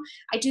mom.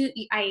 I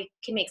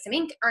can make some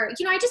ink, or,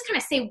 you know, I just kind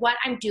of say what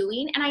I'm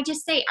doing. And I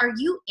just say, are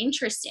you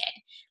interested?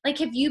 Like,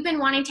 have you been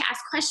wanting to ask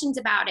questions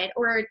about it?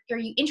 Or are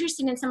you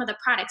interested in some of the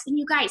products? And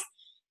you guys,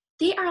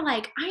 they are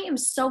like, I am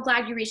so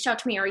glad you reached out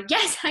to me, or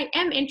yes, I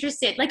am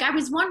interested. Like, I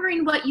was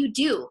wondering what you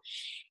do.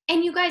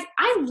 And you guys,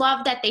 I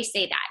love that they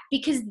say that,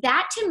 because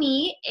that to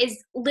me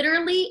is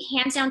literally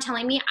hands down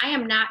telling me I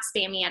am not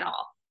spammy at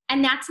all.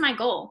 And that's my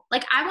goal.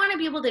 Like, I want to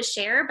be able to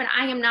share, but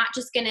I am not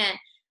just going to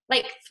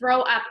like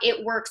throw up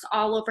 "it works"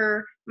 all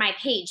over my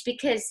page,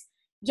 because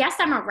yes,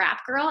 I'm a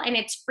wrap girl and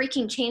it's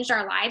freaking changed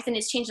our lives and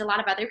it's changed a lot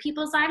of other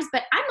people's lives,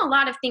 but I'm a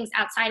lot of things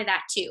outside of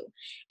that too.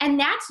 And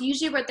that's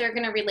usually what they're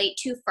going to relate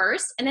to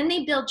first. And then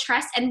they build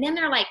trust and then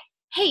they're like,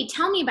 hey,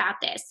 tell me about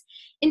this.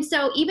 And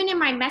so even in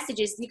my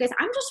messages, because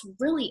I'm just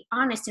really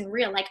honest and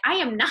real, like I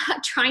am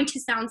not trying to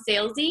sound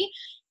salesy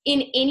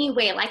in any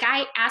way. Like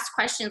I ask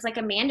questions like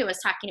Amanda was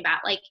talking about,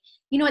 like,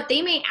 you know what,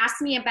 they may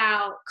ask me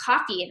about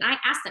coffee and I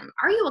ask them,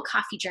 are you a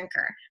coffee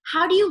drinker?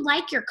 How do you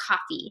like your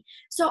coffee?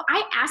 So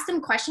I ask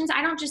them questions.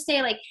 I don't just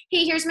say like,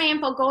 hey, here's my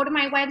info, go to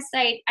my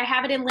website. I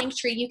have it in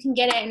Linktree. You can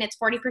get it and it's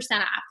 40%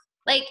 off.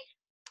 Like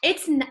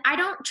I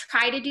don't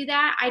try to do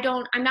that.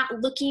 I'm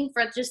not looking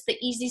for just the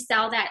easy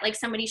sell that like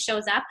somebody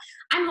shows up.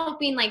 I'm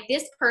hoping like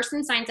this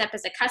person signs up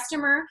as a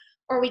customer,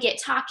 or we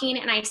get talking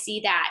and I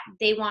see that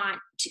they want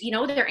to, you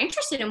know, they're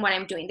interested in what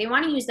I'm doing. They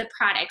want to use the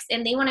products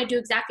and they want to do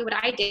exactly what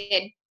I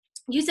did.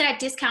 Use it at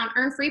discount,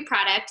 earn free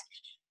product,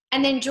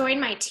 and then join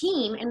my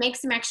team and make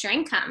some extra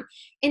income.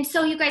 And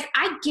so you guys,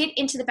 I get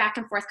into the back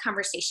and forth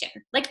conversation.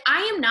 Like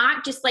I am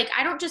not just like,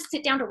 I don't just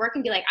sit down to work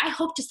and be like, I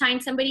hope to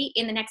sign somebody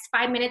in the next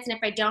 5 minutes. And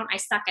if I don't, I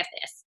suck at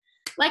this.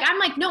 Like, I'm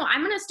like, no,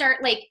 I'm going to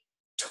start like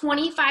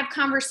 25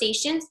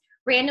 conversations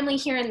randomly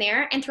here and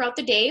there. And throughout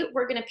the day,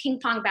 we're going to ping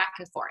pong back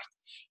and forth.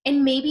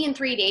 And maybe in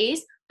 3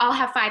 days, I'll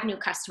have 5 new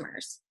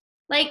customers.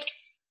 Like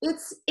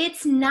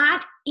it's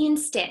not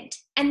instant.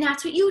 And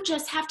that's what you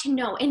just have to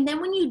know. And then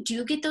when you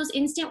do get those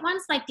instant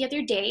ones, like the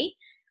other day,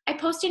 I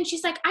posted and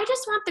she's like, I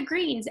just want the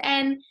greens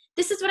and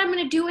this is what I'm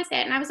going to do with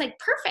it. And I was like,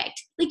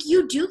 perfect. Like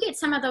you do get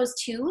some of those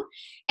too.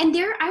 And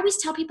I always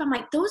tell people, I'm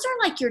like, those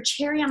are like your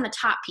cherry on the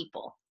top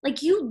people.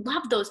 Like you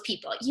love those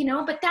people, you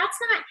know, but that's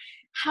not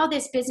how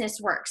this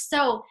business works.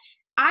 So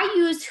I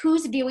use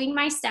who's viewing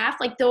my stuff.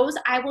 Like those,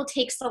 I will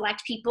take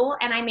select people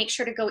and I make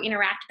sure to go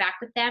interact back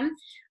with them.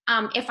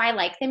 If I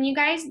like them, you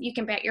guys, you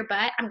can bet your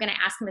butt, I'm going to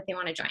ask them if they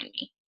want to join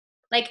me.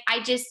 Like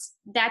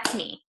that's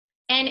me.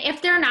 And if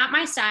they're not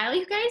my style,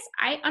 you guys,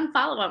 I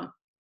unfollow them.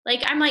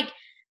 Like,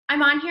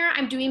 I'm on here,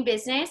 I'm doing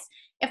business.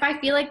 If I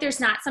feel like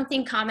there's not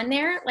something common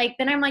there, like,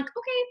 then I'm like,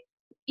 okay,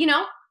 you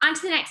know, on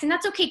to the next. And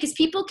that's okay. Cause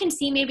people can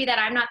see maybe that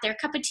I'm not their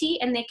cup of tea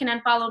and they can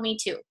unfollow me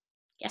too.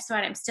 Guess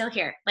what? I'm still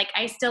here. Like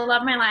I still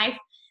love my life.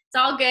 It's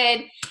all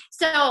good.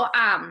 So,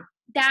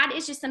 that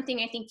is just something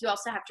I think you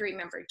also have to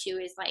remember too,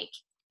 is like,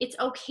 it's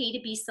okay to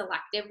be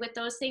selective with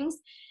those things.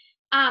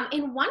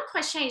 And one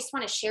question I just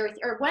want to share with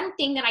you, or one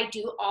thing that I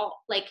do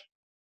all like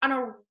on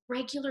a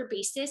regular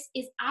basis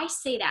is I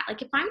say that,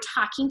 like, if I'm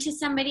talking to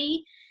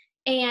somebody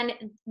and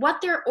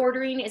what they're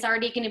ordering is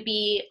already going to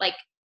be like,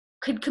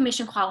 could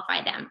commission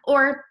qualify them?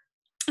 Or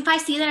if I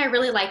see that I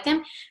really like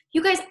them,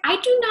 you guys, I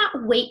do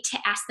not wait to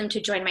ask them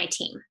to join my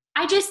team.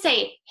 I just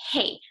say,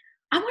 hey,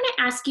 I want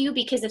to ask you,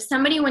 because if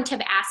somebody wouldn't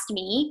have asked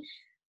me,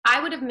 I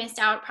would have missed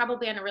out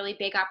probably on a really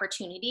big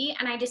opportunity.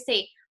 And I just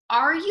say,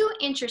 are you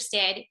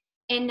interested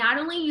in not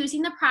only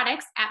using the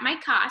products at my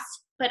cost,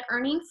 but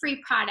earning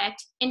free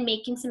product and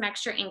making some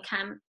extra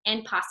income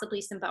and possibly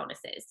some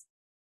bonuses?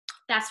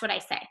 That's what I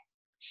say.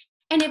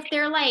 And if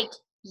they're like,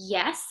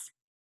 yes,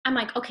 I'm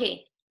like,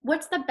 okay,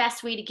 what's the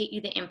best way to get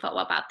you the info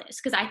about this?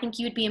 Because I think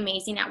you'd be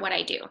amazing at what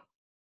I do.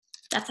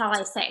 That's all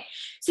I say.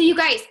 So you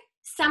guys,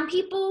 some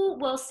people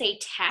will say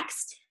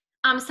text.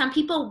 Some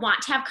people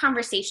want to have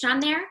conversation on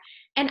there.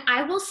 And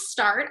I will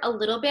start a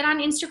little bit on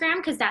Instagram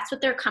because that's what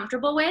they're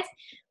comfortable with.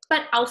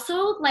 But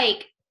also,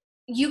 like,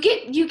 you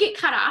get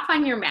cut off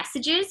on your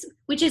messages,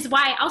 which is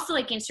why I also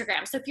like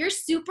Instagram. So if you're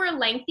super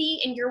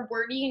lengthy and you're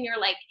wordy and you're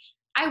like,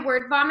 I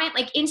word vomit,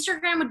 like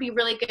Instagram would be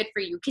really good for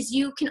you because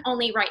you can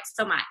only write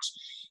so much.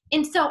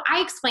 And so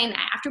I explain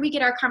that after we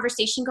get our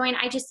conversation going.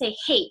 I just say,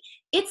 hey,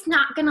 it's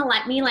not going to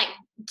let me like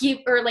give,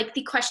 or like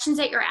the questions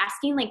that you're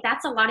asking, like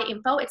that's a lot of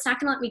info. It's not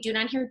going to let me do it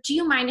on here. Do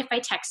you mind if I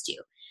text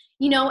you?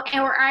 You know,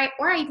 or I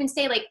even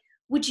say like,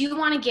 would you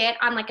want to get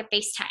on like a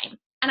FaceTime?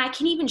 And I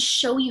can even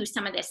show you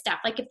some of this stuff.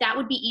 Like if that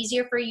would be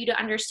easier for you to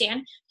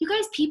understand, you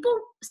guys, people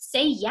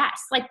say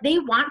yes, like they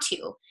want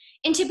to.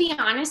 And to be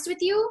honest with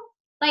you,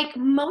 like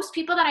most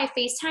people that I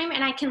FaceTime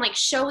and I can like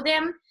show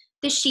them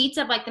the sheets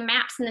of like the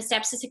maps and the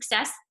steps to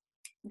success,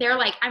 they're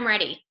like, I'm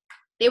ready.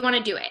 They want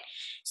to do it.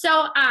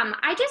 So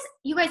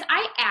you guys,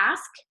 I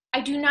ask, I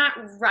do not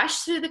rush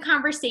through the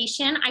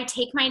conversation. I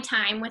take my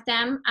time with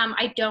them.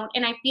 I don't.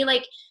 And I feel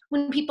like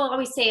when people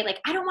always say like,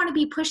 I don't want to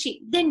be pushy,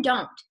 then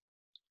don't.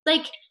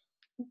 Like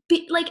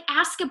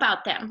ask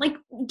about them. Like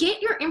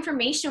get your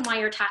information while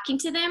you're talking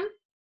to them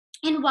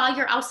and while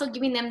you're also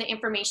giving them the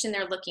information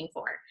they're looking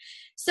for.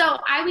 So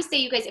I always say,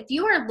 you guys, if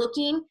you are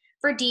looking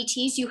for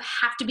DTs, you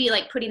have to be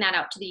like putting that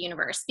out to the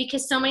universe,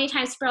 because so many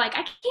times people are like, I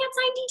can't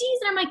sign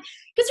DTs. And I'm like,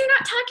 because you're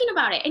not talking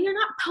about it and you're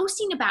not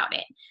posting about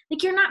it.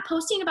 Like you're not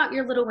posting about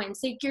your little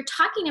wins. So you're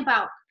talking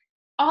about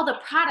all the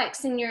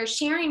products and you're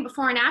sharing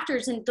before and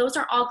afters, and those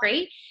are all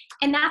great.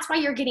 And that's why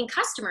you're getting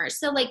customers.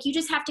 So like, you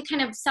just have to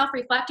kind of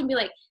self-reflect and be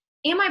like,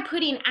 am I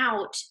putting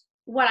out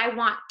what I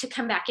want to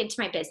come back into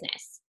my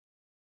business?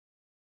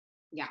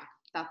 Yeah.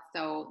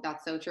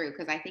 That's so true.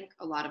 Cause I think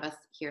a lot of us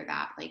hear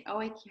that like, oh,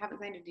 I haven't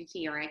signed a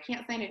DT or I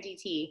can't sign a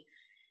DT.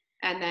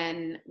 And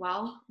then,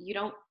 well, you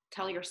don't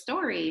tell your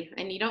story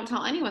and you don't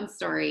tell anyone's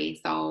story.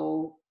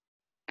 So,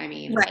 I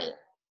mean, Right.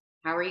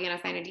 how are you going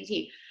to sign a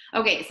DT?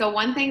 Okay. So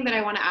one thing that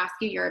I want to ask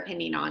you your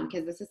opinion on,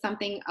 because this is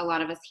something a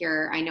lot of us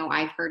here, I know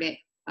I've heard it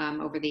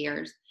over the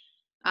years.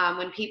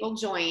 When people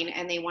join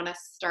and they want to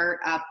start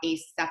up a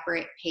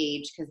separate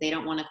page because they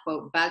don't want to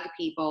quote bug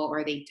people,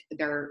 or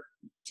they're,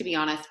 to be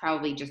honest,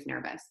 probably just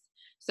nervous.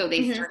 So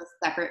they start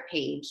a separate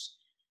page.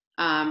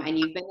 And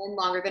you've been in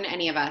longer than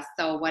any of us.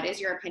 So what is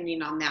your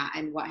opinion on that?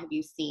 And what have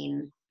you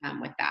seen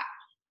with that?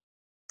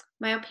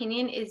 My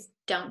opinion is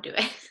don't do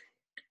it.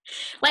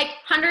 Like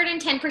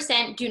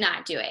 110% do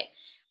not do it.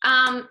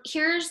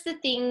 Here's the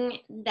thing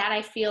that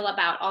I feel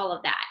about all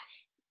of that.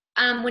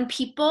 When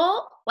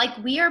people, like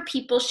we are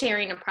people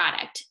sharing a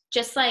product,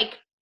 just like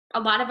a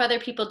lot of other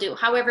people do.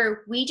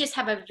 However, we just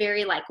have a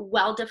very like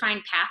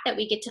well-defined path that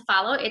we get to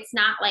follow. It's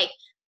not like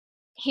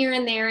here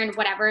and there and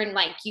whatever, and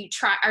like you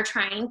are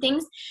trying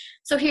things.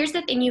 So here's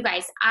the thing, you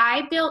guys.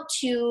 I built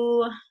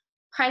to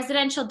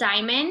Presidential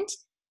Diamond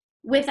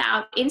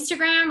without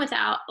Instagram,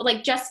 without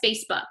like just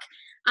Facebook.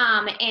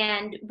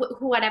 And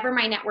whatever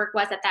my network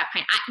was at that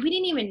point. We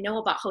didn't even know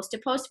about Host to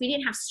Post. We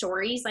didn't have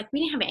stories. Like we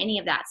didn't have any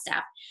of that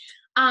stuff.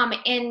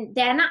 And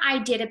then I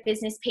did a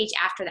business page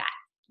after that.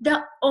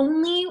 The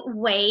only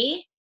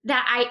way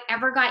that I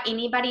ever got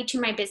anybody to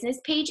my business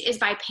page is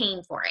by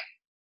paying for it.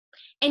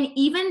 And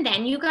even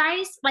then, you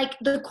guys, like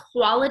the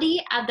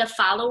quality of the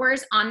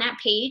followers on that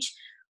page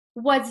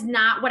was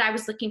not what I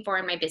was looking for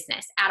in my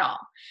business at all.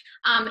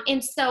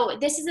 And so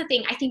this is the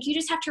thing. I think you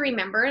just have to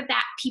remember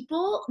that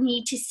people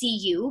need to see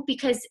you,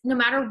 because no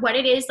matter what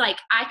it is, like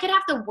I could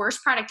have the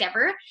worst product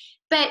ever,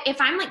 but if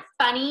I'm like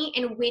funny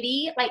and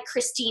witty, like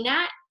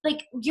Christina,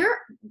 like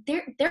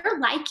they're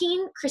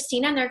liking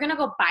Christina and they're going to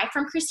go buy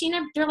from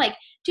Christina. They're like,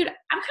 dude,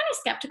 I'm kind of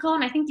skeptical.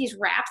 And I think these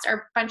wraps are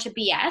a bunch of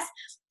BS,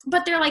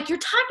 but they're like, you're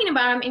talking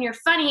about them and you're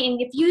funny.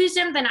 And if you use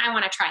them, then I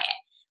want to try it.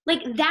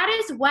 Like that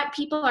is what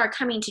people are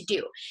coming to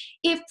do.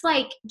 If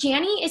like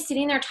Janny is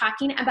sitting there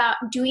talking about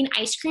doing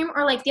ice cream,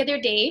 or like the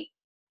other day,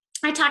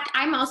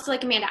 I'm also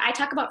like Amanda, I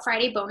talk about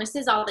Friday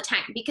bonuses all the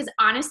time, because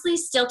honestly,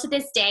 still to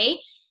this day,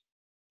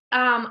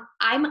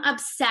 I'm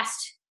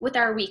obsessed with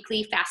our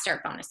weekly fast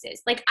start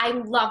bonuses. Like I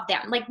love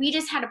them. Like we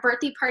just had a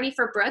birthday party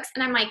for Brooks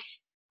and I'm like,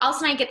 all of a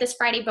sudden I get this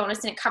Friday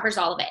bonus and it covers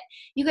all of it.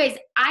 You guys,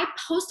 I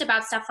post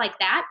about stuff like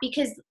that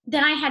because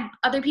then I had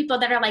other people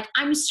that are like,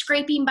 I'm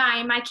scraping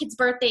by, my kid's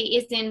birthday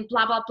is in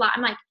blah, blah, blah.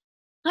 I'm like,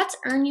 let's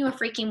earn you a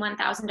freaking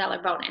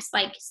 $1,000 bonus.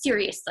 Like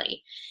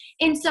seriously.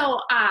 And so,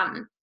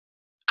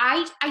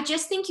 I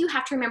just think you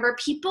have to remember,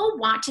 people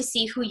want to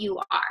see who you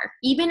are,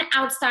 even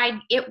outside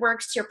It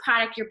Works, your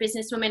product, your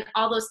businesswoman,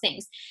 all those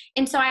things.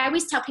 And so I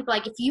always tell people,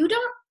 like, if you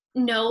don't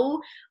know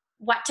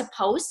what to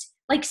post,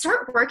 like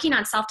start working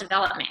on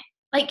self-development.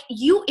 Like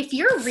if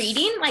you're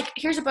reading, like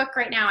here's a book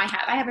right now I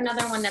have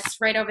another one that's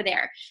right over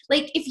there.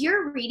 Like if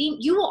you're reading,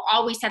 you will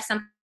always have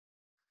something.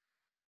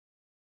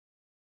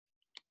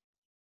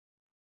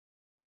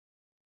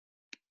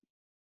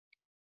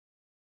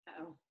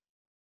 Uh-oh.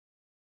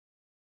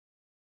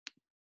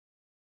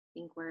 I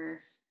think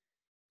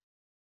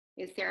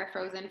is Sarah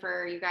frozen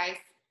for you guys?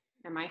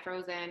 Am I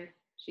frozen?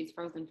 She's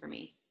frozen for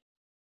me.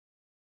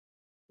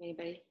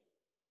 Anybody?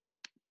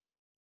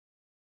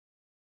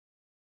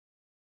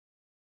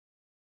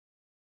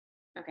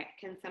 Okay,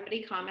 can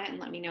somebody comment and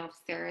let me know if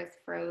Sarah's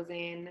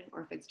frozen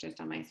or if it's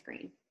just on my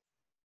screen?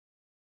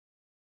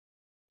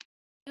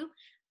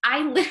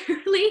 I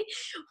literally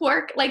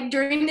work like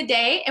during the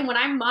day, and when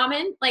I'm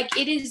momming, like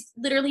it is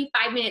literally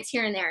 5 minutes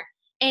here and there.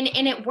 And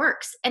it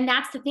works. And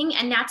that's the thing.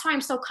 And that's why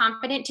I'm so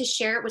confident to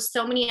share it with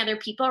so many other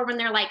people, when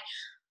they're like,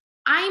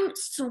 I'm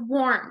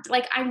swarmed,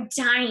 like I'm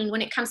dying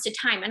when it comes to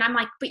time. And I'm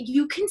like, but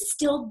you can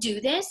still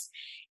do this.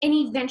 And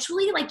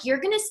eventually, like you're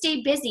going to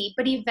stay busy,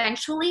 but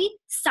eventually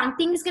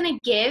something's going to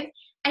give.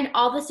 And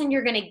all of a sudden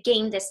you're going to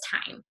gain this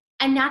time.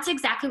 And that's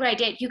exactly what I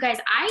did. You guys,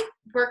 I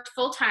worked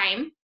full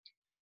time.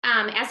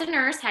 As a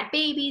nurse, had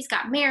babies,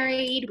 got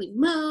married, we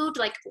moved,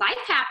 like life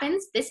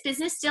happens. This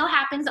business still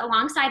happens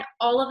alongside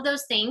all of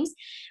those things.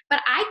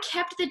 But I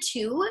kept the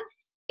two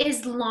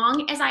as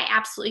long as I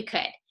absolutely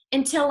could,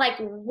 until like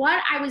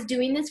what I was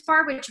doing this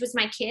for, which was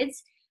my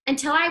kids,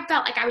 until I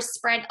felt like I was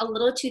spread a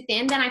little too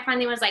thin. Then I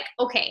finally was like,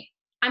 okay,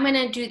 I'm going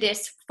to do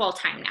this full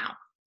time now.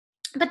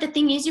 But the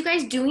thing is, you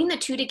guys, doing the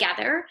two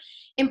together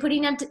and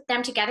putting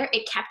them together,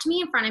 it kept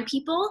me in front of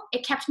people.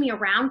 It kept me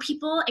around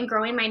people and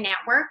growing my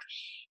network.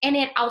 And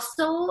it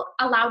also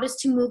allowed us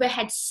to move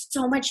ahead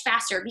so much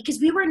faster, because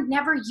we were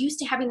never used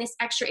to having this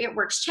extra It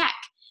Works check.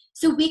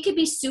 So we could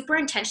be super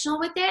intentional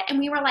with it. And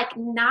we were like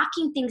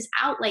knocking things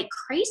out like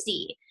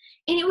crazy.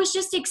 And it was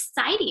just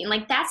exciting.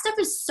 Like that stuff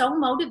is so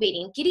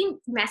motivating. Getting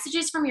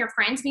messages from your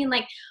friends being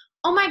like,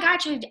 oh my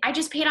gosh, I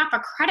just paid off a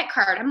credit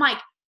card. I'm like,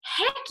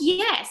 heck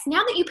yes.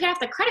 Now that you paid off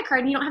the credit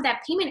card and you don't have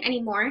that payment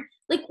anymore,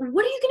 like,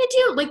 what are you going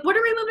to do? Like, what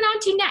are we moving on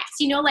to next?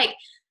 You know, like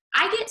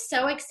I get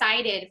so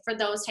excited for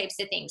those types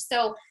of things.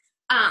 So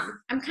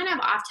I'm kind of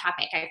off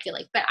topic, I feel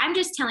like, but I'm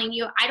just telling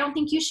you, I don't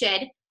think you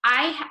should.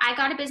 I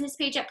got a business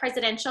page at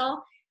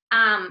Presidential,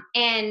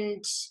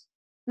 and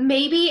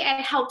maybe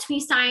it helped me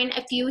sign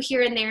a few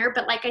here and there.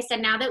 But like I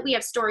said, now that we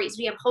have stories,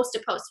 we have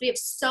hosted posts, we have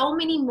so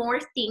many more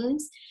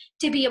things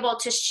to be able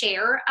to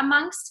share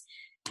amongst,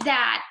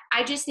 that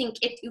I just think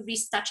it would be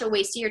such a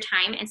waste of your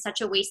time and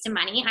such a waste of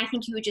money. And I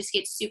think you would just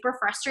get super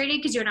frustrated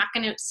because you're not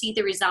going to see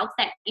the results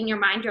that in your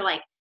mind you're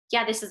like,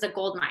 yeah, this is a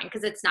gold mine,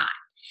 because it's not.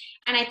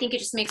 And I think it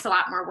just makes a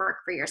lot more work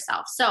for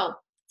yourself. So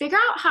figure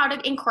out how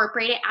to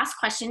incorporate it, ask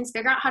questions,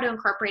 figure out how to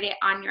incorporate it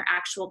on your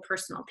actual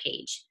personal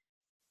page.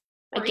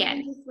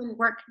 Again,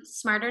 work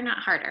smarter, not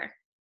harder.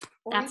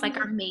 That's like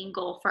our main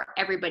goal for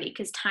everybody,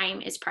 because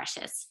time is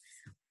precious.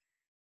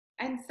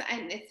 And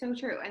it's so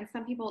true. And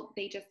some people,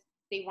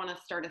 they want to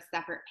start a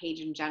separate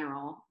page in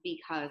general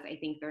because I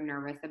think they're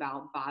nervous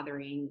about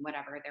bothering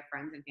whatever their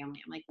friends and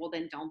family. I'm like, well,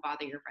 then don't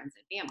bother your friends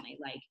and family.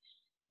 Like,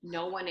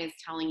 no one is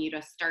telling you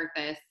to start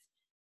this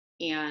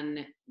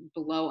and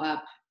blow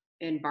up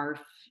and barf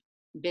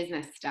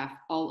business stuff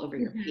all over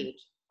your page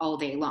all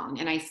day long.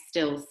 And I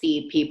still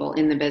see people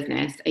in the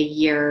business a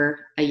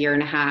year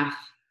and a half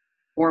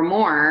or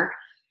more.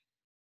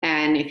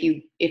 And if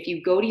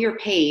you go to your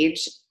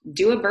page,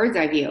 do a bird's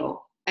eye view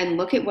and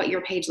look at what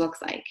your page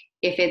looks like.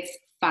 If it's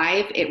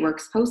 5 It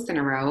Works posts in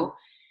a row,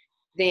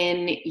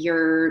 then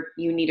you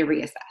need to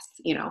reassess,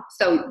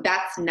 So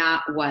that's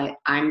not what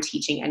I'm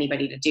teaching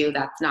anybody to do.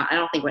 I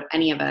don't think what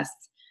any of us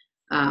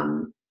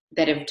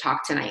that have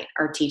talked tonight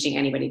are teaching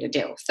anybody to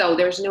do. So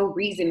there's no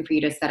reason for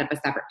you to set up a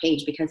separate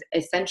page, because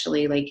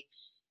essentially, like,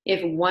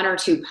 if 1 or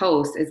 2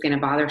 posts is going to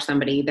bother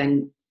somebody,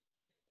 then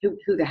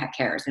who the heck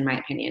cares, in my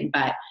opinion.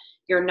 But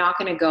you're not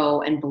going to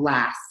go and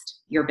blast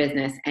your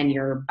business and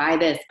you're buy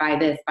this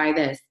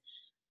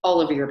all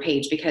over your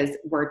page, because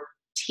we're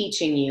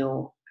teaching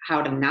you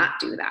how to not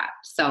do that.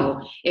 So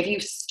if you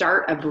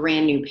start a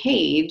brand new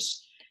page,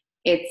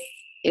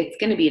 it's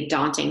going to be a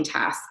daunting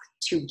task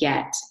to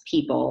get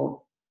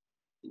people,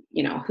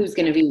 who's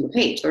going to view your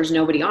page. There's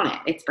nobody on it.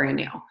 It's brand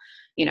new,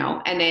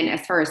 and then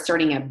as far as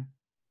starting a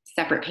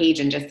separate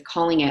page and just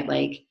calling it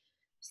like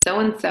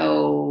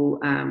so-and-so,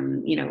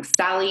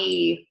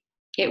 Sally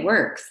It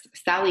Works,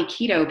 Sally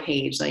Keto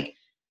page, like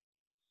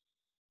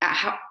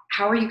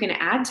how are you going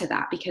to add to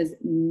that? Because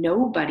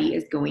nobody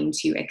is going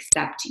to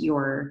accept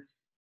your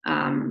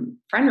friend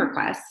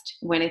request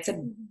when it's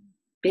a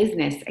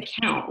business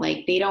account.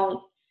 Like, they don't,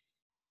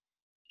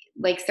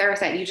 like Sarah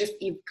said,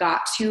 you've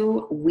got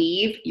to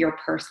weave your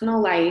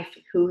personal life,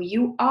 who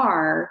you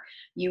are,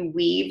 you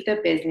weave the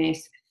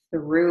business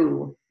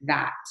through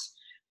that.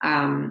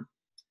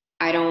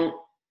 I don't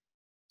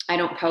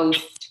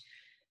post,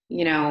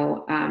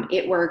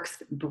 It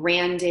Works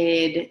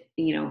branded,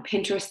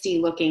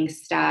 Pinteresty looking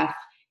stuff,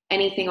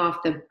 anything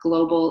off the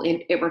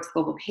It Works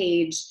global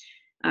page,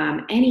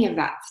 any of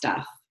that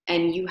stuff.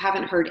 And you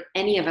haven't heard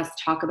any of us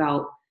talk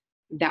about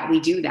that we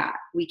do that.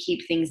 We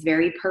keep things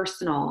very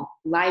personal,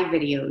 live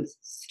videos,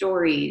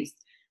 stories,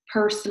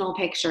 personal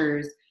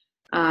pictures.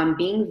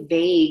 Being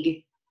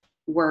vague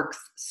works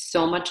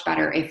so much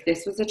better. If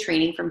this was a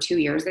training from 2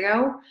 years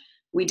ago,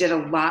 we did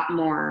a lot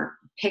more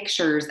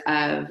pictures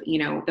of,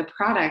 the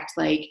product,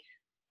 like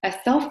a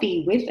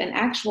selfie with an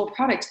actual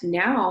product.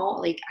 Now,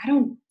 like, I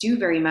don't do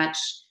very much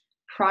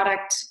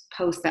product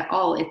posts at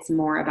all. It's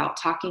more about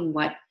talking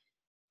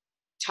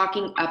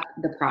up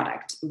the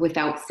product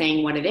without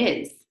saying what it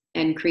is,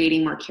 and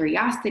creating more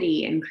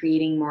curiosity and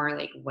creating more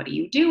like, what are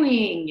you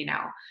doing?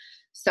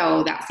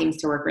 So that seems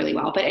to work really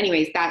well. But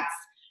anyways, that's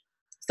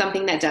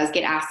something that does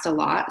get asked a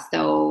lot.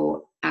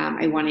 So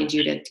I wanted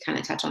you to kind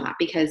of touch on that,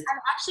 because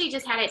I've actually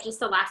just had it just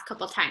the last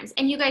couple of times.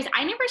 And you guys,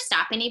 I never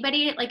stop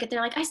anybody. Like, if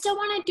they're like, I still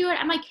want to do it,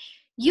 I'm like,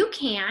 you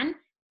can,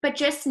 but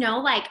just know,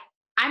 like,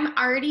 I'm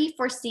already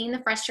foreseeing the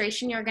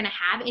frustration you're going to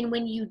have. And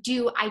when you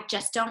do, I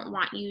just don't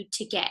want you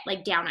to get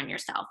like down on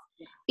yourself,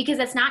 because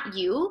it's not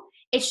you.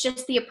 It's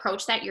just the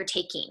approach that you're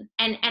taking.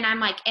 And I'm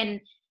like, and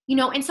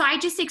so I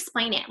just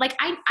explain it. Like,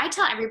 I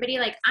tell everybody,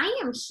 like, I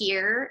am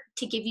here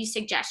to give you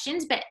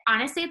suggestions, but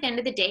honestly, at the end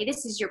of the day,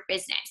 this is your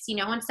business,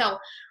 and so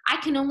I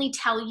can only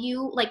tell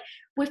you, like,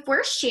 if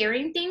we're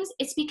sharing things,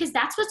 it's because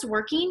that's what's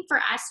working for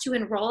us to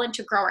enroll and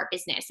to grow our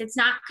business. It's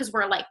not because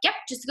we're like, yep,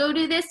 just go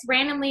do this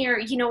randomly, or,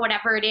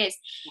 whatever it is.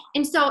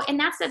 And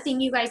that's the thing,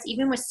 you guys,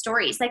 even with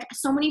stories, like,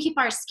 so many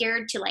people are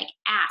scared to like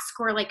ask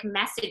or like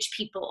message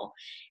people.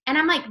 And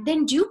I'm like,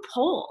 then do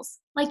polls.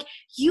 Like,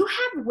 you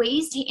have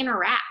ways to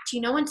interact,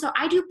 and so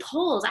I do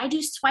polls, I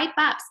do swipe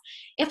ups.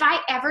 If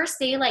I ever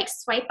say like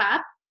swipe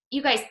up,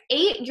 you guys,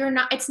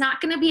 it's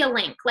not going to be a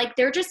link. Like,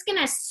 they're just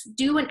going to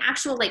do an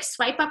actual like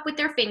swipe up with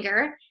their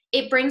finger.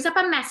 It brings up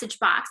a message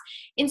box.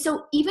 And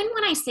so even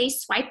when I say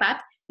swipe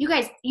up, you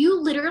guys, you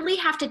literally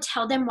have to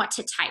tell them what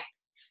to type,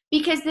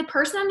 because the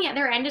person on the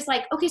other end is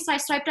like, okay, so I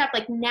swiped up,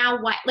 like,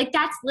 now what? Like,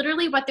 that's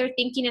literally what they're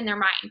thinking in their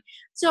mind.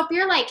 So if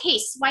you're like, hey,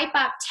 swipe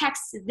up,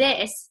 text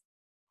this,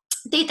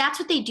 that's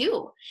what they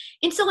do.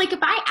 And so, like, if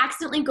I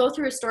accidentally go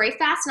through a story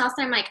fast and all of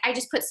a sudden I'm like, I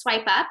just put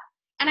swipe up,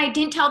 and I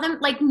didn't tell them,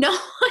 like, no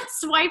one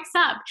swipes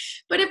up.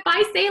 But if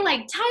I say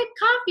like type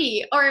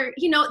coffee, or,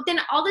 you know, then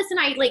all of a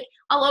sudden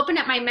I'll open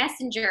up my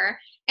messenger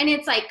and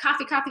it's like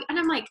coffee. And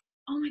I'm like,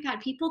 oh my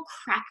God, people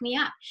crack me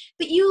up.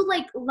 But you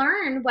like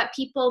learn what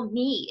people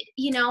need,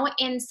 you know?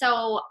 And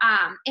so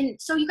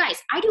you guys,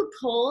 I do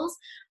polls.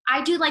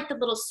 I do like the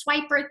little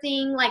swiper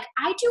thing. Like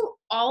I do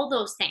all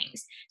those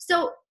things.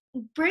 So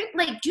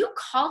do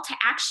call to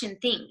action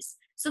things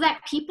so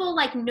that people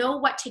like know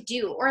what to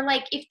do. Or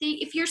like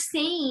if you're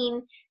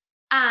saying,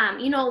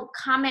 you know,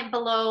 comment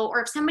below,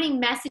 or if somebody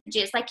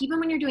messages, like even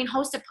when you're doing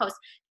host a post,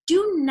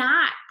 do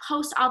not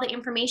post all the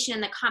information in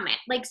the comment,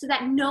 like so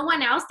that no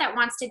one else that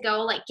wants to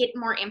go like get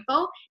more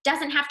info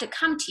doesn't have to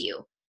come to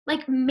you.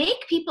 Like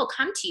make people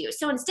come to you.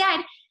 So instead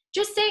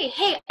just say,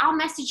 hey, I'll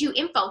message you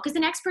info. Because the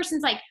next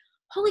person's like,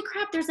 holy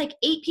crap, there's like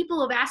 8 people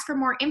who have asked for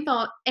more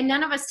info and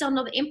none of us still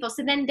know the info.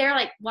 So then they're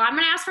like, well, I'm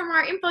going to ask for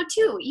more info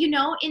too, you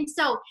know? And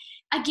so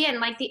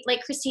again, like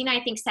Christina,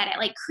 I think said it,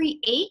 like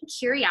create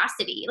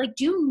curiosity. Like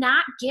do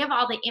not give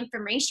all the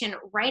information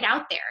right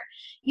out there.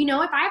 You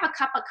know, if I have a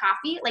cup of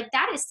coffee, like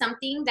that is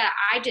something that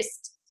I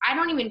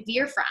don't even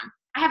veer from.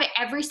 I have it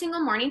every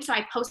single morning. So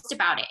I post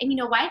about it. And you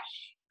know what?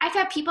 I've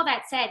had people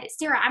that said,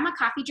 Sarah, I'm a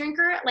coffee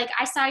drinker. Like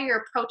I saw your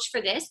approach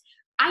for this.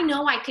 I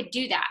know I could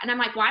do that. And I'm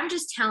like, well, I'm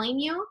just telling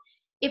you,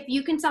 if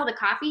you can sell the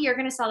coffee, you're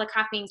going to sell the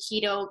coffee and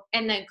keto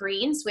and the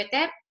greens with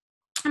it.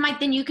 I'm like,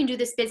 then you can do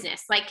this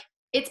business. Like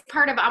it's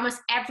part of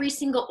almost every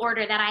single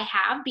order that I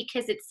have,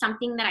 because it's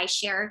something that I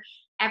share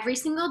every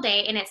single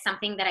day and it's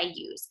something that I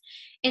use.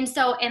 And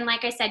so, and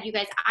like I said, you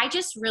guys, I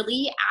just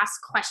really ask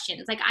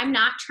questions. Like I'm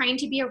not trying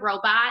to be a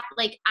robot.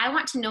 Like I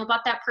want to know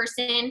about that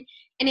person.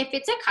 And if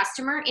it's a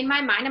customer, in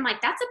my mind, I'm like,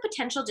 that's a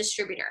potential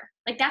distributor.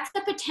 Like that's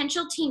the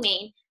potential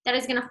teammate that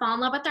is going to fall in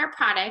love with our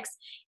products.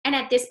 And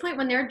at this point,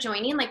 when they're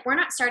joining, like we're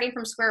not starting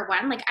from square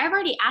one. Like I've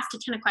already asked a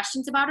ton of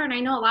questions about her and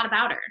I know a lot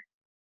about her,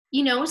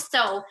 you know?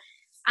 So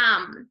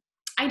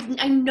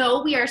I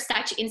know we are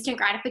such instant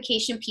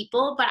gratification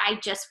people, but I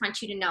just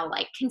want you to know,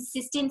 like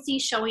consistency,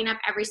 showing up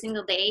every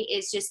single day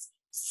is just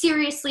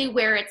seriously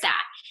where it's at.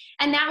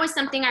 And that was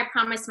something I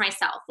promised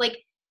myself. Like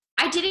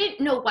I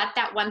didn't know what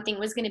that one thing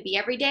was going to be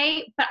every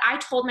day, but I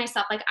told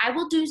myself, like, I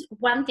will do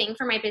one thing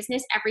for my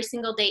business every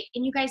single day.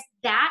 And you guys,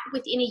 that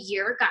within a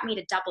year got me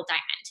to double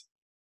diamond.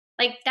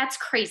 Like, that's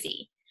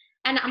crazy.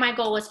 And my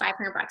goal was $500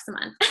 a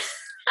month.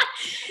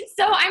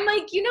 So I'm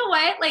like, you know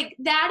what? Like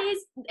that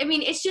is, I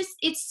mean,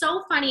 it's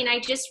so funny. And I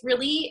just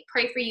really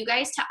pray for you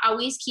guys to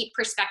always keep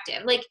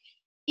perspective. Like,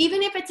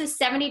 even if it's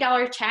a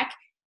 $70 check,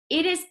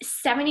 it is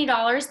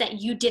 $70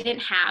 that you didn't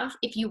have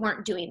if you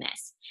weren't doing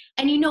this.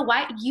 And you know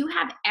what? You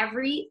have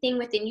everything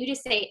within you to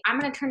say, I'm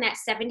going to turn that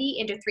 70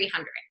 into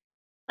 300.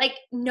 Like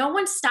no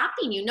one's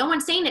stopping you. No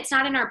one's saying it's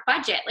not in our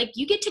budget. Like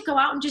you get to go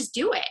out and just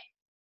do it.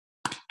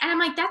 And I'm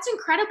like, that's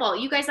incredible.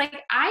 You guys,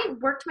 like I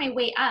worked my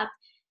way up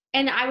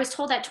and I was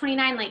told at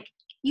 29, like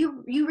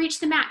you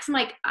reached the max. I'm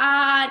like,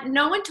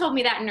 no one told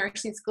me that in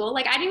nursing school.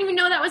 Like I didn't even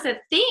know that was a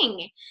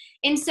thing.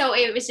 And so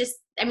it was just,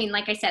 I mean,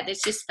 like I said,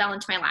 this just fell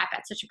into my lap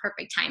at such a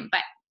perfect time.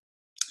 But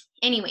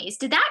anyways,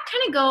 did that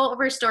kind of go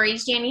over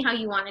stories, Janny, how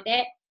you wanted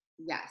it?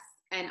 Yes.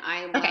 And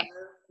I love,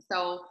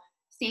 so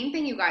same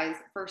thing, you guys,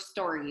 for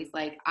stories.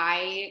 Like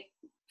I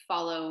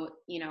follow,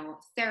 you know,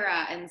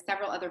 Sarah and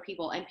several other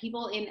people and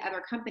people in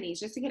other companies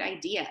just to get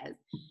ideas.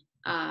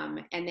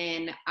 And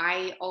then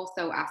I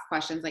also ask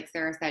questions. Like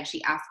Sarah said,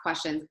 she asked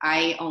questions.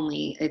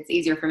 It's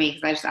easier for me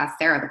because I just ask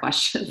Sarah the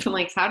questions. I'm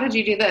like, how did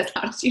you do this?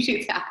 How did you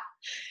do that?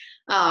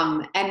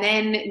 And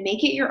then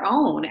make it your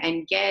own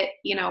and get,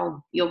 you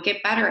know, you'll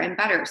get better and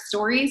better.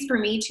 Stories for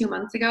me 2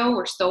 months ago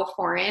were so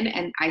foreign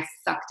and I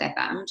sucked at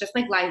them, just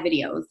like live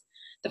videos.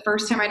 The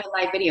first time I did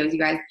live videos, you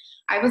guys,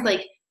 I was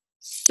like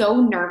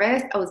so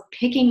nervous. I was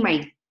picking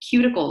my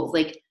cuticles,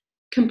 like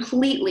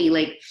completely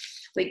like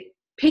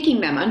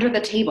picking them under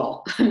the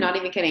table. I'm not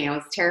even kidding. I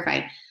was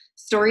terrified.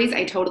 Stories,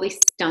 I totally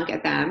stunk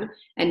at them.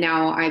 And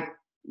now I'm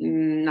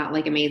not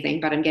like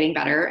amazing, but I'm getting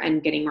better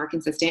and getting more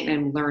consistent and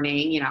I'm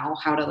learning, you know,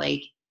 how to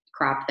like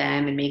crop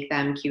them and make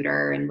them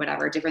cuter and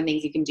whatever, different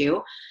things you can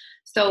do.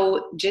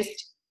 So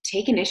just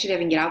take initiative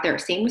and get out there.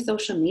 Same with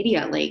social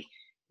media. Like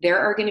there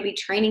are going to be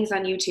trainings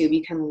on YouTube.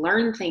 You can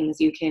learn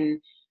things. You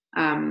can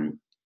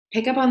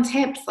pick up on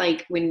tips.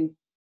 Like when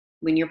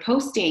you're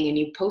posting and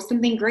you post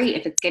something great,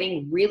 if it's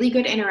getting really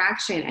good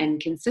interaction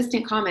and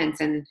consistent comments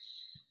and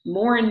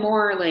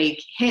more like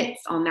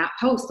hits on that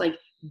post, like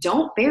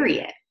don't bury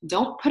it.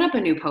 Don't put up a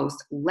new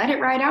post. Let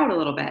it ride out a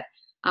little bit.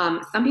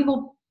 Some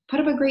people put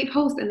up a great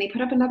post and they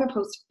put up another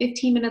post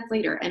 15 minutes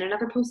later and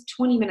another post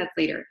 20 minutes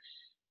later.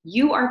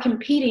 You are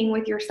competing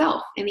with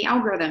yourself in the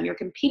algorithm. You're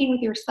competing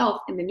with yourself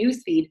in the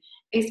newsfeed.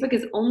 Facebook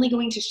is only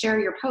going to share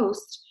your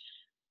post,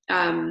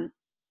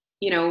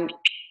 you know,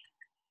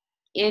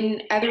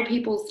 in other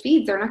people's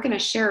feeds. They're not going to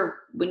share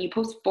when you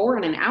post 4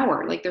 in an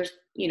hour. Like there's,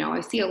 you know, I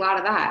see a lot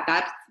of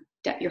that.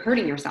 You're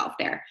hurting yourself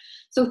there.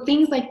 So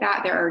things like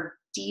that, there are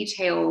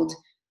detailed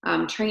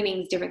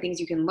trainings, different things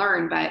you can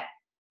learn. But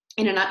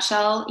in a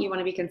nutshell, you want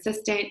to be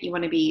consistent. You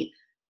want to be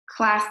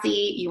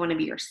classy. You want to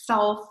be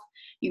yourself.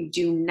 You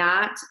do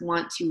not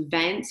want to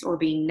vent or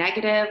be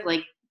negative.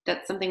 Like,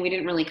 that's something we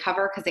didn't really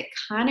cover because it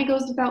kind of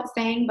goes without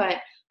saying, but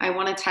I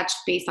want to touch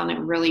base on it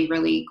really,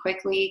 really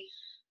quickly.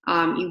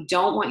 You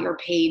don't want your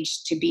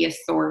page to be a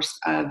source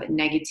of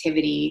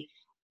negativity,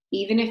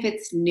 even if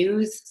it's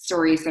news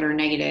stories that are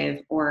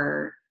negative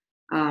or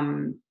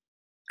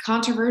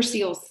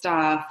controversial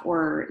stuff,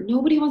 or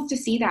nobody wants to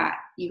see that.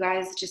 You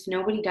guys, just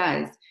nobody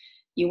does.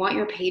 You want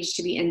your page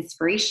to be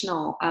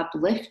inspirational,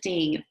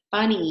 uplifting,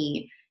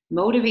 funny,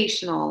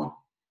 motivational,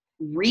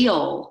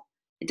 real.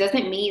 It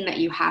doesn't mean that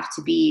you have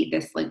to be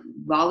this like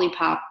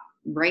lollipop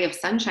ray of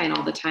sunshine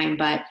all the time,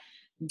 but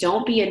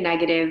don't be a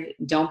negative.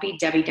 Don't be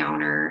Debbie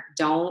Downer.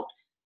 Don't,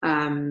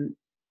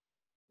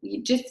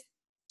 you just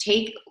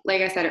take,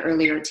 like I said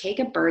earlier, take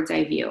a bird's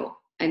eye view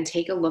and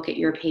take a look at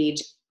your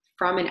page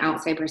from an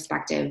outside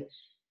perspective.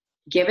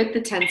 Give it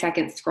the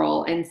 10-second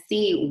scroll and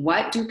see,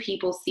 what do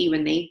people see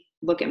when they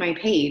look at my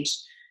page?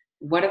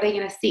 What are they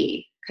going to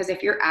see? Because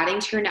if you're adding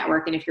to your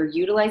network and if you're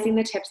utilizing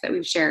the tips that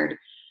we've shared,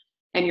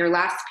 and your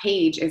last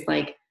page is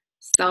like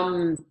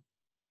some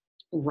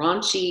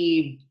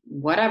raunchy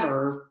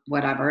whatever,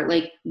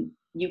 like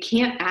you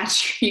can't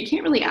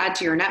really add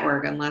to your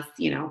network unless,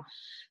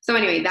 So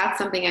anyway, that's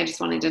something I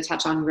just wanted to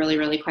touch on really,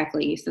 really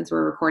quickly since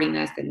we're recording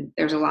this, and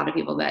there's a lot of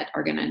people that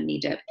are going to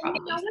need to probably.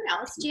 You know what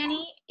else,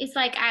 Janny? Is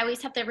like, I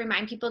always have to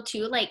remind people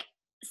too, like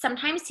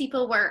sometimes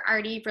people were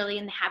already really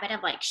in the habit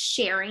of like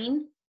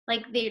sharing,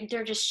 like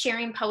they're just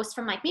sharing posts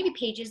from like maybe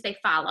pages they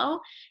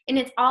follow, and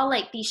it's all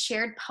like these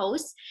shared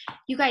posts.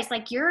 You guys,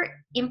 like your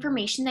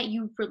information that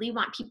you really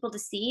want people to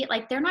see,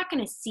 like they're not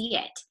going to see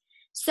it.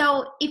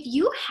 So if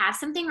you have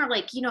something, or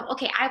like,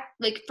 okay, I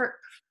like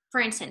for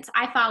instance,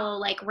 I follow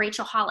like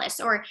Rachel Hollis,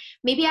 or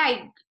maybe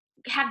I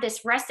have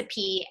this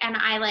recipe and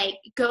I like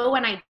go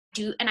and I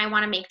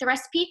want to make the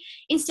recipe.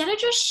 Instead of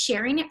just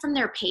sharing it from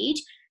their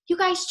page, you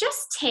guys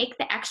just take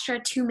the extra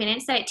 2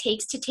 minutes that it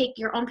takes to take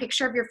your own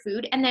picture of your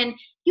food, and then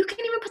you can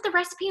even put the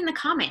recipe in the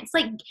comments.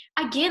 Like,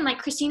 again, like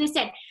Christina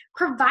said,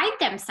 provide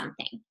them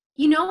something.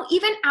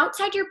 Even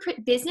outside your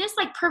business,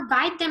 like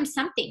provide them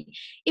something.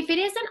 If it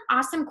is an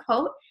awesome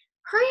quote,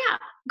 hurry up,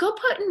 go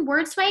put in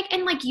WordSwag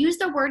and like use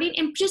the wording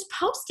and just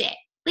post it.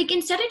 Like,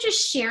 instead of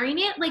just sharing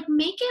it, like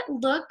make it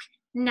look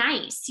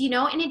nice,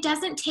 and it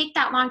doesn't take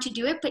that long to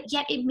do it, but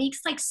yet it makes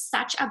like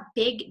such a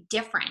big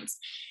difference.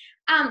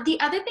 The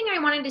other thing I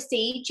wanted to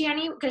say,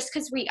 Janny, just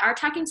because we are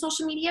talking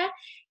social media,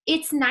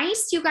 it's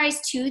nice, you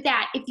guys, too,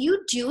 that if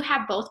you do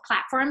have both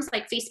platforms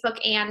like Facebook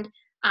and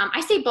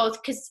I say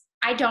both because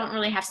I don't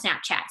really have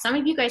Snapchat. Some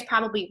of you guys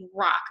probably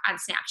rock on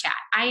Snapchat.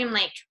 I am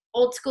like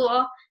old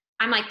school.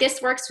 I'm like,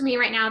 this works for me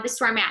right now. This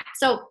is where I'm at.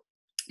 So,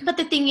 but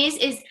the thing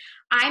is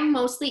I'm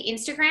mostly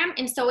Instagram.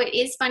 And so it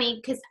is funny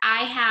because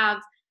I have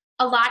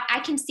a lot. I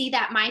can see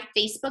that my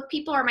Facebook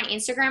people or my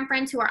Instagram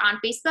friends who are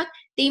on Facebook,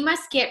 they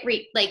must get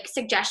like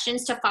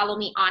suggestions to follow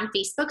me on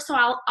Facebook. So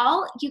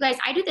I'll you guys,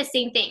 I do the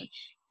same thing.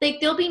 Like,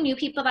 there'll be new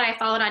people that I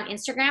followed on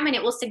Instagram and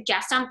it will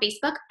suggest on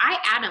Facebook. I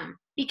add them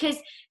because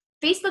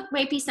Facebook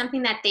might be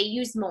something that they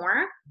use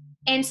more.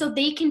 And so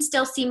they can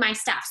still see my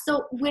stuff.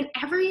 So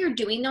whenever you're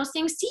doing those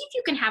things, see if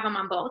you can have them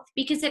on both,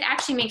 because it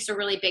actually makes a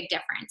really big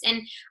difference.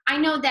 And I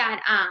know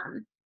that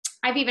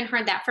I've even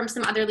heard that from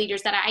some other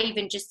leaders that I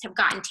even just have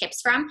gotten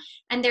tips from.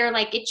 And they're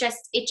like, it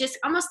just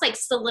almost like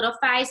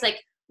solidifies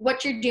like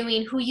what you're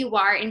doing, who you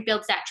are, and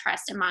builds that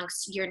trust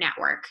amongst your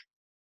network.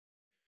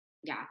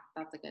 Yeah,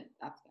 that's good.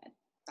 That's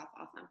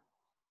awesome.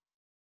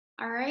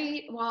 All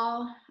right.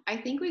 Well, I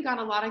think we got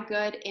a lot of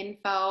good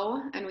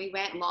info and we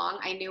went long.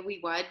 I knew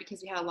we would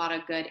because we had a lot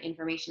of good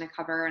information to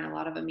cover and a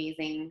lot of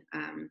amazing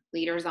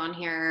leaders on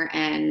here.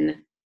 And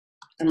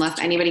unless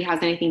anybody has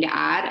anything to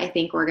add, I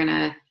think we're going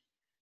to,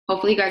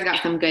 hopefully you guys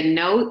got some good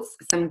notes,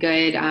 some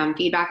good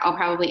feedback. I'll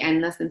probably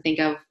end this and think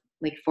of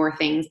like 4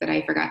 things that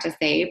I forgot to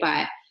say,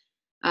 but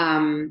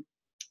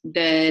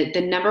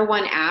the number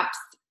one apps,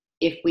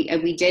 if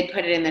we did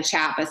put it in the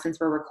chat, but since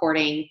we're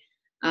recording,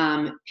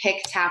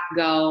 Pick, Tap,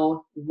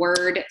 Go,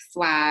 Word,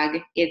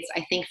 Swag. It's,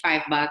 I think,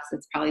 $5.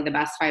 It's probably the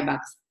best $5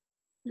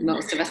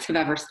 most of us have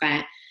ever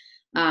spent.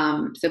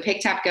 So Pick,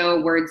 Tap, Go,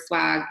 Word,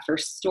 Swag for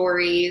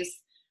stories.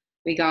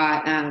 We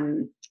got,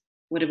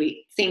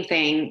 same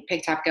thing,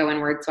 Pick, Tap, Go, and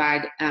Word,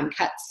 Swag.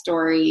 Cut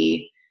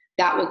Story.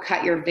 That will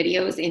cut your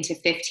videos into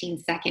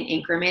 15-second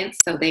increments,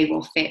 so they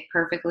will fit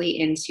perfectly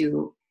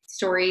into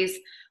stories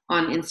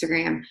on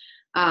Instagram.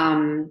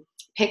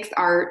 Pix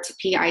Art,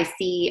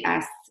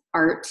 PICS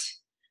Art.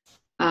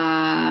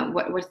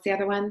 What's the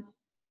other one?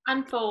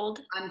 Unfold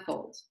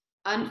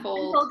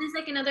is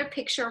like another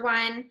picture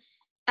one.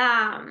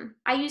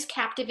 I use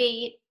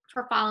Captivate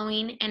for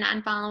following and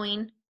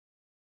unfollowing.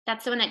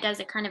 That's the one that does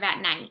it kind of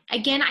at night.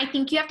 Again, I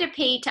think you have to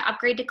pay to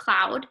upgrade to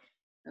cloud.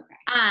 Okay.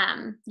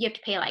 You have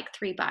to pay like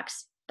 $3.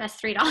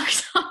 Best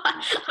 $3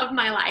 of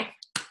my life.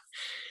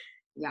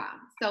 Yeah.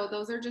 So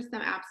those are just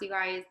some apps, you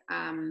guys.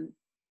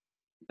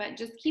 But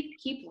just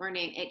keep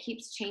learning. It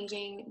keeps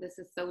changing. This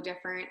is so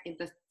different.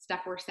 The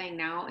stuff we're saying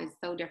now is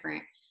so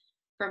different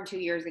from 2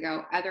 years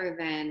ago, other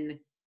than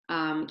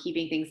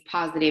keeping things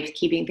positive,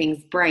 keeping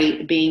things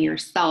bright, being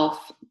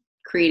yourself,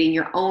 creating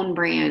your own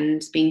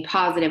brand, being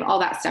positive, all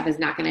that stuff is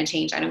not going to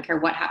change. I don't care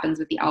what happens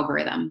with the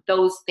algorithm.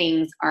 Those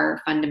things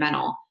are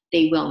fundamental.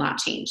 They will not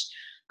change.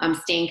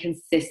 Staying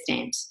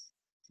consistent,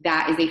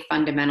 that is a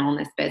fundamental in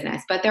this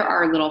business. But there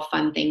are little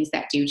fun things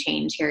that do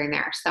change here and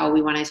there. So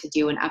we wanted to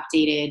do an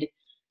updated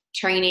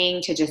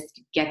training to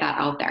just get that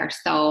out there.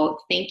 So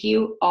thank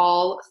you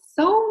all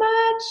so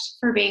much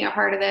for being a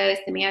part of this.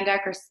 Amanda,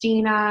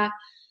 Christina,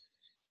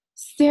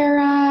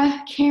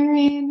 Sarah,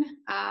 Karen,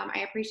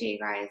 I appreciate you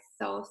guys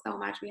so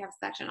much. We have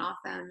such an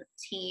awesome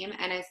team.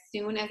 And as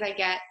soon as I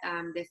get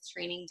this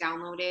training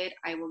downloaded,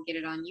 I will get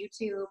it on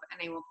YouTube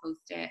and I will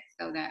post it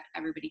so that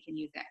everybody can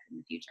use it in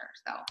the future.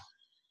 So,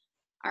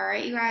 all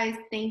right, you guys,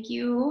 thank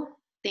you.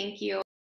 Thank you.